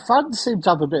 mostly. Their fans seem to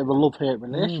have a bit of a love-hate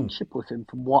relationship with him,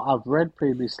 from what I've read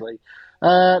previously.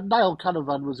 Niall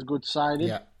Canavan was a good signing.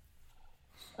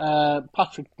 Yeah.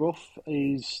 Patrick Brough,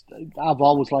 I've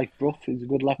always liked Brough. He's a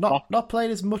good left back. Not played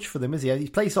as much for them, is he? He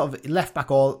plays sort of left back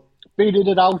or been in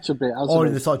and out a bit, or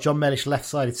in the sort of John Mellish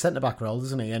left-sided centre-back role,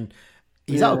 doesn't he? And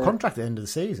he's out of contract at the end of the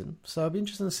season, so it'd be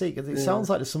interesting to see, because it sounds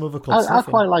like there's some other clubs. I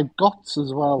quite like Gotts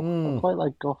as well. I quite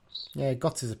like Gotts. Yeah,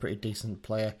 Gotts is a pretty decent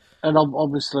player. And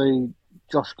obviously,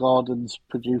 Josh Gordon's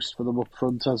produced for them up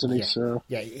front, hasn't he? Yeah, so.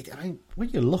 yeah. I mean, when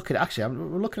you look at it, actually,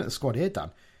 we're looking at the squad here,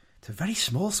 Dan. It's a very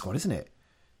small squad, isn't it?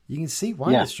 You can see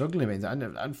why they're struggling.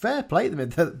 And fair play to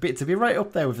them, to be right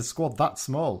up there with a squad that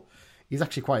small is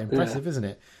actually quite impressive, isn't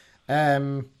it?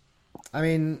 I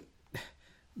mean,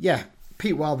 yeah,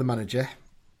 Pete Wild, the manager,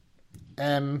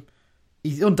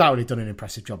 he's undoubtedly done an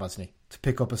impressive job, hasn't he? To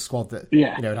pick up a squad that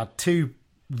had 2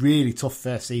 really tough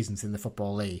first seasons in the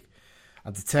Football League,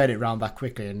 and to turn it around that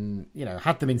quickly, and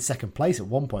had them in second place at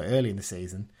one point early in the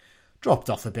season, dropped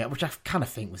off a bit, which I kind of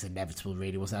think was inevitable,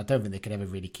 really, wasn't it? I don't think they could ever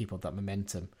really keep up that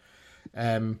momentum.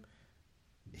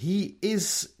 He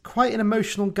is quite an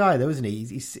emotional guy, though, isn't he?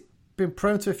 He's been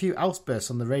prone to a few outbursts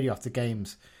on the radio after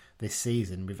games this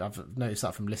season. I've noticed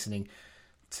that from listening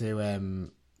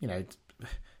to,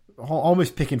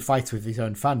 almost picking fights with his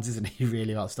own fans, isn't he,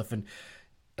 really, about stuff? And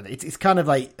it's kind of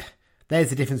like, there's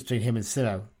the difference between him and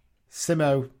Simo.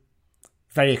 Simo,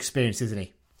 very experienced, isn't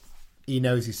he? He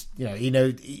knows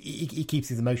he keeps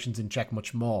his emotions in check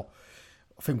much more.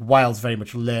 I think Wild's very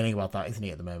much learning about that, isn't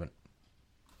he, at the moment?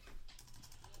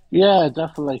 Yeah,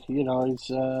 definitely.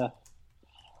 He's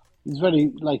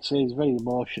very, like I say, he's very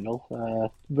emotional,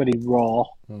 very raw,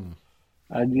 and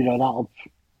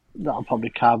that'll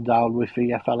probably calm down with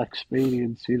the FL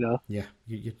experience. Yeah,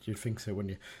 you'd think so,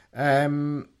 wouldn't you?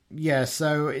 Yeah.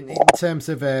 So in terms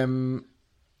of the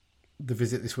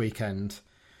visit this weekend,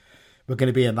 we're going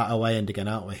to be in that away end again,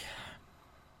 aren't we?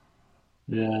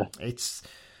 Yeah. I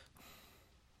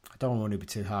don't want to be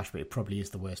too harsh, but it probably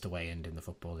is the worst away end in the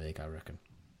Football League, I reckon.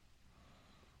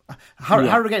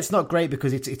 Harrogate's not great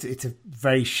because it's a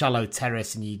very shallow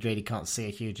terrace and you really can't see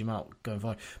a huge amount going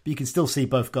forward. But you can still see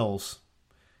both goals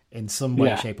in some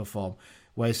way, shape or form.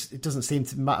 Whereas it doesn't seem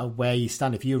to matter where you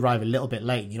stand. If you arrive a little bit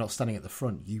late and you're not standing at the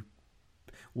front,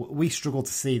 we struggled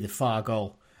to see the far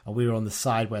goal, and we were on the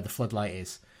side where the floodlight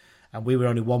is. And we were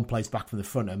only one place back from the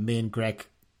front, and me and Greg,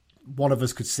 one of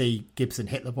us could see Gibson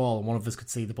hit the ball and one of us could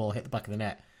see the ball hit the back of the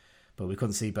net. But we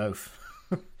couldn't see both.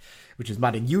 Which is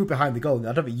mad. And you were behind the goal.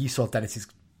 I don't think you saw Dennis's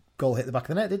goal hit the back of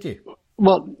the net, did you?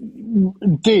 Well,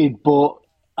 did, but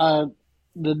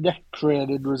the neck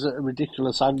craning was at a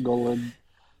ridiculous angle and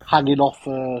hanging off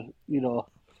a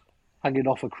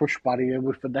crush barrier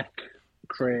with the neck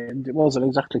craned. It wasn't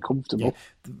exactly comfortable.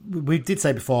 Yeah. We did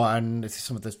say before, and this is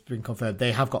something that's been confirmed,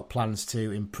 they have got plans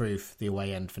to improve the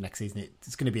away end for next season.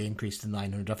 It's going to be increased to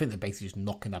 900. I think they're basically just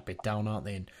knocking that bit down, aren't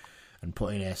they? And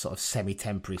putting a sort of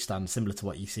semi-temporary stand, similar to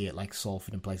what you see at like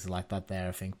Salford and places like that there,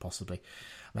 I think, possibly.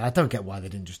 I mean, I don't get why they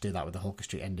didn't just do that with the Holker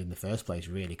Street end in the first place,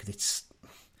 really, because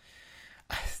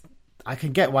I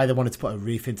can get why they wanted to put a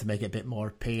roof in to make it a bit more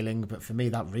appealing, but for me,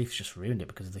 that roof's just ruined it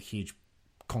because of the huge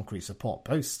concrete support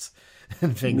posts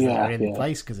and things that are in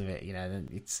place because of it.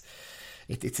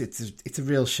 It's a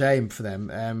real shame for them.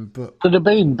 But it'd have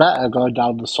been better going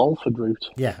down the Salford route.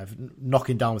 Yeah,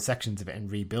 knocking down sections of it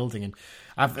and rebuilding. And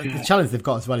the challenge they've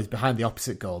got as well is behind the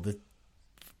opposite goal,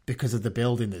 because of the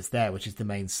building that's there, which is the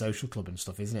main social club and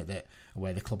stuff, isn't it? That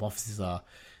where the club offices are,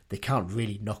 they can't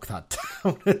really knock that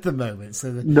down at the moment.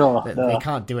 So they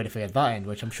can't do anything at that end,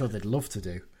 which I'm sure they'd love to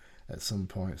do at some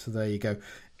point. So there you go.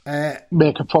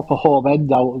 Make a proper home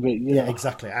end out of it. Yeah,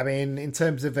 exactly. I mean, in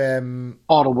terms of or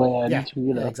away end,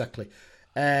 yeah, exactly.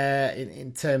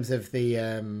 In terms of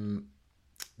their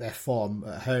form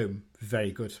at home,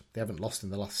 very good. They haven't lost in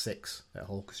the last 6 at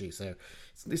Holker Street, so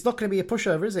it's not going to be a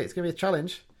pushover, is it? It's going to be a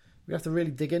challenge. We have to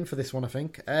really dig in for this one, I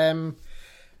think.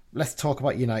 Let's talk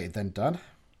about United then, Dan.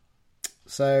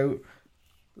 So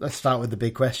let's start with the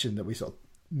big question that we sort of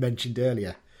mentioned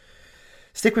earlier.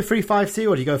 Stick with 3-5-2,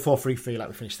 or do you go 4-3-3 like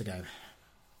we finished the game?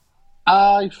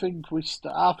 I think we'll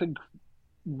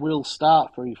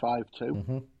start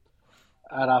 3-5-2,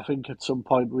 and I think at some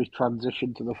point we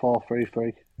transition to the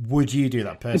 4-3-3. Would you do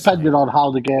that personally? Depending on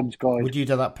how the game's going. Would you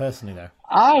do that personally, though?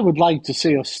 I would like to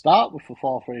see us start with the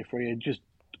 4-3-3 and just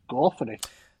go for it,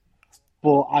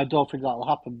 but I don't think that'll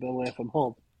happen away from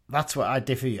home. That's what I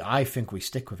differ. I think we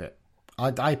stick with it.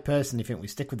 I personally think we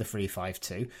stick with the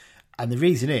 3-5-2, and the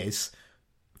reason is,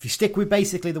 if you stick with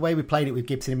basically the way we played it with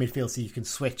Gibson in midfield so you can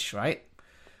switch, right?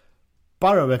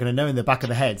 Barrow, we're going to know in the back of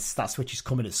the heads that switch is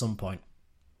coming at some point.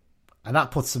 And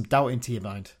that puts some doubt into your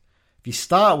mind. If you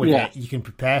start with it, you can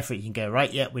prepare for it. You can go,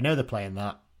 right, yeah, we know they're playing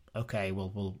that. Okay,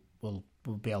 we'll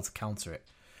be able to counter it.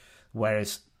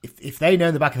 Whereas if they know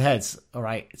in the back of the heads, all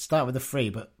right, start with the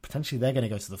 3, but potentially they're going to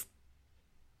go to the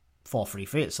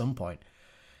 4-3-3 at some point,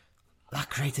 that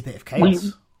creates a bit of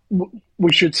chaos.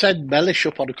 We should send Mellish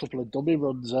up on a couple of dummy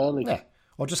runs early. Yeah,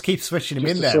 or just keep switching him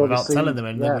in there without telling them,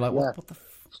 and they'll be like, what the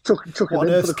chuck him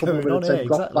in for a couple of minutes and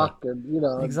drop back,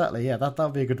 and exactly, yeah,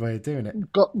 that'd be a good way of doing it.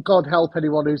 God help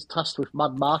anyone who's tasked with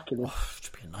mad marking him. It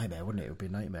would be a nightmare, wouldn't it? It would be a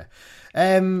nightmare.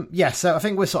 So I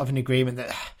think we're sort of in agreement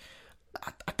that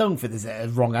I don't think there's a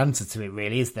wrong answer to it,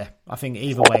 really, is there? I think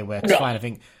either way works fine. I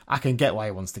think I can get why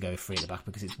he wants to go 3 at the back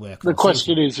because it's working. The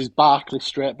question is Barkley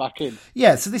straight back in?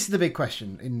 Yeah, so this is the big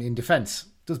question in defence.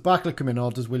 Does Barkley come in or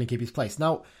does Willian keep his place?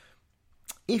 Now,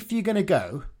 if you're going to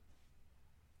go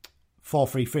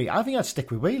 4-3-3, I think I'd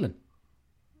stick with Whelan,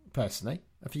 personally.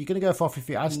 If you're going to go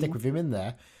 4-3-3, I'd stick with him in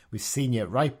there with Senior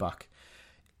at right back.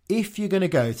 If you're going to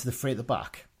go to the 3 at the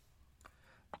back,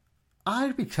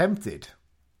 I'd be tempted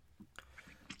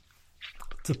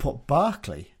to put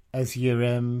Barkley as your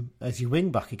wing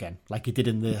back again, like he did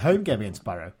in the home game against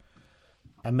Barrow,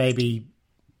 and maybe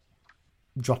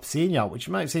drop Senior out, which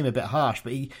might seem a bit harsh,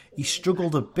 but he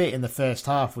struggled a bit in the first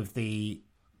half with the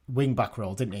wing back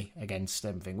role, didn't he, against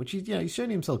everything, which he's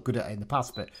shown himself good at in the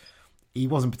past, but he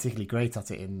wasn't particularly great at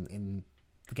it in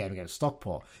the game against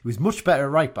Stockport. He was much better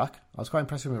at right back. I was quite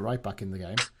impressed with him at right back in the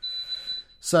game.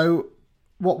 So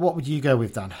what would you go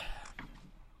with, Dan?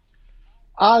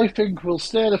 I think we'll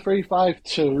stay the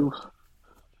 3-5-2,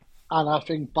 and I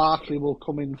think Barkley will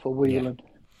come in for Whelan.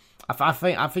 I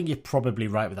think you're probably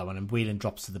right with that one, and Whelan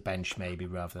drops to the bench maybe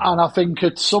rather than. And I think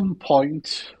at some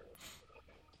point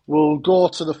we'll go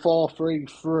to the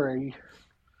 4-3-3,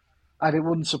 and it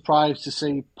wouldn't surprise to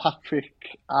see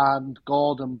Patrick and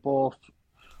Gordon both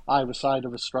either side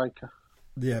of a striker.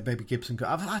 Yeah, maybe Gibson.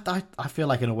 I feel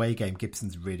like in a away game,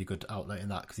 Gibson's really good outlet in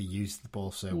that because he used the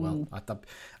ball so well.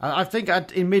 I think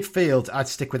in midfield, I'd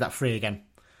stick with that three again.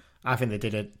 I think they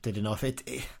did enough.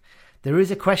 There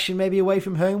is a question maybe away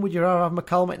from home. Would you rather have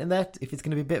McCallum in there if it's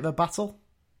going to be a bit of a battle?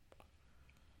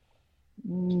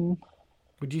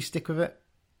 Would you stick with it?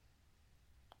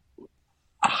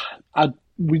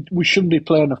 We shouldn't be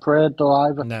playing afraid though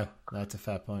either. No, that's a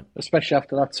fair point. Especially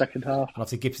after that second half. And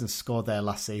obviously Gibson scored there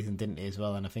last season, didn't he, as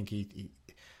well? And I think he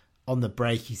on the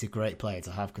break, he's a great player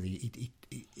to have because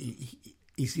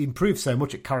he's improved so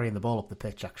much at carrying the ball up the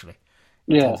pitch, actually.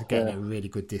 In terms of getting a really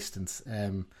good distance.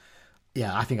 I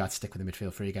think I'd stick with the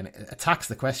midfield three again. It attacks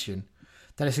the question.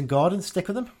 Dennis and Gordon, stick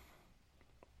with them?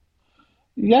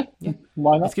 Yeah,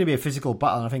 why not? It's going to be a physical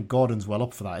battle, and I think Gordon's well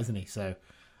up for that, isn't he? So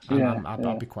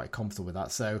I'd be quite comfortable with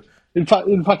that. So in fact,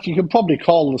 you can probably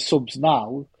call the subs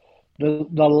now.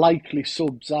 The likely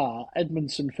subs are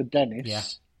Edmondson for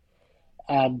Dennis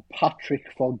and Patrick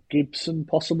for Gibson,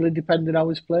 possibly, depending how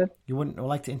he's playing. You wouldn't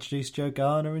like to introduce Joe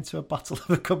Garner into a battle of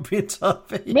a Cumbria and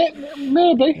Derby? Maybe.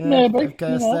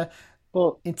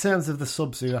 But in terms of the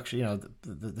subs who actually,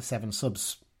 the 7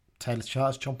 subs, Taylor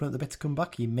Charles chomping at the bit to come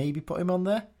back, you maybe put him on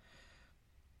there?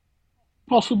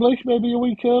 Possibly, maybe a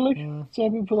week early.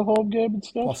 Save him for the home game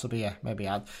instead. Possibly, yeah. Maybe.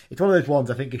 It's one of those ones,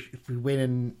 I think, if we win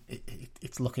and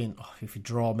it's looking, if we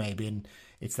draw maybe, and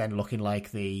it's then looking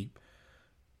like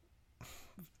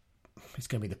it's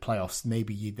going to be the playoffs,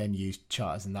 maybe you then use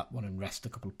Charters in that one and rest a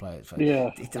couple of players. I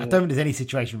don't think there's any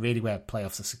situation really where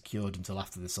playoffs are secured until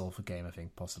after the Salford game, I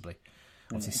think, possibly.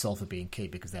 Obviously, Salford being key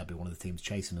because they'll be one of the teams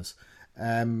chasing us.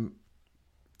 So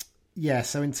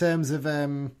in terms of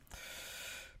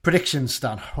predictions,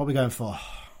 Stan, what are we going for?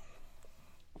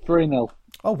 3-0.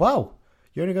 Oh, wow.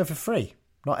 You're only going for 3,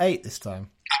 not 8 this time.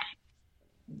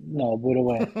 No, we're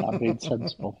away. I'm being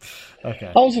sensible.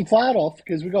 Okay. I wasn't far off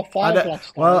because we got 5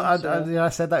 last time. Well, I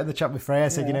said that in the chat with Frey. I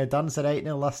said, Dan said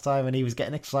 8-0 last time, and he was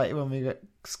getting excited when we got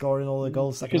scoring all the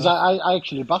goals. Because I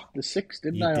actually backed the 6,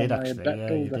 didn't I? You did,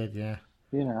 actually. You did, yeah.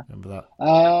 Remember that.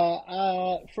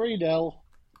 3-0.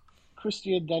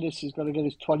 Christian Dennis is going to get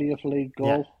his 20th league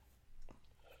goal.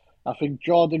 Yeah. I think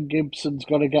Jordan Gibson's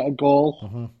going to get a goal.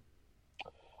 Mm-hmm.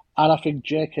 And I think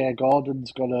J.K.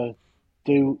 Gordon's going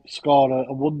to score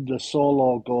a wonder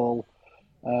solo goal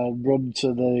and run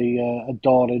to the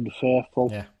adoring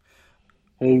faithful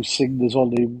who sing there's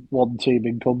only one team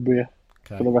in Cumbria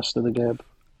for the rest of the game.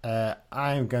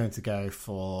 I'm going to go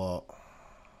for...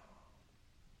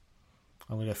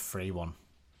 I'm going to go 3-1,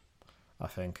 I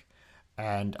think.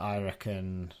 And I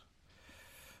reckon...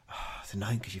 it's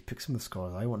annoying because you picked some of the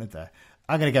scores I wanted there.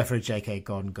 I'm going to go for a J.K.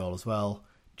 Gordon goal as well.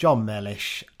 John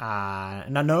Mellish. No,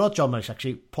 not John Mellish,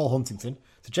 actually. Paul Huntington.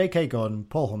 So J.K. Gordon,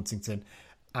 Paul Huntington,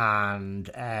 and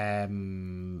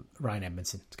Ryan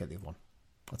Edmondson to get the other one.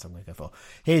 That's what I'm going to go for.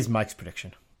 Here's Mike's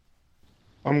prediction.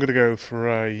 I'm going to go for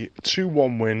a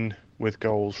 2-1 win with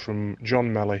goals from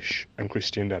John Mellish and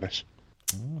Christian Dennis.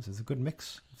 This is a good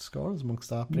mix of scores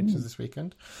amongst our predictions this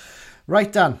weekend.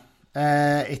 Right, Dan.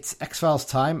 It's X-Files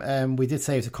time. We did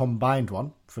say it was a combined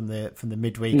one from the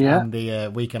midweek and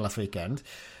the weekend last weekend.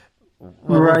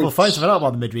 Well, we'll find something out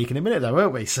about the midweek in a minute, though,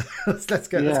 won't we? So let's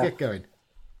get going.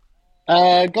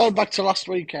 Going back to last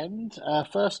weekend,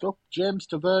 first up, James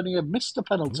Tavernier missed a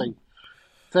penalty.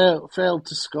 Failed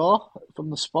to score from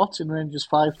the spot in Rangers'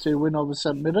 5-2 win over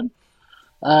St Mirren.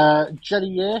 Jerry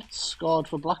Yates scored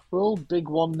for Blackpool. Big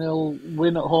 1-0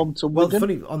 win at home to Wigan. Well,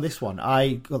 funny, on this one,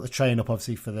 I got the train up,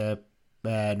 obviously, for the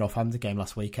Northampton game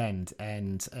last weekend,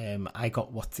 and I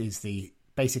got what is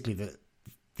basically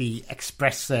the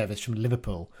express service from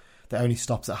Liverpool that only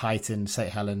stops at Huyton, St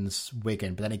Helens,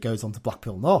 Wigan, but then it goes on to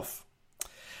Blackpool North.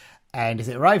 And as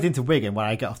it arrived into Wigan, when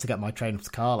I got off to get my train up to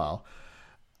Carlisle,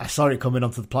 I saw it coming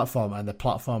onto the platform, and the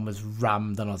platform was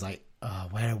rammed, and I was like, oh,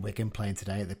 where are Wigan playing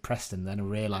today? They're Preston. Then I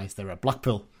realised they're at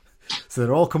Blackpool. So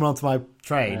they're all coming onto my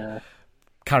train,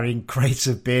 carrying crates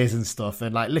of beers and stuff.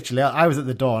 And literally, I was at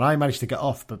the door and I managed to get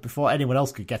off, but before anyone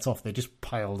else could get off, they just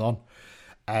piled on.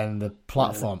 And the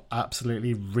platform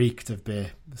absolutely reeked of beer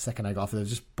the second I got off. There was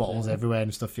just bottles everywhere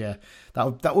and stuff,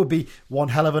 That would be one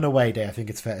hell of an away day, I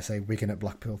think it's fair to say, Wigan at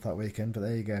Blackpool that weekend, but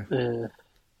there you go.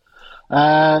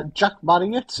 Jack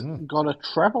Marriott got a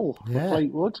treble for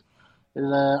Fleetwood. in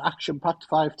an action-packed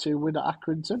 5-2 win at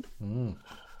Accrington.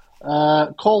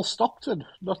 Cole Stockton,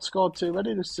 not scored too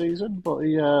many this season, but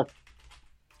he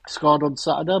scored on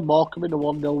Saturday. Morecambe in a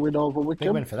 1-0 win over Wickham.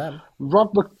 Big win for them.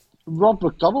 Rod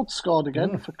McDonald scored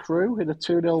again for Crewe in a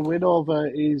 2-0 win over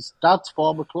his dad's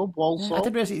former club, Walsall. I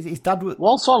didn't realise his dad was...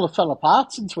 Walsall have fell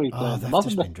apart since we played them, they've haven't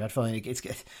just they? been dreadful.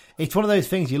 It's one of those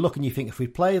things you look and you think, if we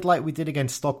played like we did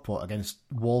against Stockport, against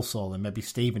Walsall and maybe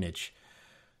Stevenage,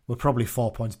 we're probably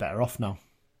 4 points better off now.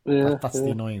 Yeah, That's the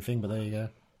annoying thing, but there you go.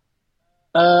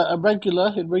 A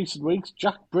regular in recent weeks,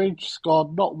 Jack Bridge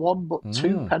scored not one but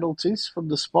two penalties from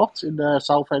the spot in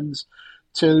Southend's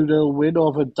 2-0 win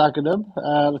over Dagenham.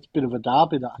 That's a bit of a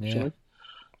derby, that, actually.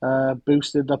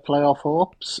 Boosted their playoff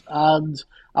hopes. And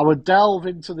our delve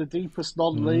into the deepest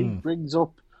non-league brings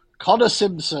up Connor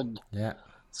Simpson. Yeah.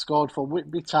 Scored for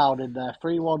Whitby Town in their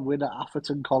 3-1 win at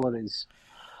Atherton Colonies.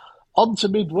 On to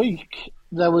midweek.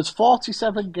 There was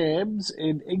 47 games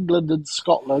in England and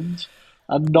Scotland,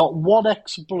 and not one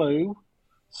ex-Blue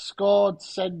scored,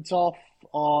 sent off,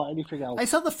 or anything else.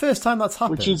 Is that the first time that's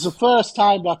happened? Which is the first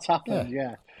time that's happened,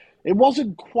 yeah. It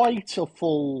wasn't quite a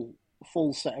full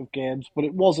set of games, but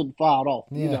it wasn't far off,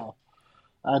 you know.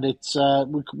 And it's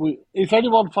if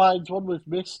anyone finds one we've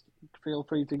missed, feel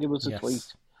free to give us a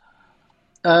tweet.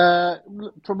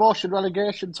 Promotion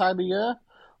relegation time of year.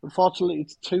 Unfortunately,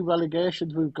 it's 2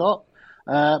 relegations we've got.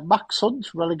 Max Hunt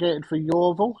relegated for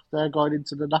Yeovil. They're going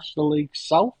into the National League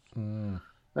South.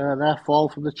 Their fall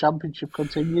from the Championship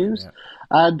continues. Yeah.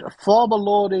 And former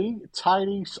loanee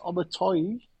Tyrese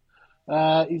Omotoyi,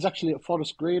 he's actually at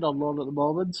Forest Green on loan at the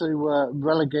moment, who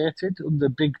relegated under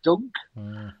Big Dunk.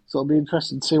 So it'll be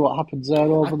interesting to see what happens there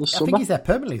over the summer. I think he's there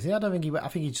permanently. I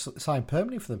think he just signed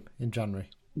permanently for them in January.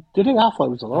 Did he? I thought he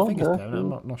was alone. I think it's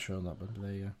permanent. I'm not sure on that, but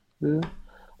there you go. Yeah.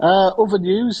 Other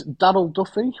news, Darryl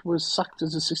Duffy was sacked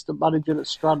as assistant manager at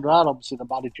Stranraer. Obviously, the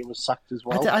manager was sacked as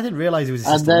well. I didn't realise he was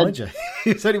assistant manager.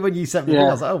 It was only when you sent me the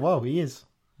I was like, oh, wow, he is.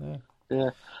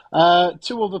 Yeah.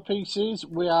 2 other pieces.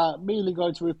 We are merely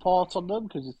going to report on them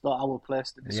because it's not our place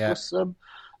to discuss them.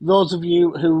 Those of you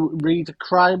who read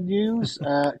crime news,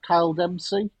 Kyle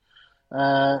Dempsey,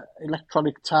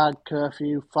 electronic tag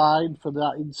curfew fine for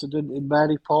that incident in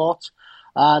Maryport.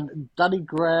 And Danny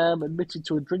Graham admitted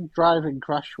to a drink driving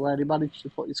crash where he managed to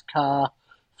put his car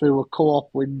through a co-op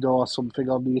window or something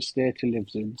on the estate he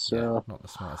lives in. So not the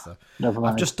smartest though. Never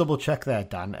mind. I've just double checked there,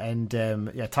 Dan, and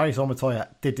Tyrese Omotoyi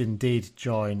did indeed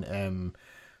join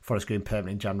Forest Green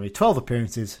permanent in January. 12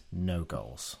 appearances, no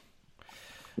goals.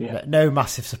 Yeah. No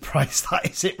massive surprise, that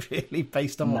is it really,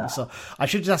 based on what we saw. I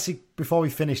should just ask you before we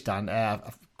finish, Dan,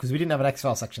 because we didn't have an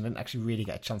X-File section, I didn't actually really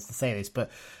get a chance to say this,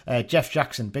 but Jeff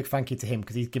Jackson, big thank you to him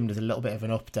because he's given us a little bit of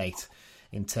an update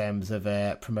in terms of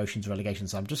promotions and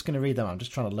relegations. So I'm just going to read them. I'm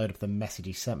just trying to load up the message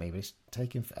he sent me, but it's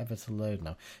taking forever to load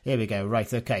now. Here we go.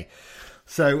 Right, okay.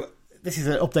 So this is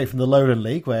an update from the Lowland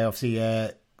League where obviously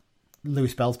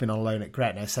Lewis Bell's been on loan at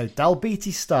Gretna. So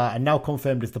Dalbeattie Start are now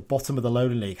confirmed as the bottom of the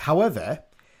Lowland League. However,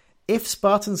 if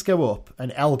Spartans go up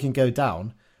and Elgin go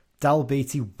down,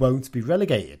 Dalbeattie won't be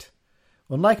relegated.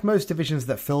 Unlike most divisions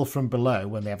that fill from below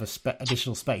when they have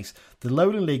additional space, the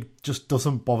Lowland League just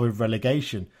doesn't bother with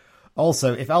relegation.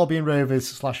 Also, if Albion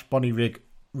Rovers / Bonnyrigg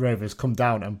Rovers come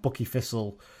down and Bucky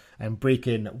Thistle and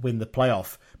Brechin win the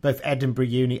playoff, both Edinburgh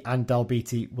Uni and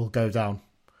Dalbeattie will go down.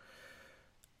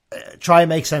 Try and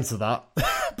make sense of that,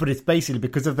 but it's basically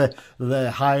because of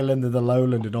the Highland and the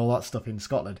Lowland and all that stuff in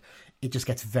Scotland. It just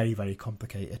gets very, very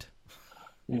complicated.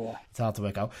 Yeah, it's hard to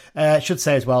work out. I should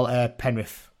say as well,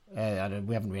 Penrith. We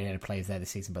haven't really any players there this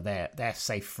season, but they're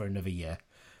safe for another year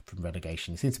from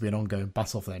relegation. It seems to be an ongoing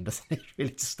battle for them, doesn't it?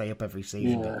 Really, to stay up every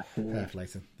season. Fair play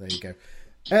to them. There you go.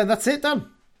 That's it, Dan.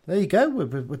 There you go. We're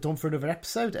done for another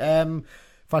episode.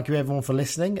 Thank you everyone for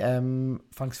listening.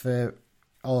 Thanks for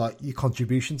all your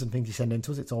contributions and things you send in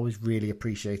to us. It's always really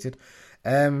appreciated.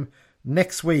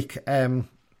 Next week,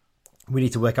 we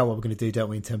need to work out what we're going to do, don't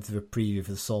we, in terms of a preview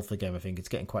for the Salford game. I think it's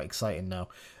getting quite exciting now.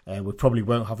 We probably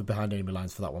won't have it behind enemy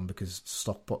lines for that one because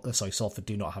Salford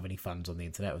do not have any fans on the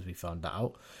internet, as we found that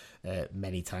out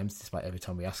many times, despite every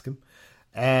time we ask them.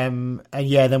 And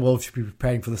yeah, then we'll be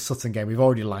preparing for the Sutton game. We've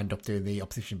already lined up doing the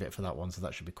opposition bit for that one, so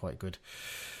that should be quite good.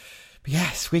 But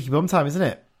yeah, squeaky bum time, isn't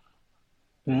it?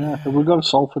 Yeah, have we got a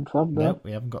Salford fan? No,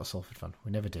 we haven't got a Salford fan.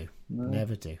 We never do. No.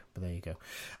 Never do. But there you go.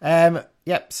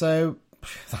 Yep, so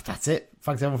that's it.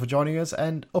 Thanks everyone for joining us,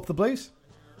 and up the Blues.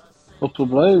 Up the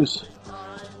Blues.